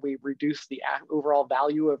services, have we reduced the overall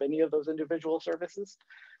value of any of those individual services?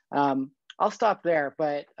 I'll stop there,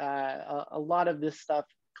 but a lot of this stuff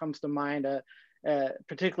comes to mind,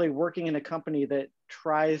 particularly working in a company that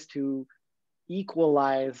tries to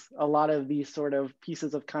equalize a lot of these sort of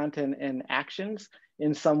pieces of content and actions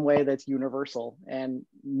in some way that's universal, and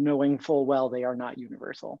knowing full well they are not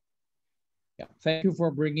universal. Yeah, thank you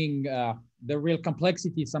for bringing the real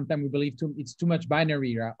complexity. Sometimes we believe it's too much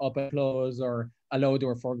binary, open, close, or allowed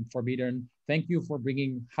or forbidden. Thank you for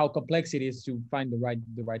bringing how complex it is to find the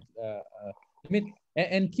right limit.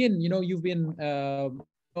 And Kin, you've been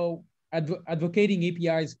advocating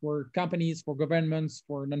APIs for companies, for governments,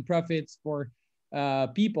 for nonprofits, for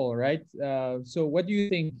people, right? So what do you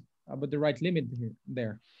think about the right limit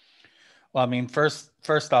there? Well, I mean,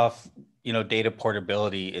 first off, data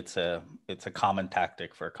portability, it's a common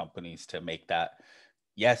tactic for companies to make that.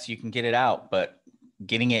 Yes, you can get it out, but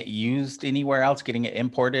getting it used anywhere else, getting it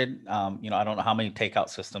imported, I don't know how many takeout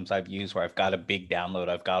systems I've used where I've got a big download,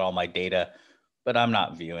 I've got all my data, but I'm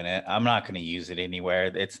not viewing it. I'm not going to use it anywhere.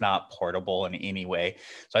 It's not portable in any way.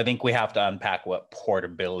 So I think we have to unpack what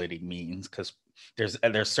portability means, because there's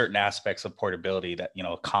certain aspects of portability that,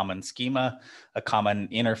 a common schema, a common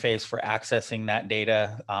interface for accessing that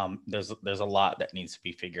data. There's a lot that needs to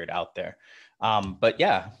be figured out there. But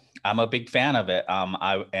yeah, I'm a big fan of it.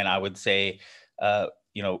 I would say,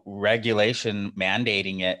 regulation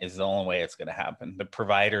mandating it is the only way it's going to happen. The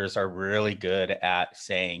providers are really good at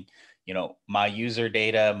saying, my user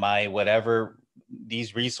data, my whatever,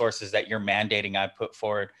 these resources that you're mandating I put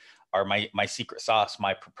forward are my secret sauce,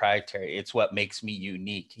 my proprietary. It's what makes me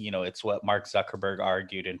unique. It's what Mark Zuckerberg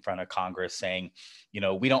argued in front of Congress, saying,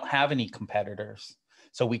 we don't have any competitors,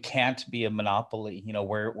 so we can't be a monopoly.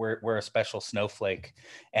 We're a special snowflake,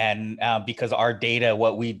 and because our data,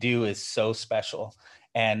 what we do is so special.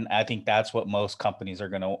 And I think that's what most companies are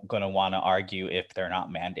gonna want to argue if they're not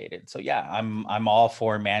mandated. So yeah, I'm all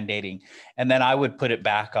for mandating, and then I would put it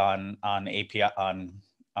back on API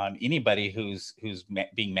on anybody who's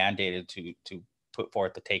being mandated to put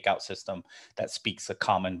forth the takeout system that speaks a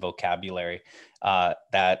common vocabulary,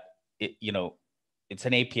 that it's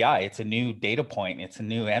an API, it's a new data point, it's a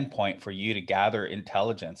new endpoint for you to gather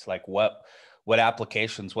intelligence, like what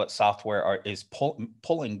applications, what software is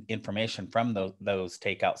pulling information from those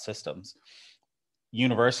takeout systems.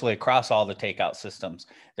 Universally across all the takeout systems,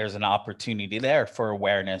 there's an opportunity there for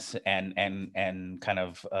awareness and kind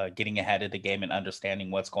of getting ahead of the game and understanding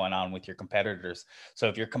what's going on with your competitors. So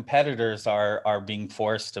if your competitors are being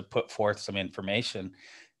forced to put forth some information,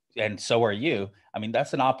 and so are you, I mean,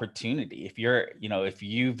 that's an opportunity. If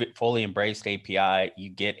you've fully embraced API, you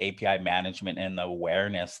get API management and the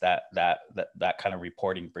awareness that kind of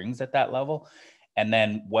reporting brings at that level. And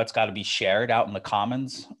then what's got to be shared out in the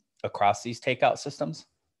commons across these takeout systems,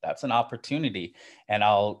 that's an opportunity. And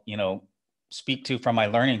I'll, speak to from my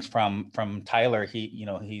learnings from Tyler.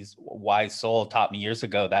 He's a wise soul, taught me years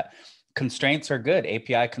ago that constraints are good.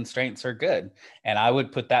 API constraints are good. And I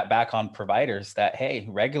would put that back on providers that, hey,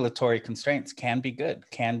 regulatory constraints can be good,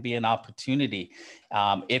 can be an opportunity,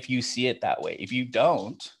 if you see it that way. If you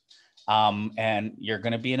don't, and you're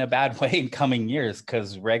going to be in a bad way in coming years,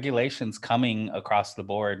 because regulations coming across the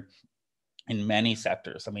board in many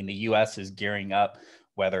sectors. I mean, the US is gearing up,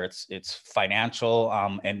 whether it's financial,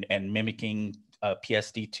 and mimicking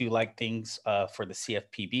PSD2 like things for the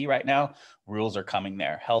CFPB right now. Rules are coming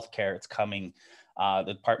there. Healthcare, it's coming.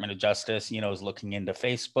 The Department of Justice, is looking into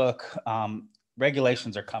Facebook.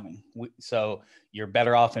 Regulations are coming. So you're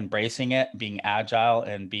better off embracing it, being agile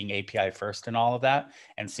and being API first and all of that,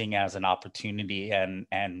 and seeing it as an opportunity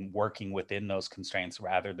and working within those constraints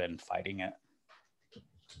rather than fighting it.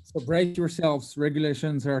 So brace yourselves,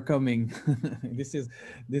 regulations are coming. This is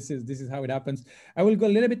how it happens. I will go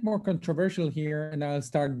a little bit more controversial here, and I'll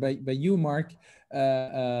start by you, Mark,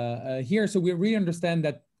 here. So we really understand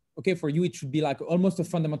that, okay, for you, it should be like almost a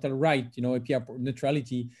fundamental right, API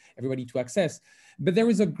neutrality, everybody to access. But there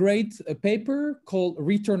is a great paper called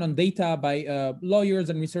Return on Data by lawyers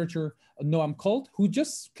and researcher Noam Colt, who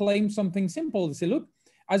just claimed something simple. They say, look,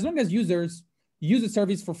 as long as users use the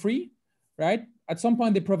service for free, right? At some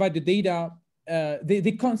point, they provide the data. As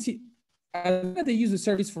long as they use the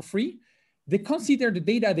service for free, they consider the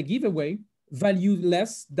data they give away value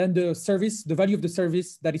less than the value of the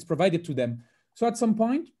service that is provided to them. So at some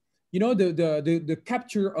point, the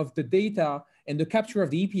capture of the data and the capture of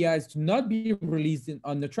the APIs to not be released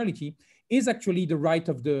on neutrality is actually the right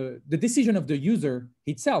of the decision of the user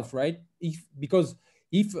itself, right? Because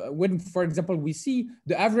when, for example, we see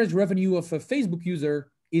the average revenue of a Facebook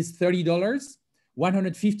user is $30,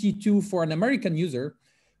 152 for an American user,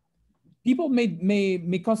 people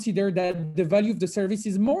may consider that the value of the service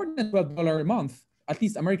is more than $12 a month, at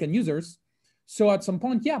least American users. So at some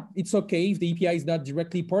point, yeah, it's okay if the API is not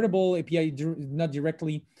directly portable, API is not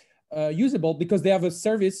directly usable, because they have a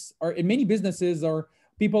service, or in many businesses or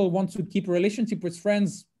people want to keep a relationship with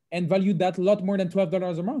friends and value that a lot more than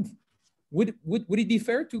 $12 a month. Would it be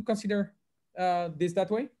fair to consider this that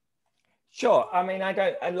way? Sure. I mean,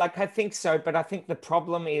 I think so, but I think the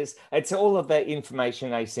problem is it's all of the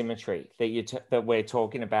information asymmetry that we're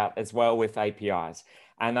talking about as well with APIs.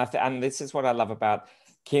 And this is what I love about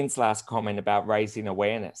Ken's last comment about raising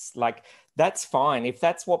awareness. Like, that's fine if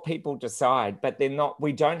that's what people decide, but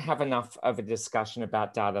we don't have enough of a discussion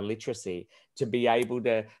about data literacy to be able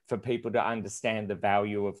for people to understand the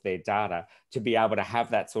value of their data, to be able to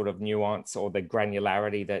have that sort of nuance or the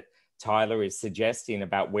granularity that Tyler is suggesting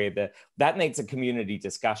about that needs a community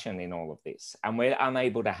discussion in all of this. And we're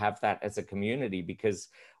unable to have that as a community because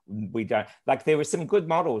we don't, like, there were some good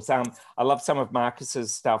models. I love some of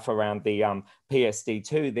Marcus's stuff around the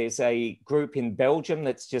PSD2. There's a group in Belgium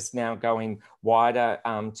that's just now going wider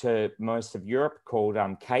to most of Europe called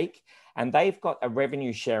Cake, and they've got a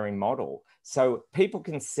revenue sharing model. So people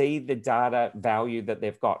can see the data value that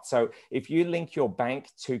they've got. So if you link your bank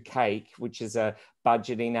to Cake, which is a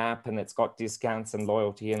budgeting app and it's got discounts and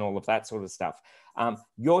loyalty and all of that sort of stuff,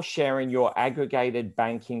 you're sharing your aggregated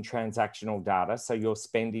banking transactional data, so your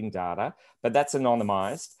spending data, but that's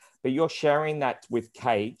anonymized, but you're sharing that with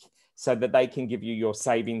Cake so that they can give you your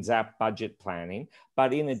savings app budget planning.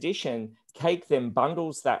 But in addition, Cake then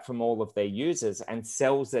bundles that from all of their users and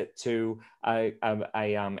sells it to a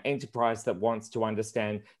enterprise that wants to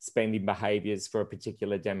understand spending behaviors for a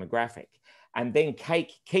particular demographic. And then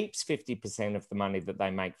Cake keeps 50% of the money that they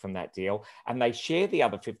make from that deal, and they share the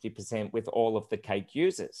other 50% with all of the Cake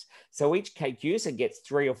users. So each Cake user gets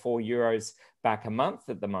 3 or 4 euros back a month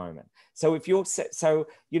at the moment. So if you're, so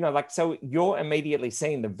you're immediately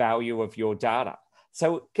seeing the value of your data.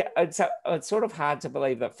 So it's sort of hard to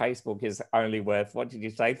believe that Facebook is only worth, what did you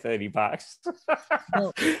say, $30?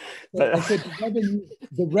 No, but I said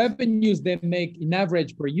the revenues they make in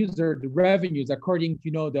average per user, the revenues according to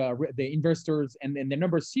the investors and the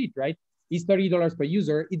number seat, right, is $30 per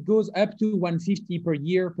user. It goes up to $150 per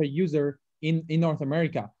year per user in North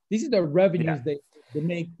America. This is the revenues they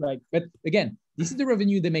make. Like, but again, this is the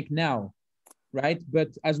revenue they make now, right?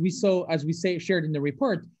 But as we shared in the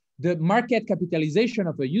report, the market capitalization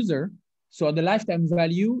of a user, so the lifetime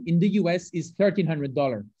value in the US is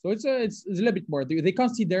 $1,300. So it's a little bit more. They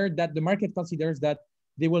consider that the market considers that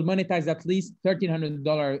they will monetize at least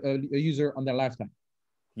 $1,300 a user on their lifetime.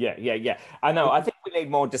 Yeah. I know. I think we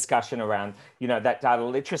need more discussion around, that data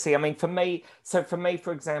literacy. I mean, for me,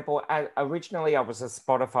 for example, originally I was a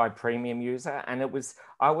Spotify premium user, and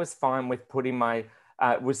I was fine with putting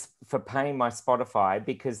paying my Spotify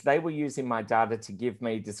because they were using my data to give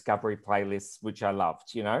me discovery playlists, which I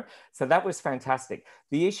loved, So that was fantastic.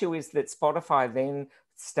 The issue is that Spotify then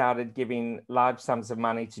started giving large sums of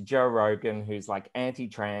money to Joe Rogan, who's like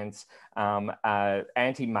anti-trans,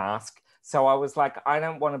 anti-mask. So I was like, I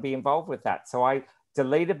don't want to be involved with that. So I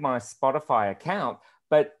deleted my Spotify account,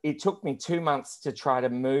 but it took me 2 months to try to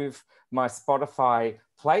move my Spotify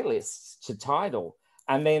playlists to Tidal.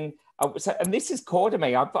 And then, and this is core to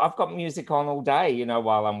me. I've got music on all day,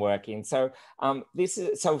 while I'm working. So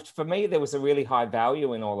so for me, there was a really high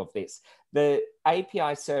value in all of this. The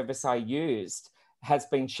API service I used has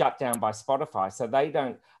been shut down by Spotify. So they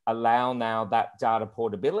don't allow now that data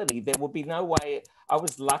portability. There will be no way. I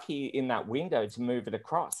was lucky in that window to move it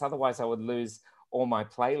across. Otherwise I would lose all my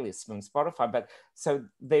playlists from Spotify. But so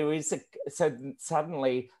so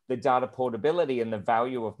suddenly the data portability and the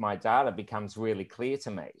value of my data becomes really clear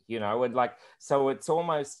to me, and so it's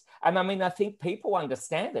almost, and I mean, I think people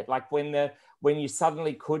understand it. Like when you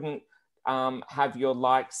suddenly couldn't have your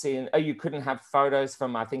likes you couldn't have photos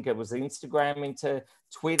from, I think it was Instagram into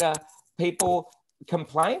Twitter, people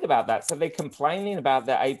complained about that. So they're complaining about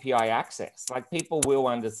the API access. Like, people will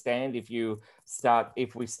understand if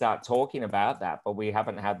we start talking about that, but we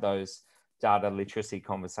haven't had those data literacy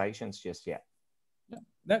conversations just yet. Yeah,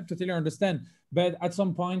 that totally understand. But at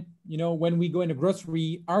some point, when we go in a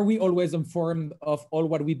grocery, are we always informed of all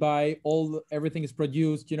what we buy? Everything is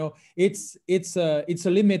produced. It's a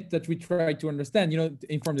limit that we try to understand.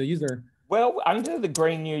 Inform the user. Well, under the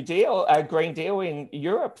Green Deal in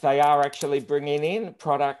Europe, they are actually bringing in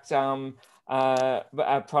product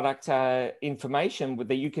information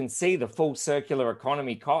that you can see the full circular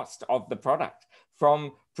economy cost of the product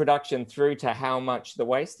from production through to how much the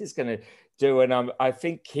waste is going to do. And I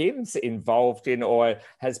think Kim's involved in, or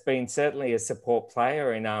has been certainly a support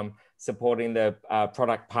player in supporting the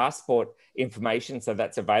product passport information. So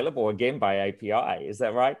that's available again by API. Is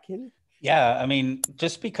that right, Kim? Yeah, I mean,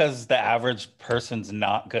 just because the average person's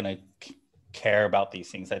not going to care about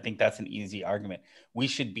these things, I think that's an easy argument. We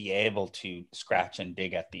should be able to scratch and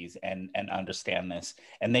dig at these and understand this,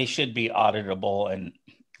 and they should be auditable. And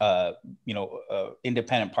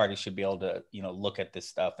independent parties should be able to, look at this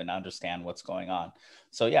stuff and understand what's going on.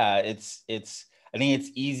 So yeah, I think it's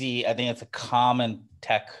easy. I think it's a common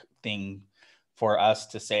tech thing for us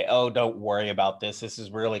to say, oh, don't worry about this. This is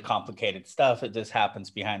really complicated stuff. It just happens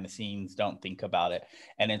behind the scenes. Don't think about it.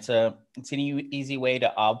 And it's an easy way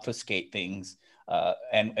to obfuscate things.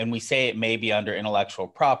 And we say it may be under intellectual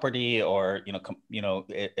property or,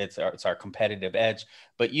 it's our competitive edge,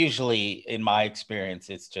 but usually in my experience,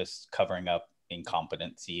 it's just covering up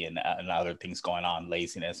incompetency and other things going on,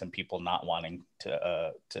 laziness, and people not wanting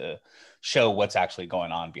to show what's actually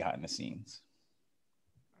going on behind the scenes.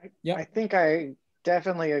 Yeah, I think I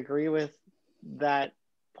definitely agree with that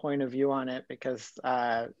point of view on it because,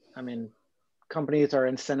 companies are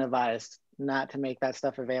incentivized not to make that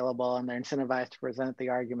stuff available, and they're incentivized to present the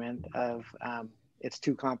argument of it's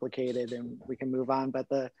too complicated and we can move on. But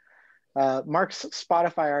the Mark's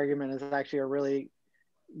Spotify argument is actually a really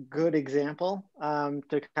good example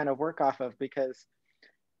to kind of work off of, because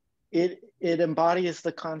it embodies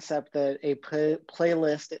the concept that a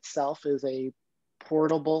playlist itself is a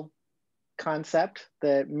portable concept,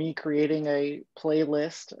 that me creating a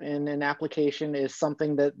playlist in an application is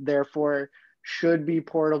something that therefore should be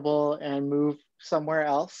portable and move somewhere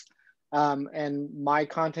else. And my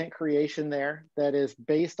content creation there that is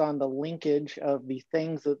based on the linkage of the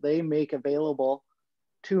things that they make available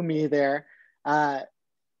to me there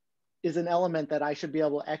is an element that I should be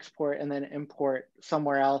able to export and then import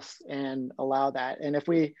somewhere else and allow that. And if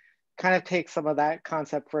we kind of take some of that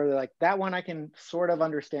concept further, like that one I can sort of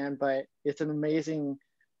understand, but it's an amazing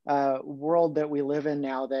world that we live in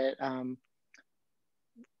now that,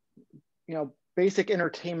 basic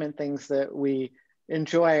entertainment things that we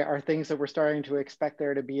enjoy are things that we're starting to expect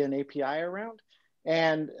there to be an API around.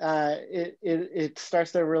 And it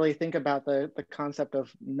starts to really think about the concept of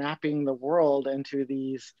mapping the world into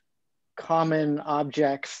these common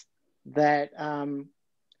objects that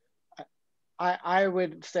I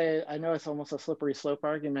would say, I know it's almost a slippery slope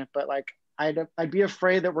argument, but like I'd be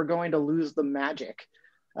afraid that we're going to lose the magic.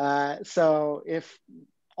 So if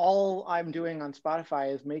all I'm doing on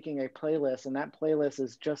Spotify is making a playlist, and that playlist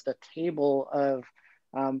is just a table of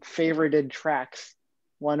favorited tracks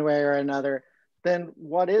one way or another, then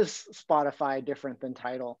what is Spotify different than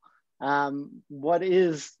Tidal? What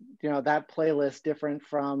is that playlist different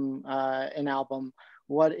from an album?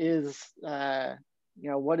 What is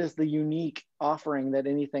what is the unique offering that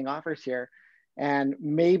anything offers here? And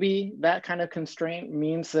maybe that kind of constraint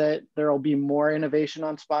means that there will be more innovation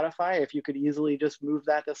on Spotify if you could easily just move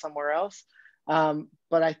that to somewhere else.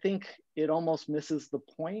 But I think it almost misses the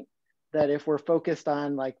point that if we're focused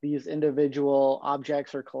on like these individual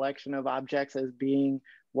objects or collection of objects as being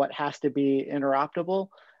what has to be interoperable,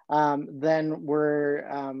 then we're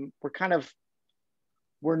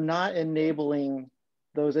not enabling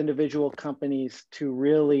those individual companies to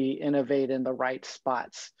really innovate in the right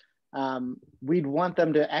spots. We'd want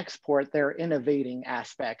them to export their innovating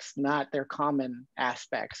aspects, not their common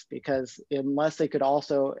aspects, because unless they could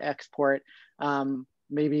also export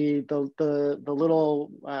maybe the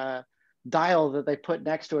little dial that they put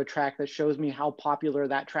next to a track that shows me how popular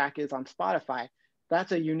that track is on Spotify,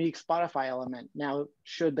 that's a unique Spotify element. Now,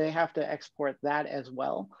 should they have to export that as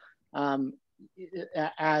well,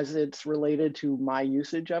 as it's related to my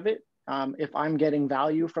usage of it? If I'm getting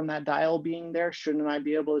value from that dial being there, shouldn't I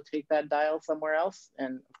be able to take that dial somewhere else?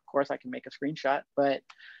 And of course I can make a screenshot, but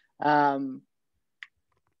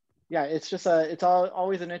yeah, it's just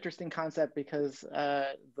always an interesting concept, because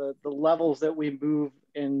the levels that we move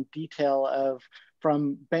in detail of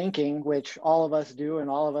from banking, which all of us do, and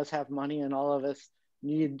all of us have money, and all of us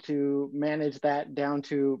need to manage that, down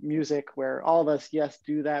to music, where all of us, yes,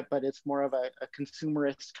 do that, but it's more of a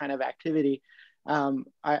consumerist kind of activity.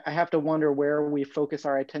 I have to wonder where we focus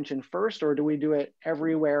our attention first, or do we do it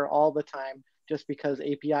everywhere all the time just because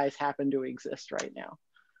APIs happen to exist right now?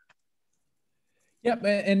 Yeah,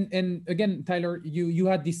 and again, Tyler, you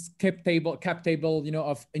had this cap table,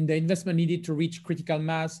 of in the investment needed to reach critical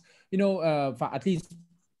mass. At least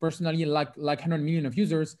personally, like 100 million of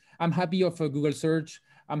users, I'm happy of a Google search.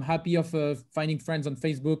 I'm happy of finding friends on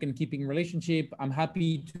Facebook and keeping relationship. I'm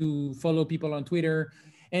happy to follow people on Twitter,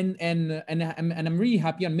 and I'm really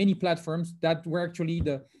happy on many platforms that were actually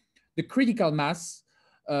the critical mass,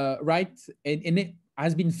 right? And it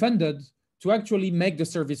has been funded to actually make the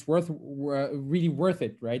service really worth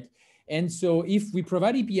it, right? And so if we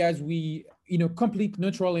provide APIs, we complete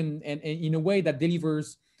neutral and in a way that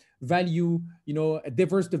delivers value,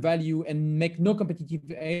 diverse the value and make no competitive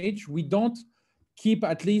edge, we don't keep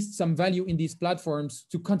at least some value in these platforms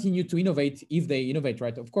to continue to innovate if they innovate,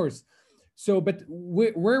 right? Of course. So, but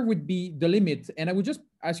where would be the limit? And I would just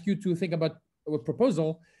ask you to think about a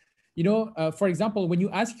proposal. You know, for example, when you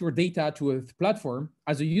ask your data to a platform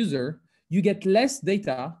as a user, you get less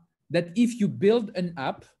data than if you build an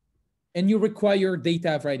app and you require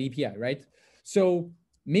data via the API, right? So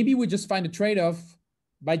maybe we just find a trade-off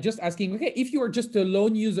by just asking, okay, if you are just a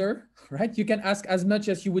lone user, right, you can ask as much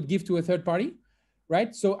as you would give to a third party,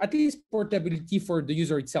 right? So at least portability for the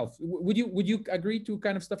user itself. Would you agree to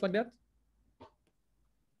kind of stuff like that?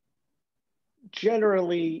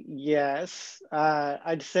 Generally, yes.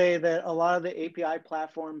 I'd say that a lot of the API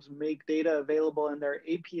platforms make data available in their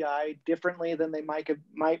API differently than they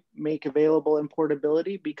might make available in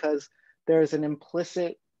portability, because there's an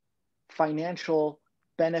implicit financial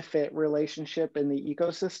benefit relationship in the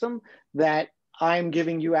ecosystem that I'm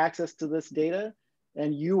giving you access to this data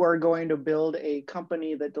and you are going to build a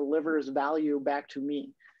company that delivers value back to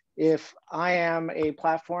me. If I am a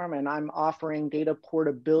platform and I'm offering data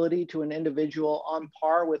portability to an individual on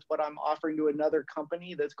par with what I'm offering to another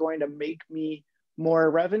company that's going to make me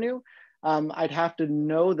more revenue, I'd have to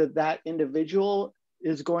know that that individual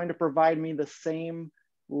is going to provide me the same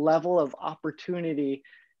level of opportunity.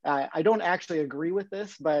 I don't actually agree with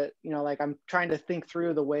this, but like I'm trying to think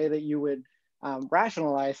through the way that you would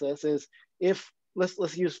rationalize this. Is if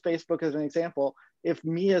let's use Facebook as an example. If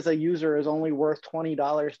me as a user is only worth $20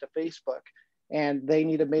 to Facebook and they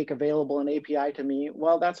need to make available an API to me,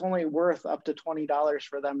 well, that's only worth up to $20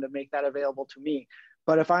 for them to make that available to me.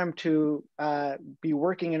 But if I'm to be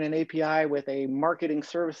working in an API with a marketing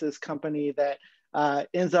services company that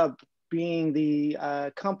ends up being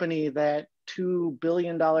the company that $2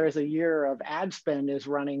 billion a year of ad spend is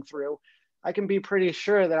running through, I can be pretty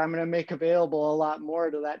sure that I'm going to make available a lot more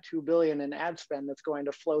to that 2 billion in ad spend that's going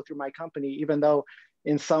to flow through my company, even though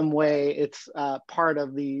in some way it's part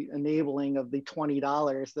of the enabling of the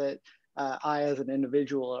 $20 that I as an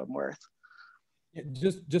individual am worth. Yeah,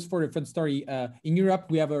 just for a fun story, in Europe,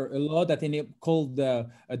 we have a law that called a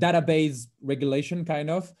database regulation, kind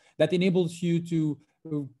of, that enables you to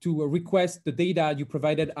request the data you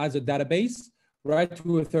provided as a database, right,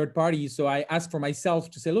 to a third party. So I ask for myself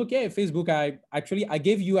to say, look, hey, Facebook, I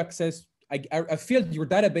gave you access. I filled your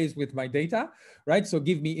database with my data, right? So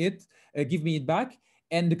give me it back.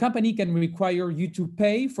 And the company can require you to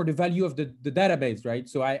pay for the value of the database, right?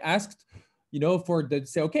 So I asked,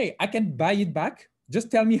 say, okay, I can buy it back. Just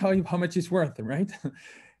tell me how much it's worth, right?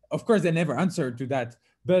 Of course, they never answered to that.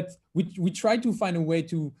 But we try to find a way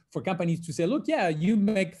for companies to say, look, yeah, you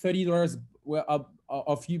make $30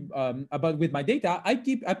 with my data. I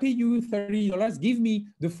pay you $30. Give me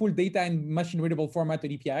the full data in machine readable format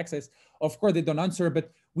and API access. Of course, they don't answer,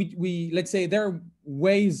 but we let's say there are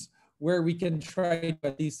ways where we can try to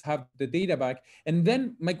at least have the data back. And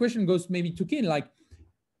then my question goes maybe to Kin, like,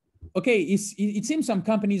 okay, it seems some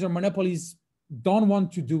companies or monopolies don't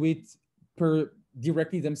want to do it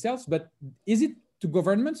directly themselves, but is it to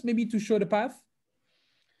governments maybe to show the path,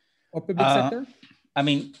 or public sector? I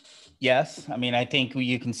mean, yes. I mean, I think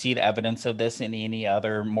you can see the evidence of this in any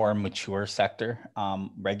other more mature sector.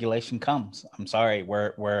 Regulation comes. I'm sorry,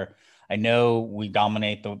 I know we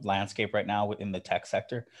dominate the landscape right now in the tech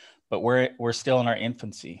sector, but we're still in our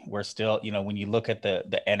infancy. We're still, when you look at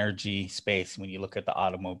the energy space, when you look at the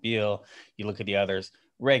automobile, you look at the others,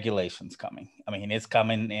 regulation's coming. I mean, it's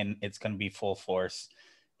coming and it's going to be full force.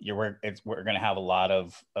 We're going to have a lot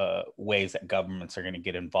of ways that governments are going to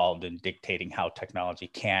get involved in dictating how technology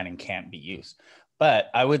can and can't be used. But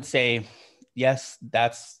I would say, yes,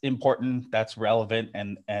 that's important, that's relevant,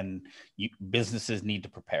 and businesses need to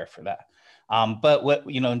prepare for that. But what,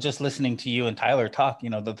 just listening to you and Tyler talk,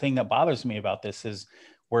 the thing that bothers me about this is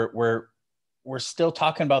we're still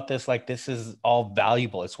talking about this like this is all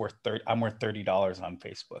valuable. It's worth I'm worth $30 on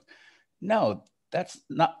Facebook. No, that's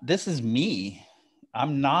not. This is me.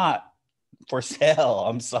 I'm not for sale.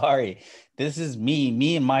 I'm sorry. This is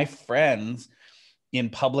me and my friends in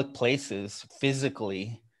public places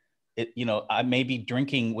physically. I may be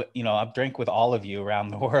drinking, I've drank with all of you around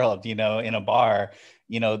the world, in a bar,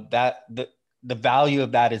 that the value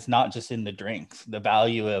of that is not just in the drinks. The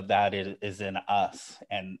value of that is in us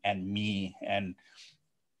and me. And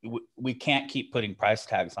we can't keep putting price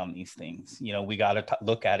tags on these things. We got to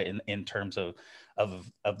look at it in terms of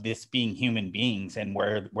this being human beings, and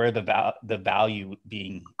where the value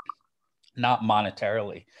being not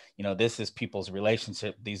monetarily. This is people's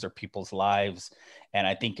relationship. These are people's lives. And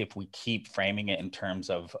I think if we keep framing it in terms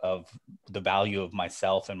of the value of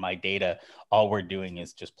myself and my data, all we're doing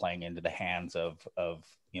is just playing into the hands of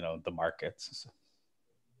the markets.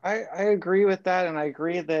 I agree with that. And I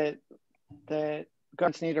agree that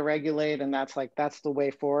governments need to regulate, and that's the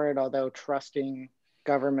way forward, although trusting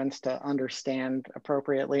governments to understand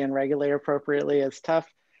appropriately and regulate appropriately is tough.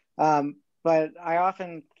 But I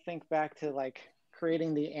often think back to like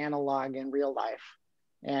creating the analog in real life.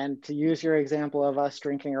 And to use your example of us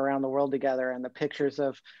drinking around the world together and the pictures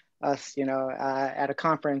of us, at a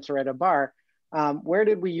conference or at a bar, where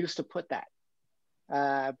did we used to put that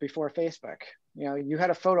before Facebook? You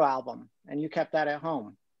had a photo album and you kept that at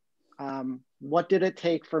home. What did it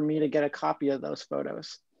take for me to get a copy of those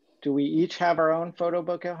photos? Do we each have our own photo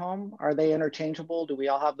book at home? Are they interchangeable? Do we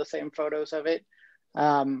all have the same photos of it?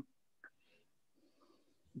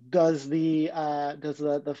 Does the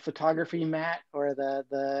photography mat or the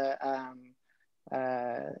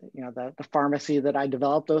pharmacy that I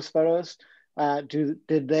developed those photos,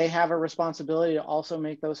 did they have a responsibility to also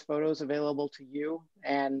make those photos available to you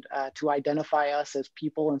and to identify us as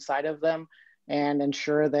people inside of them and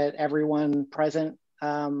ensure that everyone present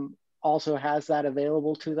also has that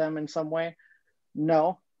available to them in some way?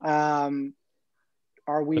 No.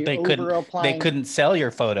 Are we but they couldn't sell your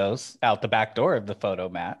photos out the back door of the photo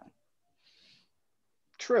mat.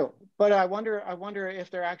 True, but I wonder if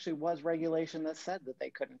there actually was regulation that said that they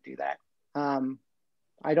couldn't do that.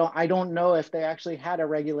 I don't know if they actually had a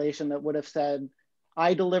regulation that would have said,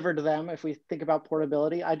 I delivered them, if we think about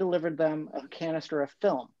portability, I delivered them a canister of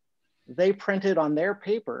film. They printed on their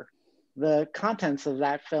paper the contents of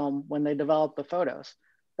that film when they developed the photos.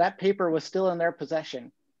 That paper was still in their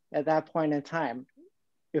possession at that point in time.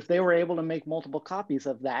 If they were able to make multiple copies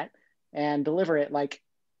of that and deliver it, like,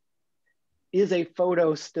 is a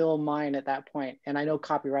photo still mine at that point? And I know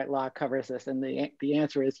copyright law covers this, and the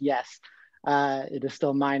answer is yes, it is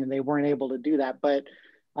still mine, and they weren't able to do that. But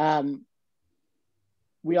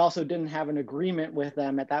we also didn't have an agreement with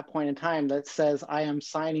them at that point in time that says, I am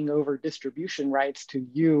signing over distribution rights to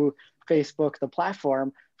you, Facebook, the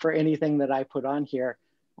platform, for anything that I put on here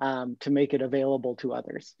to make it available to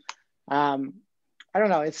others. I don't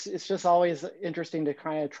know, it's just always interesting to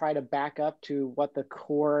kind of try to back up to what the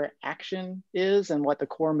core action is and what the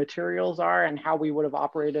core materials are and how we would have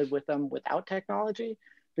operated with them without technology.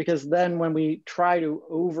 Because then when we try to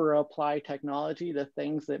over apply technology to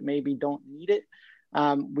things that maybe don't need it,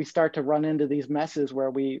 we start to run into these messes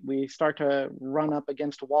where we start to run up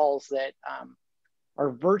against walls that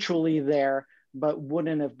are virtually there, but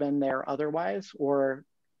wouldn't have been there otherwise, or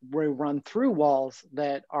we run through walls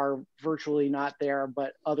that are virtually not there,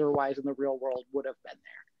 but otherwise in the real world would have been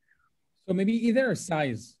there. So maybe either a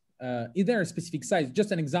specific size.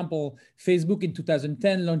 Just an example, Facebook in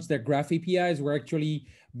 2010 launched their graph APIs where actually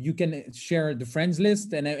you can share the friends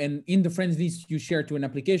list, and in the friends list you share to an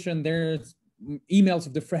application. There's emails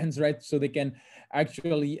of the friends, right? So they can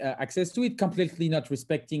actually access to it, completely not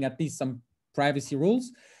respecting at least some privacy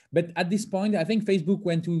rules. But at this point, I think Facebook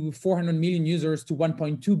went to 400 million users to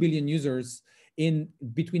 1.2 billion users in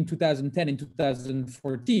between 2010 and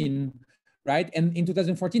 2014, right? And in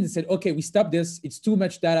 2014, they said, okay, we stop this. It's too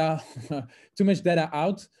much data, too much data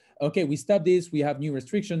out. Okay, we stop this. We have new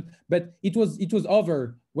restriction. But it was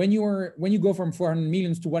over. When you go from 400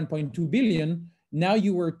 million to 1.2 billion, now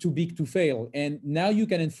you were too big to fail. And now you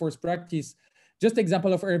can enforce practice. Just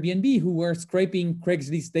example of Airbnb, who were scraping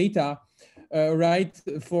Craigslist data, right,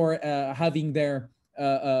 for having their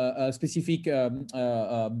specific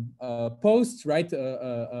posts, right,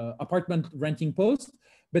 apartment renting posts.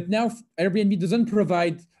 But now Airbnb doesn't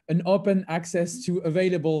provide an open access to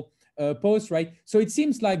available posts, right? So it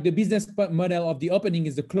seems like the business model of the opening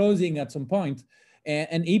is the closing at some point,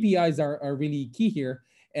 and APIs are really key here.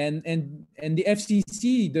 And the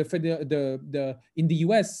FCC, the in the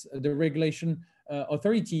US, the regulation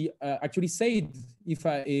authority actually said,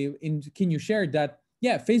 can you share that?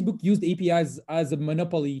 Yeah, Facebook used APIs as a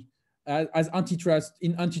monopoly, as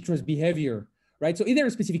antitrust behavior, right? So either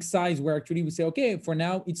a specific size where actually we say, okay, for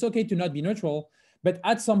now it's okay to not be neutral, but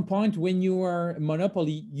at some point when you are a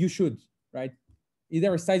monopoly, you should, right? Is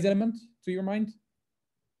there a size element to your mind?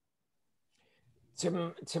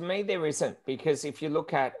 To me, there isn't, because if you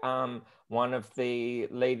look at one of the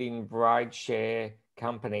leading rideshare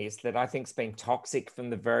companies that I think's been toxic from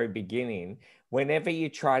the very beginning, whenever you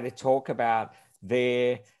try to talk about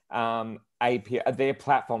their API, their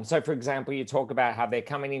platform. So for example, you talk about how they're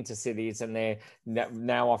coming into cities and they're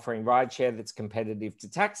now offering rideshare that's competitive to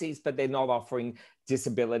taxis, but they're not offering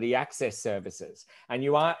disability access services. And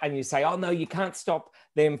you say, oh no, you can't stop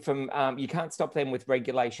them from, you can't stop them with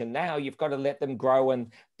regulation now. You've got to let them grow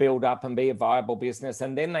and build up and be a viable business,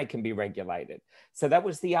 and then they can be regulated. So that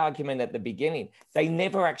was the argument at the beginning. They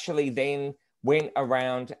never actually then went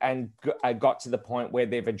around and got to the point where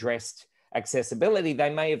they've addressed accessibility. They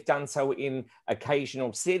may have done so in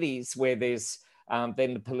occasional cities where there's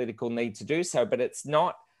then the political need to do so, but it's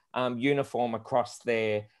not uniform across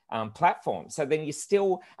their platform. So then you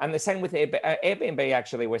still, and the same with Airbnb,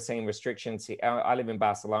 actually, we're seeing restrictions here. I live in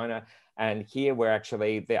Barcelona, and here we're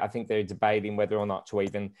actually, I think they're debating whether or not to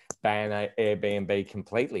even ban Airbnb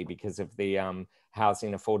completely because of the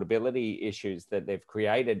housing affordability issues that they've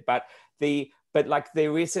created. But like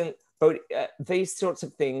there isn't, but these sorts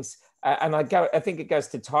of things, and I think it goes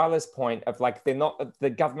to Tyler's point of like,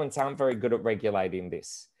 the governments aren't very good at regulating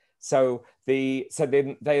this. So the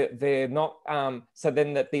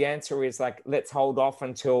answer is like, let's hold off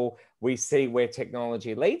until we see where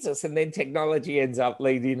technology leads us, and then technology ends up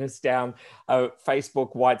leading us down a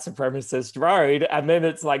Facebook white supremacist road, and then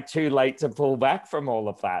it's like too late to pull back from all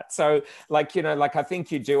of that. So like, you know, like I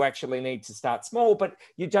think you do actually need to start small, but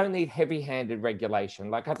you don't need heavy-handed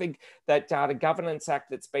regulation. Like I think that Data Governance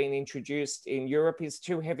Act that's been introduced in Europe is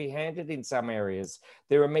too heavy-handed in some areas.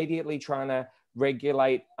 They're immediately trying to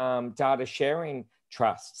regulate data sharing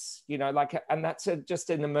trusts, you know, like, and that's just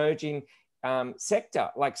an emerging sector,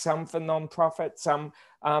 like some for non-profit, some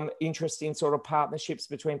interesting sort of partnerships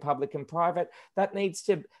between public and private. That needs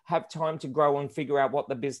to have time to grow and figure out what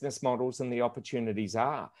the business models and the opportunities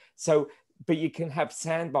are. So, but you can have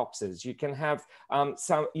sandboxes, you can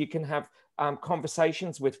have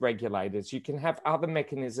conversations with regulators, you can have other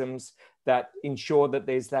mechanisms that ensure that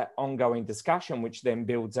there's that ongoing discussion, which then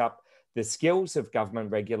builds up the skills of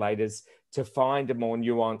government regulators to find a more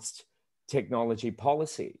nuanced technology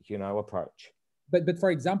policy, you know, approach. But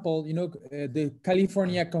for example, you know, the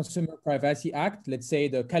California Consumer Privacy Act, let's say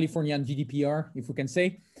the Californian GDPR, if we can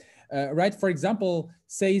say, right, for example,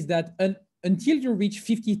 says that until you reach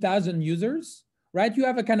 50,000 users, right, you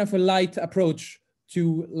have a kind of a light approach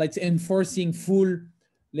to, let's say, enforcing full,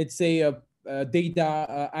 let's say,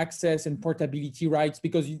 data access and portability rights,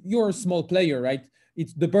 because you're a small player, right?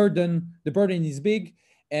 It's the burden is big.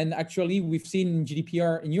 And actually, we've seen in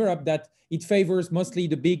GDPR in Europe that it favors mostly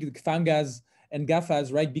the big FANGAs and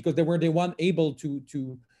GAFAs, right? Because they were the one able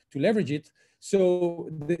to leverage it. So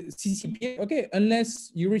the CCPA, okay,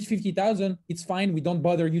 unless you reach 50,000, it's fine. We don't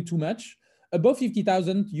bother you too much. Above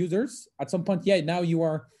 50,000 users, at some point, yeah, now you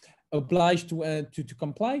are obliged to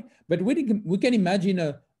comply. But we can imagine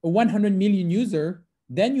a 100 million user,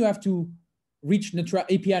 then you have to reach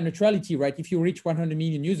API neutrality, right? If you reach 100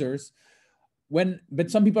 million users,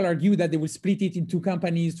 but some people argue that they will split it in two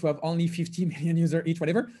companies to have only 50 million users each,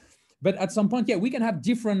 whatever. But at some point, yeah, we can have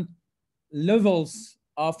different levels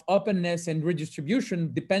of openness and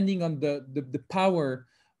redistribution depending on the power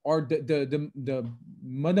or the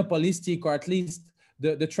monopolistic, or at least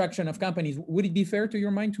the traction of companies. Would it be fair to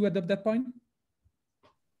your mind to adopt that point?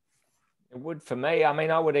 It would for me. I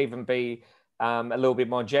mean, I would even be a little bit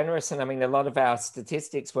more generous. And I mean, a lot of our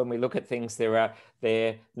statistics, when we look at things,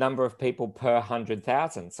 their number of people per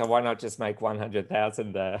 100,000. So why not just make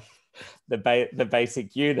 100,000 the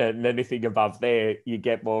basic unit, and anything above there, you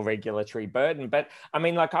get more regulatory burden. But I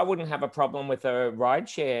mean, like, I wouldn't have a problem with a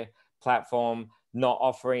rideshare platform not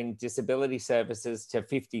offering disability services to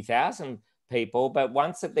 50,000 people, but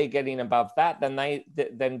once that they're getting above that,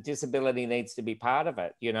 then disability needs to be part of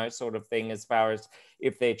it, you know, sort of thing, as far as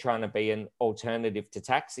if they're trying to be an alternative to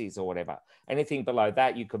taxis or whatever. Anything below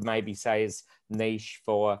that, you could maybe say is niche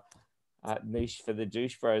for the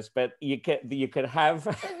douche bros, but you could have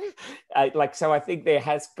like, so I think there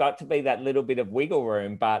has got to be that little bit of wiggle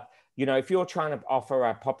room. But, you know, if you're trying to offer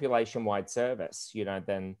a population-wide service, you know,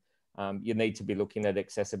 then you need to be looking at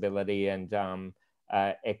accessibility and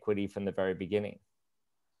equity from the very beginning.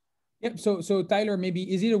 Yep. So Tyler,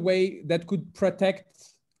 maybe is it a way that could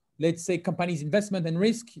protect, let's say, companies' investment and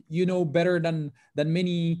risk? You know better than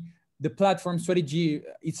many. The platform strategy,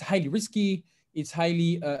 it's highly risky. It's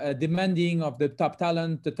highly demanding of the top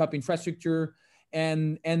talent, the top infrastructure,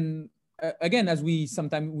 and again, as we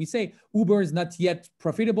sometimes say, Uber is not yet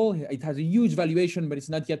profitable. It has a huge valuation, but it's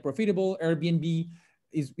not yet profitable. Airbnb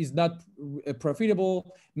is not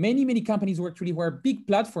profitable. Many companies were big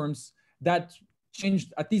platforms that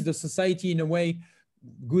changed at least the society in a way,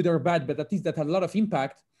 good or bad, but at least that had a lot of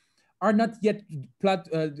impact, are not yet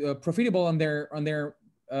profitable on their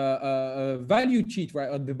value sheet, right,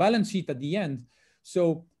 on the balance sheet at the end.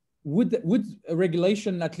 So would a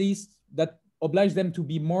regulation at least that oblige them to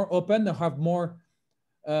be more open or have more,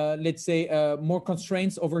 let's say, more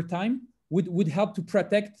constraints over time, would help to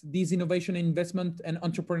protect these innovation, investment, and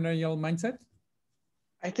entrepreneurial mindset?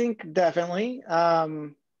 I think definitely.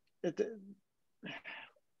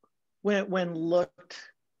 When looked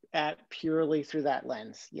at purely through that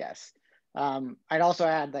lens, yes. I'd also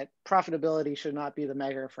add that profitability should not be the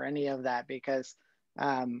measure for any of that, because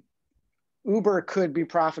Uber could be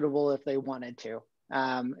profitable if they wanted to.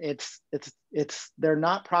 They're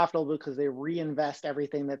not profitable because they reinvest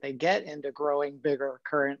everything that they get into growing bigger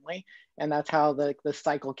currently, and that's how the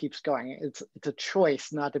cycle keeps going. It's a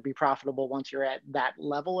choice not to be profitable once you're at that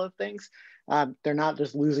level of things. They're not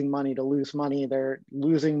just losing money to lose money. They're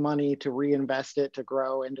losing money to reinvest it to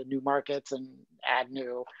grow into new markets and add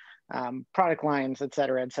new product lines, et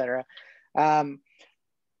cetera, et cetera.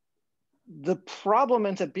 The problem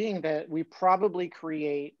ends up being that we probably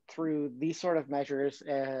create, through these sort of measures,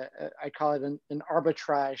 I call it an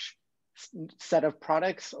arbitrage set of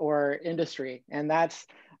products or industry. And that's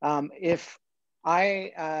if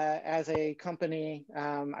I, as a company,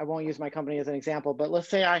 I won't use my company as an example, but let's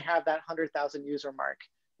say I have that 100,000 user mark,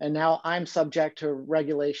 and now I'm subject to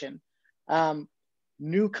regulation.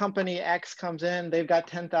 New company X comes in, they've got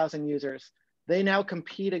 10,000 users. They now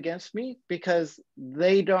compete against me because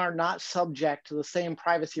they are not subject to the same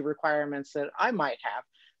privacy requirements that I might have.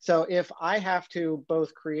 So if I have to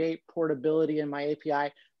both create portability in my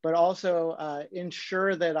API, but also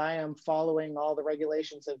ensure that I am following all the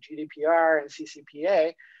regulations of GDPR and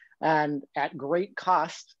CCPA, and at great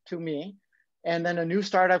cost to me, and then a new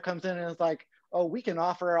startup comes in and is like, oh, we can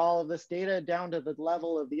offer all of this data down to the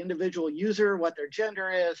level of the individual user, what their gender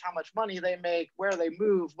is, how much money they make, where they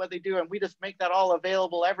move, what they do, and we just make that all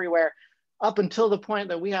available everywhere up until the point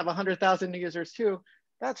that we have 100,000 users too.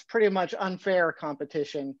 That's pretty much unfair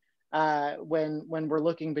competition when we're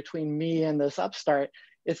looking between me and this upstart.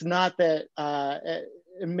 It's not that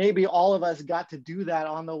maybe all of us got to do that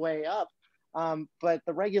on the way up, but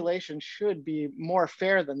the regulation should be more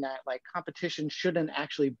fair than that. Like, competition shouldn't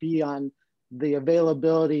actually be on the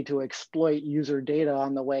availability to exploit user data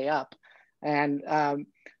on the way up. And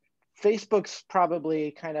Facebook's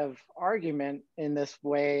probably kind of argument in this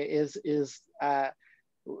way is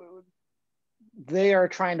they are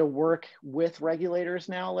trying to work with regulators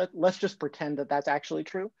now. Let's just pretend that that's actually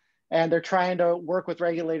true. And they're trying to work with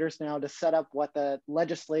regulators now to set up what the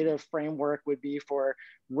legislative framework would be for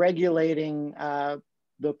regulating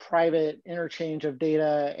the private interchange of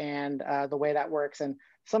data and the way that works. And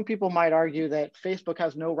some people might argue that Facebook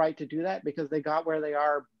has no right to do that because they got where they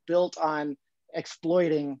are built on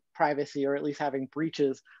exploiting privacy, or at least having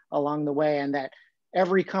breaches along the way, and that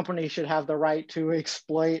every company should have the right to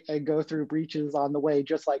exploit and go through breaches on the way,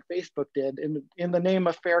 just like Facebook did in the name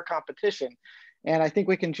of fair competition. And I think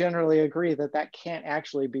we can generally agree that that can't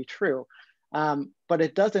actually be true. But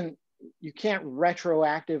it doesn't, you can't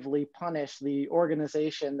retroactively punish the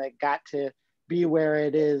organization that got to be where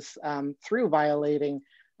it is through violating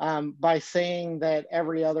by saying that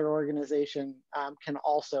every other organization can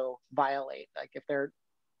also violate. Like, if they're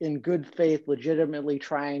in good faith legitimately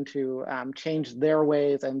trying to change their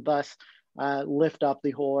ways and thus lift up the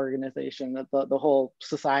whole organization, the whole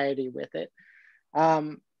society with it.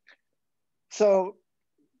 So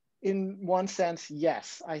in one sense,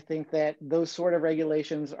 yes, I think that those sort of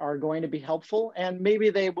regulations are going to be helpful, and maybe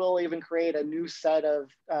they will even create a new set of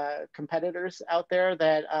competitors out there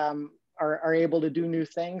that are able to do new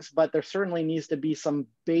things, but there certainly needs to be some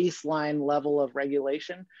baseline level of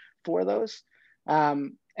regulation for those.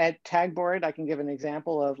 At Tagboard, I can give an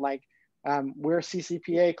example of, like, we're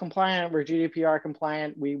CCPA compliant, we're GDPR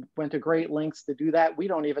compliant. We went to great lengths to do that. We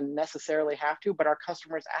don't even necessarily have to, but our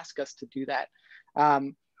customers ask us to do that.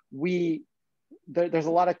 There's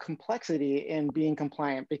a lot of complexity in being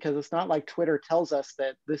compliant, because it's not like Twitter tells us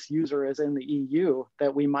that this user is in the EU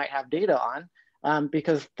that we might have data on,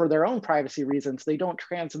 because for their own privacy reasons, they don't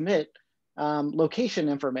transmit location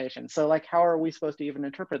information. So, like, how are we supposed to even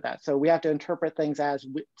interpret that? So we have to interpret things as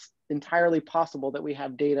it's entirely possible that we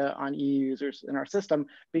have data on EU users in our system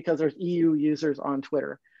because there's EU users on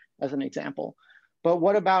Twitter, as an example. But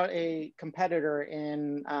what about a competitor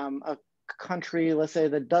in a country, let's say,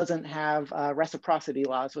 that doesn't have reciprocity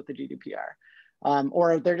laws with the GDPR,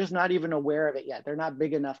 or they're just not even aware of it yet? They're not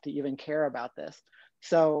big enough to even care about this.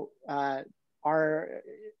 So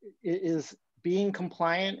is being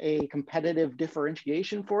compliant a competitive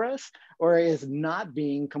differentiation for us, or is not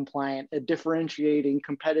being compliant a differentiating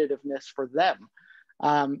competitiveness for them?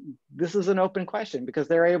 This is an open question, because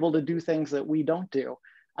they're able to do things that we don't do,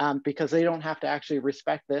 because they don't have to actually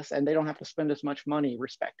respect this, and they don't have to spend as much money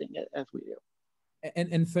respecting it as we do.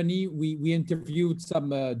 And funny, we interviewed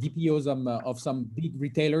some DPOs of some big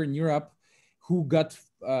retailer in Europe who got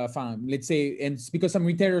fined, let's say, and it's because some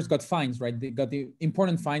retailers got fines, right? They got the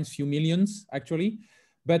important fines, few millions actually.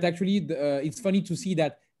 But actually, it's funny to see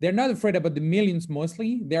that they're not afraid about the millions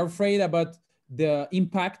mostly. They're afraid about the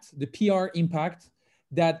impact, the PR impact,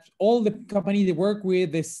 that all the company they work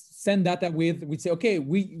with, they send data with, we say, okay,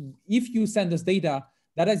 if you send us data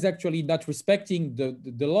that is actually not respecting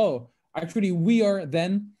the law, actually we are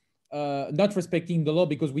then not respecting the law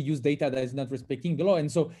because we use data that is not respecting the law.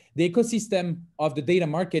 And so the ecosystem of the data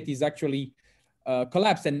market is actually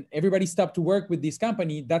collapsed, and everybody stopped to work with this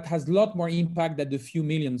company that has a lot more impact than the few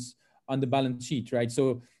millions on the balance sheet, right?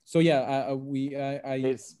 So yeah,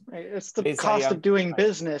 it's the cost of doing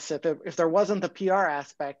business. If there wasn't the PR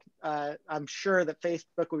aspect, I'm sure that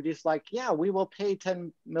Facebook would just like, yeah, we will pay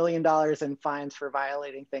 $10 million in fines for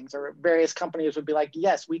violating things, or various companies would be like,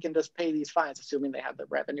 yes, we can just pay these fines, assuming they have the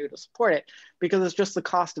revenue to support it, because it's just the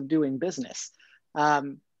cost of doing business.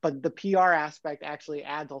 But the PR aspect actually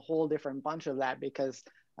adds a whole different bunch of that, because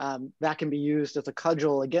that can be used as a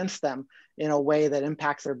cudgel against them in a way that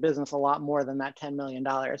impacts their business a lot more than that $10 million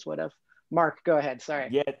would have. Mark, go ahead, sorry.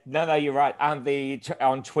 Yeah, no, you're right.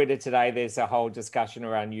 On Twitter today, there's a whole discussion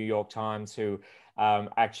around New York Times who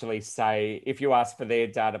actually say, if you ask for their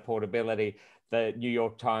data portability, the New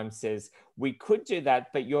York Times says, we could do that,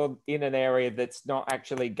 but you're in an area that's not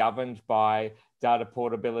actually governed by data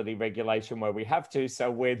portability regulation where we have to, so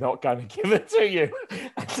we're not going to give it to you.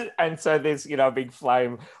 And so there's, a big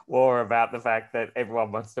flame war about the fact that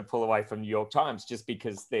everyone wants to pull away from New York Times just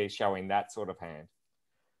because they're showing that sort of hand.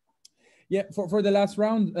 Yeah, for the last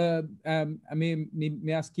round, I may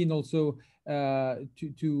ask Kin also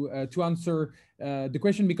to answer the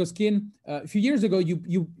question, because Kin, a few years ago,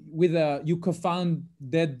 you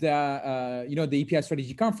co-founded the API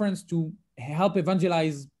Strategy Conference to help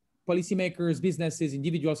evangelize policymakers, businesses,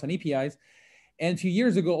 individuals on APIs. And a few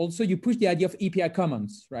years ago, also, you pushed the idea of API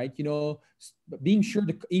Commons, right? Being sure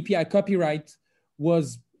the API copyright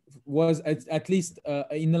was at least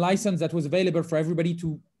in the license that was available for everybody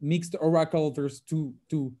to mix the Oracle versus to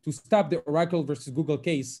stop the Oracle versus Google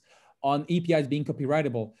case on APIs being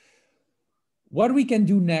copyrightable. What we can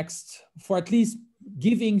do next for at least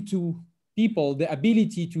giving to people the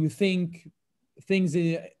ability to think things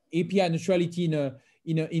in API neutrality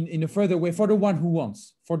in a further way for the one who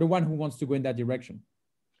wants to go in that direction?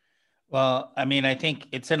 Well, I think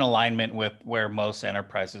it's in alignment with where most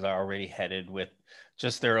enterprises are already headed with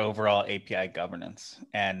just their overall API governance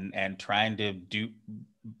and trying to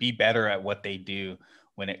be better at what they do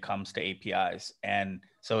when it comes to APIs. And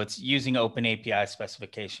so it's using open API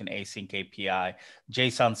specification, async API,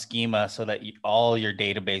 JSON schema, so that all your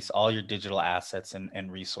database, all your digital assets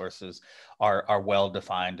and resources are well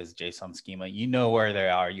defined as JSON schema. You know where they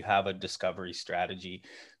are, you have a discovery strategy.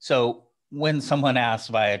 So when someone asks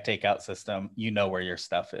via takeout system, you know where your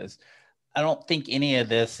stuff is. I don't think any of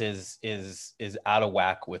this is out of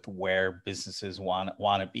whack with where businesses want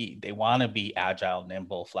to be. They want to be agile,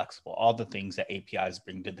 nimble, flexible, all the things that APIs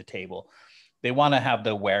bring to the table. They want to have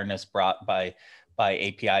the awareness brought by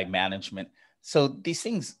API management. So these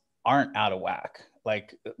things aren't out of whack,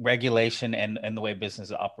 like regulation and the way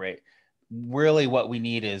businesses operate. Really what we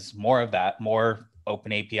need is more of that, more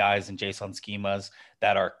open APIs and JSON schemas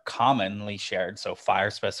that are commonly shared. So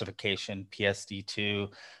FHIR specification, PSD2,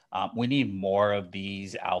 we need more of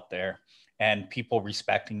these out there and people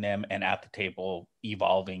respecting them and at the table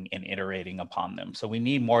evolving and iterating upon them. So we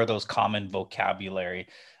need more of those common vocabulary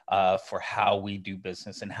for how we do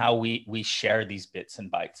business and how we share these bits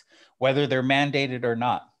and bytes, whether they're mandated or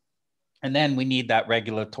not. And then we need that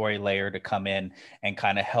regulatory layer to come in and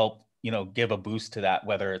kind of help, give a boost to that,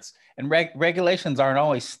 whether it's, and regulations aren't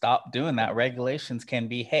always stop doing that. Regulations can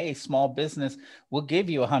be, hey, small business, we'll give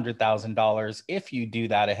you $100,000 if you do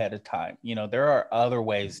that ahead of time. There are other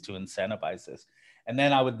ways to incentivize this. And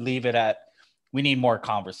then I would leave it at, we need more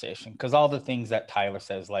conversation, because all the things that Tyler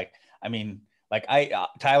says,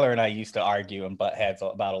 Tyler and I used to argue and butt heads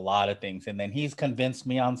about a lot of things. And then he's convinced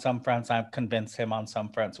me on some fronts. I've convinced him on some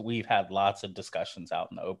fronts. We've had lots of discussions out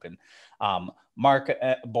in the open. Mark,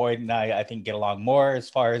 Boyd and I think, get along more as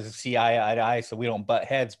far as see eye to eye. So we don't butt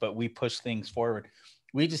heads, but we push things forward.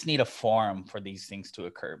 We just need a forum for these things to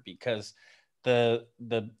occur, because the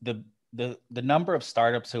number of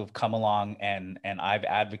startups who have come along and I've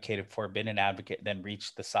advocated for, been an advocate, then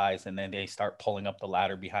reach the size, and then they start pulling up the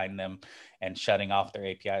ladder behind them and shutting off their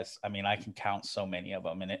APIs. I can count so many of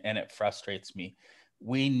them, and it frustrates me.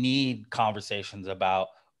 We need conversations about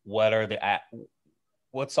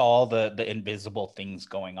what's all the invisible things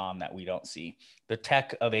going on that we don't see. The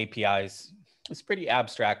tech of APIs is pretty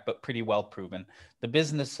abstract, but pretty well proven. The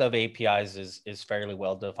business of APIs is fairly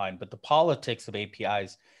well defined, but the politics of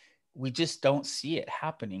APIs, we just don't see it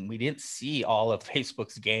happening. We didn't see all of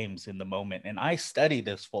Facebook's games in the moment. And I study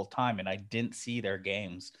this full time and I didn't see their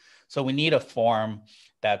games. So we need a forum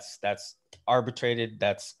that's arbitrated,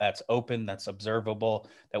 that's open, that's observable,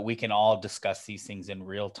 that we can all discuss these things in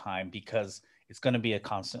real time, because it's going to be a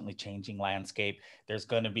constantly changing landscape. There's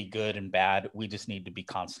going to be good and bad. We just need to be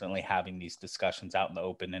constantly having these discussions out in the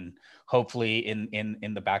open, and hopefully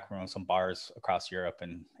in the back room of some bars across Europe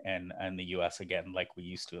and the US again, like we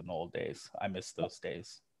used to in the old days. I miss those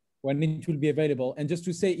days. When it will be available. And just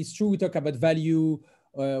to say, it's true, we talk about value,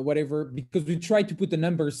 whatever, because we try to put a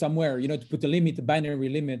number somewhere, you know, to put a limit, a binary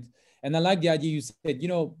limit. And I like the idea you said, you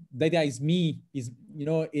know, data is me, is, you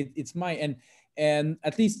know, it's my, and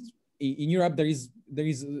at least in Europe, there is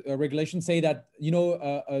a regulation say that, you know,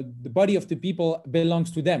 the body of the people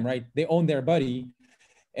belongs to them, right? They own their body.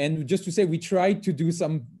 And just to say, we try to do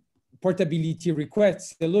some portability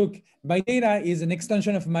requests. So look, my data is an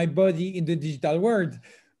extension of my body in the digital world.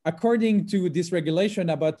 According to this regulation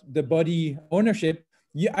about the body ownership,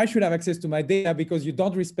 I should have access to my data because you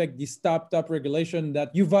don't respect this top regulation that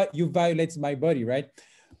you violates my body, right?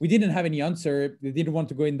 We didn't have any answer. They didn't want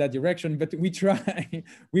to go in that direction, but we've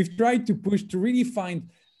tried to push to really find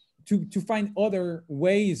other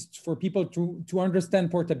ways for people to understand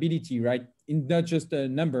portability, right? In not just a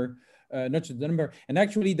number, not just the number. And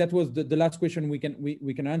actually, that was the last question we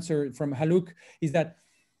can answer from Haluk, is that,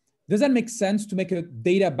 does that make sense to make a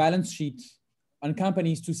data balance sheet on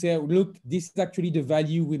companies to say, look, this is actually the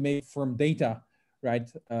value we make from data, right?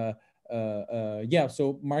 Yeah.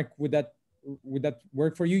 So Mark, would that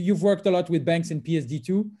work for you? You've worked a lot with banks in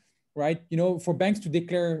PSD2, right? You know, for banks to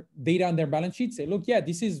declare data on their balance sheet, say, look, yeah,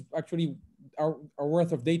 this is actually our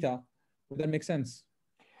worth of data. Would that make sense?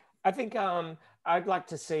 I think I'd like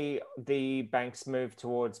to see the banks move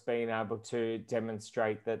towards being able to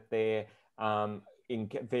demonstrate that they're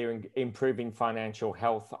improving financial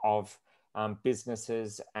health of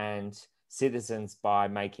businesses and citizens by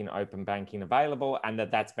making open banking available, and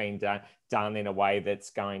that's been done in a way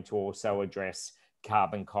that's going to also address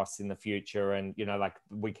carbon costs in the future. And, you know, like,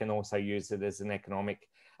 we can also use it as an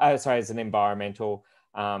as an environmental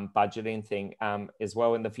budgeting thing as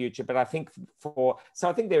well in the future. But I think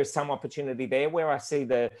I think there is some opportunity there. Where I see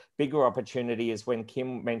the bigger opportunity is when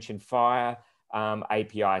Kim mentioned FHIR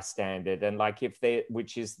API standard, and like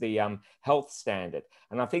which is the health standard.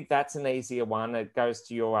 And I think that's an easier one. It goes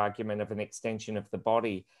to your argument of an extension of the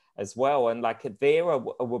body as well. And like, it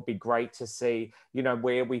would be great to see, you know,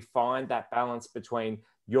 where we find that balance between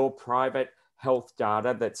your private health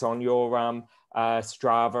data that's on your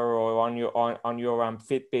Strava or on your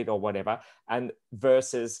Fitbit or whatever, and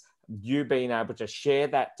versus you being able to share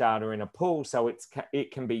that data in a pool, so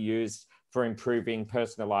it can be used for improving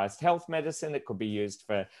personalized health medicine. It could be used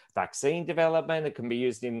for vaccine development. It can be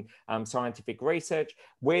used in scientific research,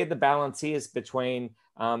 where the balance is between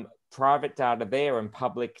private data there and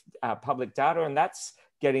public data. And that's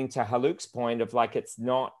getting to Haluk's point of, like, it's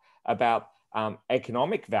not about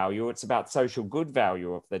economic value, it's about social good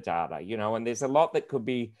value of the data, you know, and there's a lot that could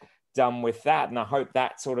be done with that. And I hope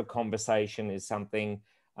that sort of conversation is something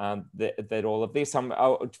that all of this,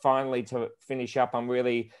 finally, to finish up, I'm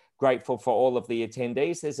really grateful for all of the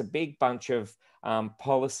attendees. There's a big bunch of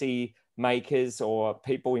policy makers or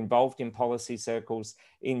people involved in policy circles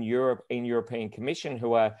in Europe, in European Commission,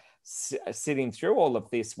 who are sitting through all of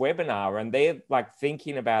this webinar, and they're like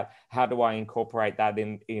thinking about, how do I incorporate that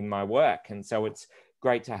in my work? And so it's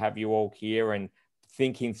great to have you all here and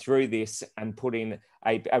thinking through this and putting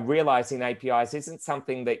realizing APIs isn't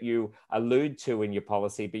something that you allude to in your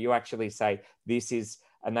policy, but you actually say, this is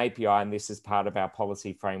an API and this is part of our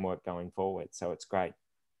policy framework going forward. So it's great.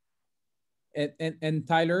 And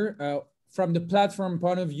Tyler, from the platform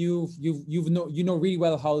point of view, you know really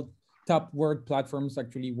well how top world platforms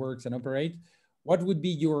actually works and operate. What would be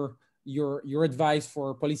your advice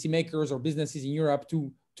for policymakers or businesses in Europe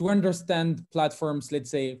to understand platforms, let's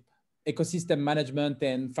say ecosystem management,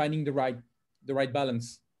 and finding the right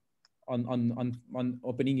balance on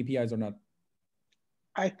opening APIs or not?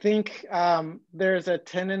 I think there's a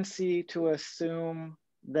tendency to assume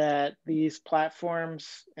that these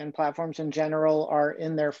platforms and platforms in general are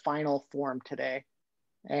in their final form today,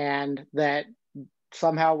 and that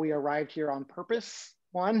somehow we arrived here on purpose,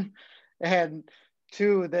 one, and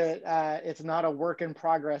two, that it's not a work in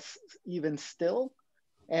progress even still,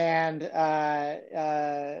 and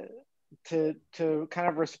to kind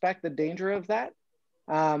of respect the danger of that.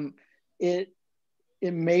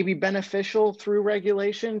 It may be beneficial through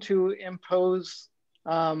regulation to impose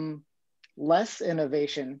less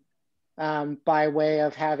innovation by way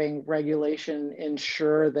of having regulation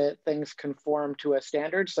ensure that things conform to a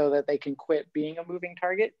standard so that they can quit being a moving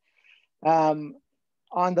target.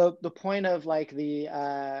 on the point of like the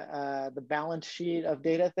balance sheet of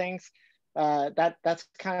data things, that's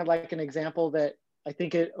kind of like an example that I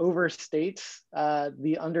think it overstates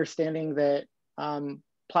the understanding that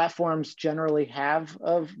platforms generally have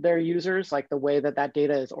of their users, like the way that that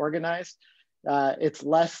data is organized. It's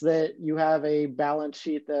less that you have a balance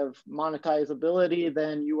sheet of monetizability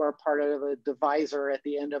than you are part of a divisor at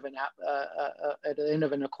the end of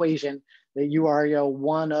an equation, that you are, you know,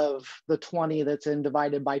 one of the 20 that's in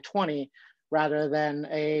divided by 20, rather than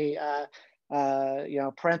a you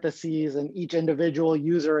know, parentheses and each individual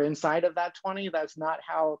user inside of that 20. That's not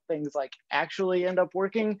how things like actually end up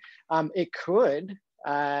working. It could.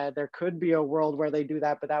 There could be a world where they do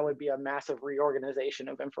that, but that would be a massive reorganization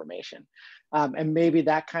of information. And maybe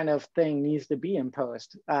that kind of thing needs to be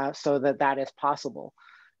imposed so that that is possible.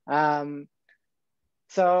 So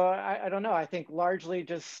I don't know, I think largely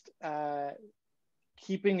just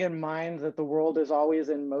keeping in mind that the world is always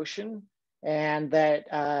in motion, and that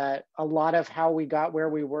a lot of how we got where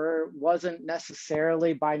we were wasn't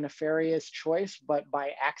necessarily by nefarious choice, but by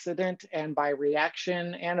accident and by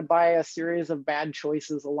reaction and by a series of bad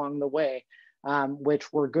choices along the way,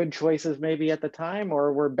 which were good choices maybe at the time,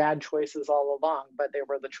 or were bad choices all along, but they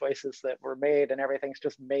were the choices that were made, and everything's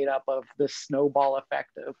just made up of this snowball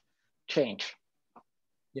effect of change.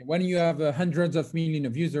 Yeah, when you have hundreds of millions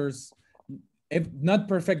of users, if not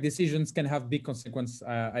perfect decisions can have big consequences.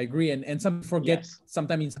 I agree, and some forget. Yes.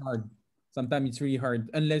 Sometimes it's hard. Sometimes it's really hard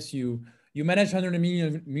unless you manage 100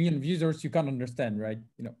 million users. You can't understand, right?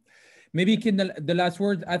 You know, maybe the last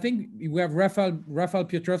word. I think we have Rafał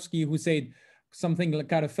Piotrowski, who said something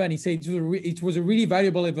kind of fun. He said it was a really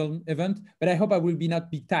valuable event, but I hope I will not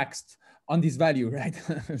be taxed on this value, right?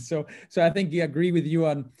 so I think I agree with you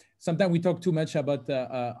on. Sometimes we talk too much about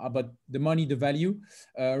the money, the value,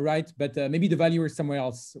 right? But maybe the value is somewhere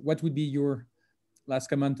else. What would be your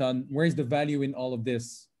last comment on where is the value in all of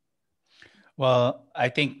this? Well, I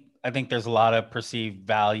think there's a lot of perceived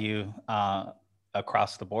value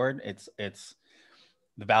across the board. It's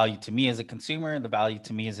the value to me as a consumer, the value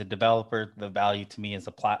to me as a developer, the value to me as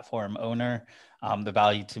a platform owner, the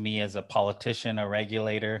value to me as a politician, a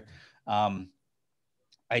regulator.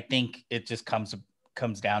 I think it just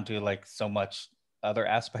comes down to like so much other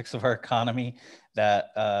aspects of our economy that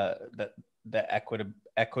the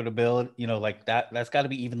equitability, you know, like that's got to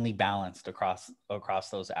be evenly balanced across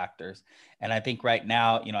those actors. And I think right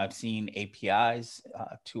now, you know, I've seen APIs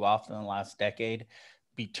too often in the last decade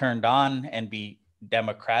be turned on and be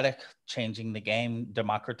democratic, changing the game,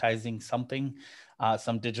 democratizing something,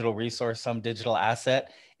 some digital resource, some digital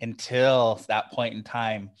asset, until that point in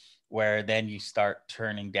time where then you start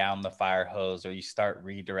turning down the fire hose, or you start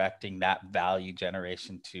redirecting that value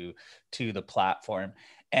generation to the platform.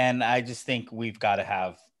 And I just think we've got to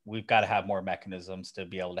have more mechanisms to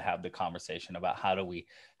be able to have the conversation about how do we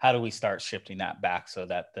start shifting that back, so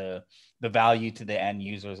that the value to the end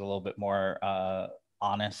user is a little bit more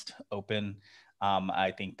honest, open.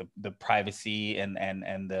 I think the privacy and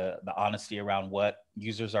the honesty around what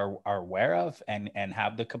users are aware of and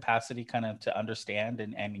have the capacity kind of to understand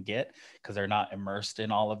and get, because they're not immersed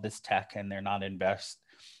in all of this tech, and they're not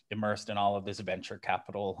immersed in all of this venture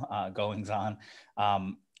capital goings on.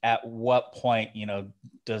 At what point, you know,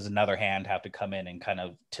 does another hand have to come in and kind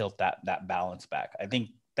of tilt that balance back? I think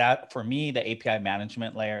that for me, the API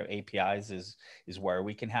management layer, APIs is where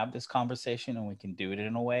we can have this conversation, and we can do it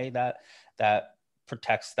in a way that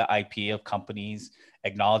protects the IP of companies,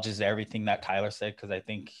 acknowledges everything that Tyler said, because I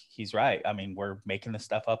think he's right. I mean, we're making this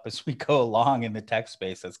stuff up as we go along in the tech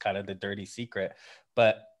space. That's kind of the dirty secret,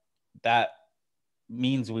 but that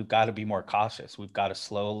means we've got to be more cautious. We've got to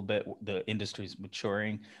slow a little bit. The industry's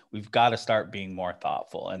maturing. We've got to start being more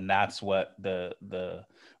thoughtful. And that's what the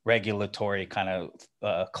regulatory kind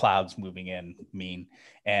of clouds moving in mean.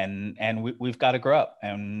 And we've got to grow up,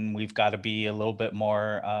 and we've got to be a little bit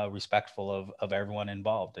more respectful of everyone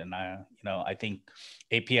involved. And I think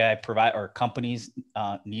API companies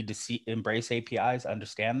need to embrace APIs,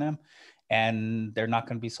 understand them, and they're not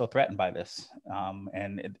going to be so threatened by this.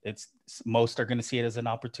 And most are going to see it as an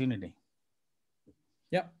opportunity.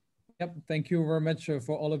 Yep. Thank you very much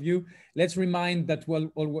for all of you. Let's remind that all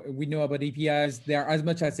we know about APIs, they are as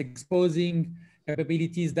much as exposing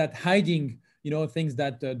capabilities that hiding, you know, things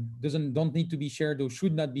that don't need to be shared or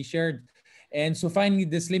should not be shared. And so finding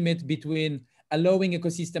this limit between allowing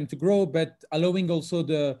ecosystem to grow, but allowing also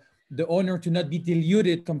the owner to not be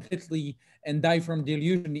diluted completely and die from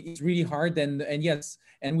delusion is really hard. And yes,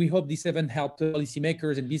 and we hope this event helped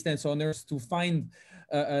policymakers and business owners to find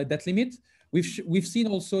that limit. we've seen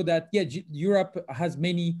also that, yeah, Europe has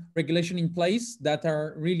many regulation in place that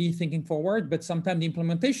are really thinking forward, but sometimes the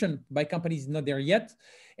implementation by companies is not there yet.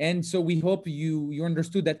 And so we hope you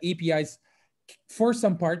understood that APIs, for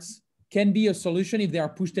some parts, can be a solution if they are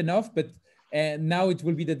pushed enough, but now it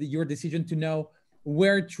will be your decision to know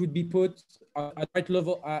where it should be put,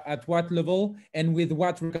 at what level, and with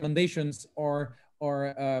what recommendations or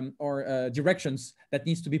directions that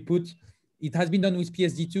needs to be put. It has been done with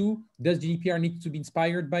PSD2. Does GDPR need to be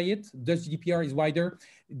inspired by it? Does GDPR is wider?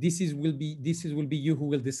 This will be you who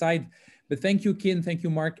will decide. But thank you, Kin, thank you,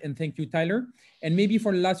 Mark, and thank you, Tyler. And maybe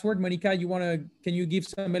for the last word, Monica, can you give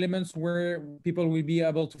some elements where people will be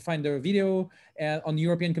able to find the video on the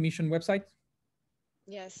European Commission website?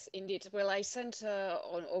 Yes, indeed. Well, I sent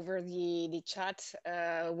over the chat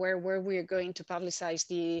where we're going to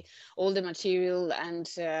publicize all the material and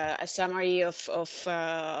a summary of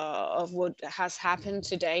what has happened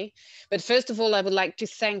today. But first of all, I would like to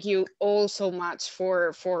thank you all so much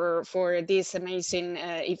for this amazing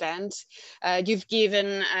event. You've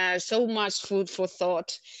given so much food for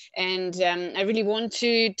thought, and I really want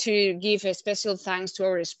to give a special thanks to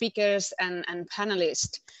our speakers and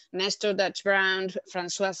panelists. Nestor Dutch Brown,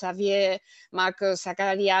 Francois Xavier, Marco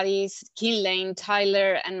Zacariadis, Kin Lane,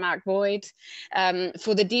 Tyler, and Mark Boyd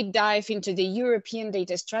for the deep dive into the European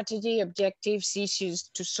data strategy, objectives, issues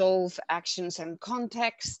to solve, actions, and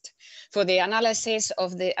context, for the analysis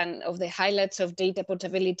of the highlights of data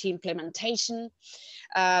portability implementation,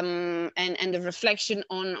 and the reflection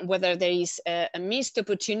on whether there is a missed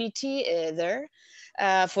opportunity there,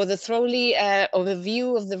 for the thoroughly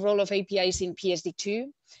overview of the role of APIs in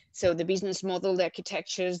PSD2. So the business model, the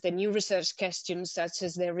architectures, the new research questions, such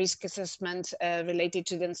as the risk assessment related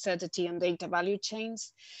to the uncertainty on data value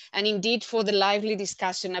chains. And indeed for the lively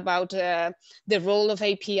discussion about the role of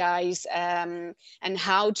APIs and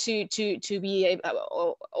how to be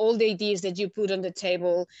able, all the ideas that you put on the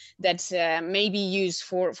table that may be used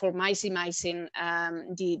for maximizing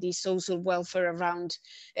the social welfare around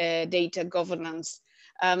data governance.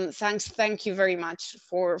 Thank you very much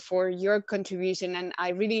for your contribution, and I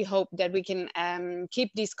really hope that we can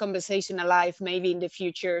keep this conversation alive maybe in the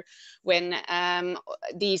future when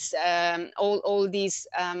all these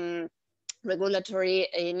regulatory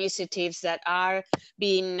initiatives that are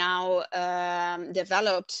being now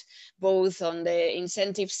developed, both on the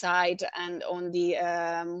incentive side and on the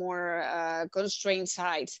more constraint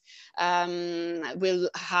side, will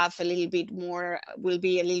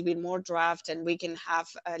be a little bit more draft, and we can have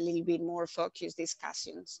a little bit more focused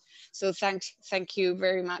discussions. So thank you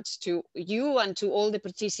very much to you and to all the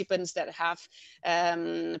participants that have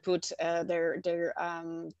put their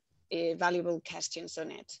valuable questions on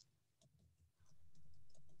it.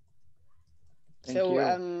 So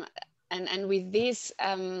and with this,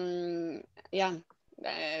 yeah,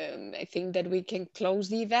 I think that we can close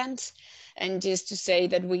the event, and just to say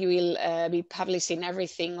that we will be publishing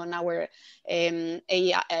everything on our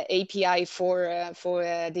API for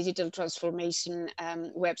digital transformation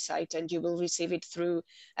website, and you will receive it through.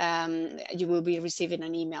 You will be receiving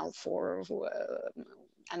an email for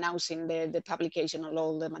announcing the publication of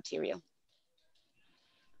all the material.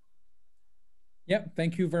 Yeah,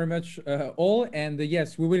 thank you very much, all. And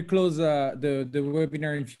yes, we will close the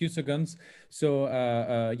webinar in a few seconds. So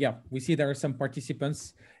yeah, we see there are some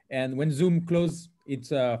participants, and when Zoom closes, it's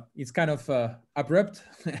kind of abrupt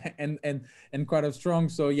and quite of strong.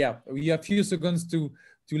 So yeah, we have a few seconds to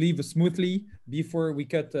leave smoothly before we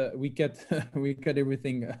cut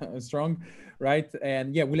everything strong, right?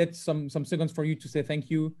 And yeah, we let some seconds for you to say thank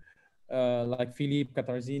you, like Philippe,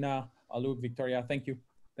 Katarzyna, Alok, Victoria, thank you.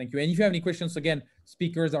 Thank you. And if you have any questions, again,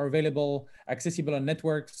 speakers are available, accessible on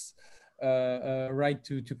networks, right,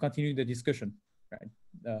 to continue the discussion, right?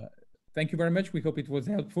 Thank you very much. We hope it was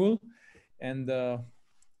helpful. And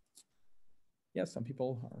yeah, some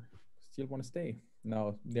people still want to stay.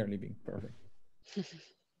 No, they're leaving. Perfect.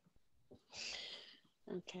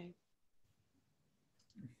 Okay.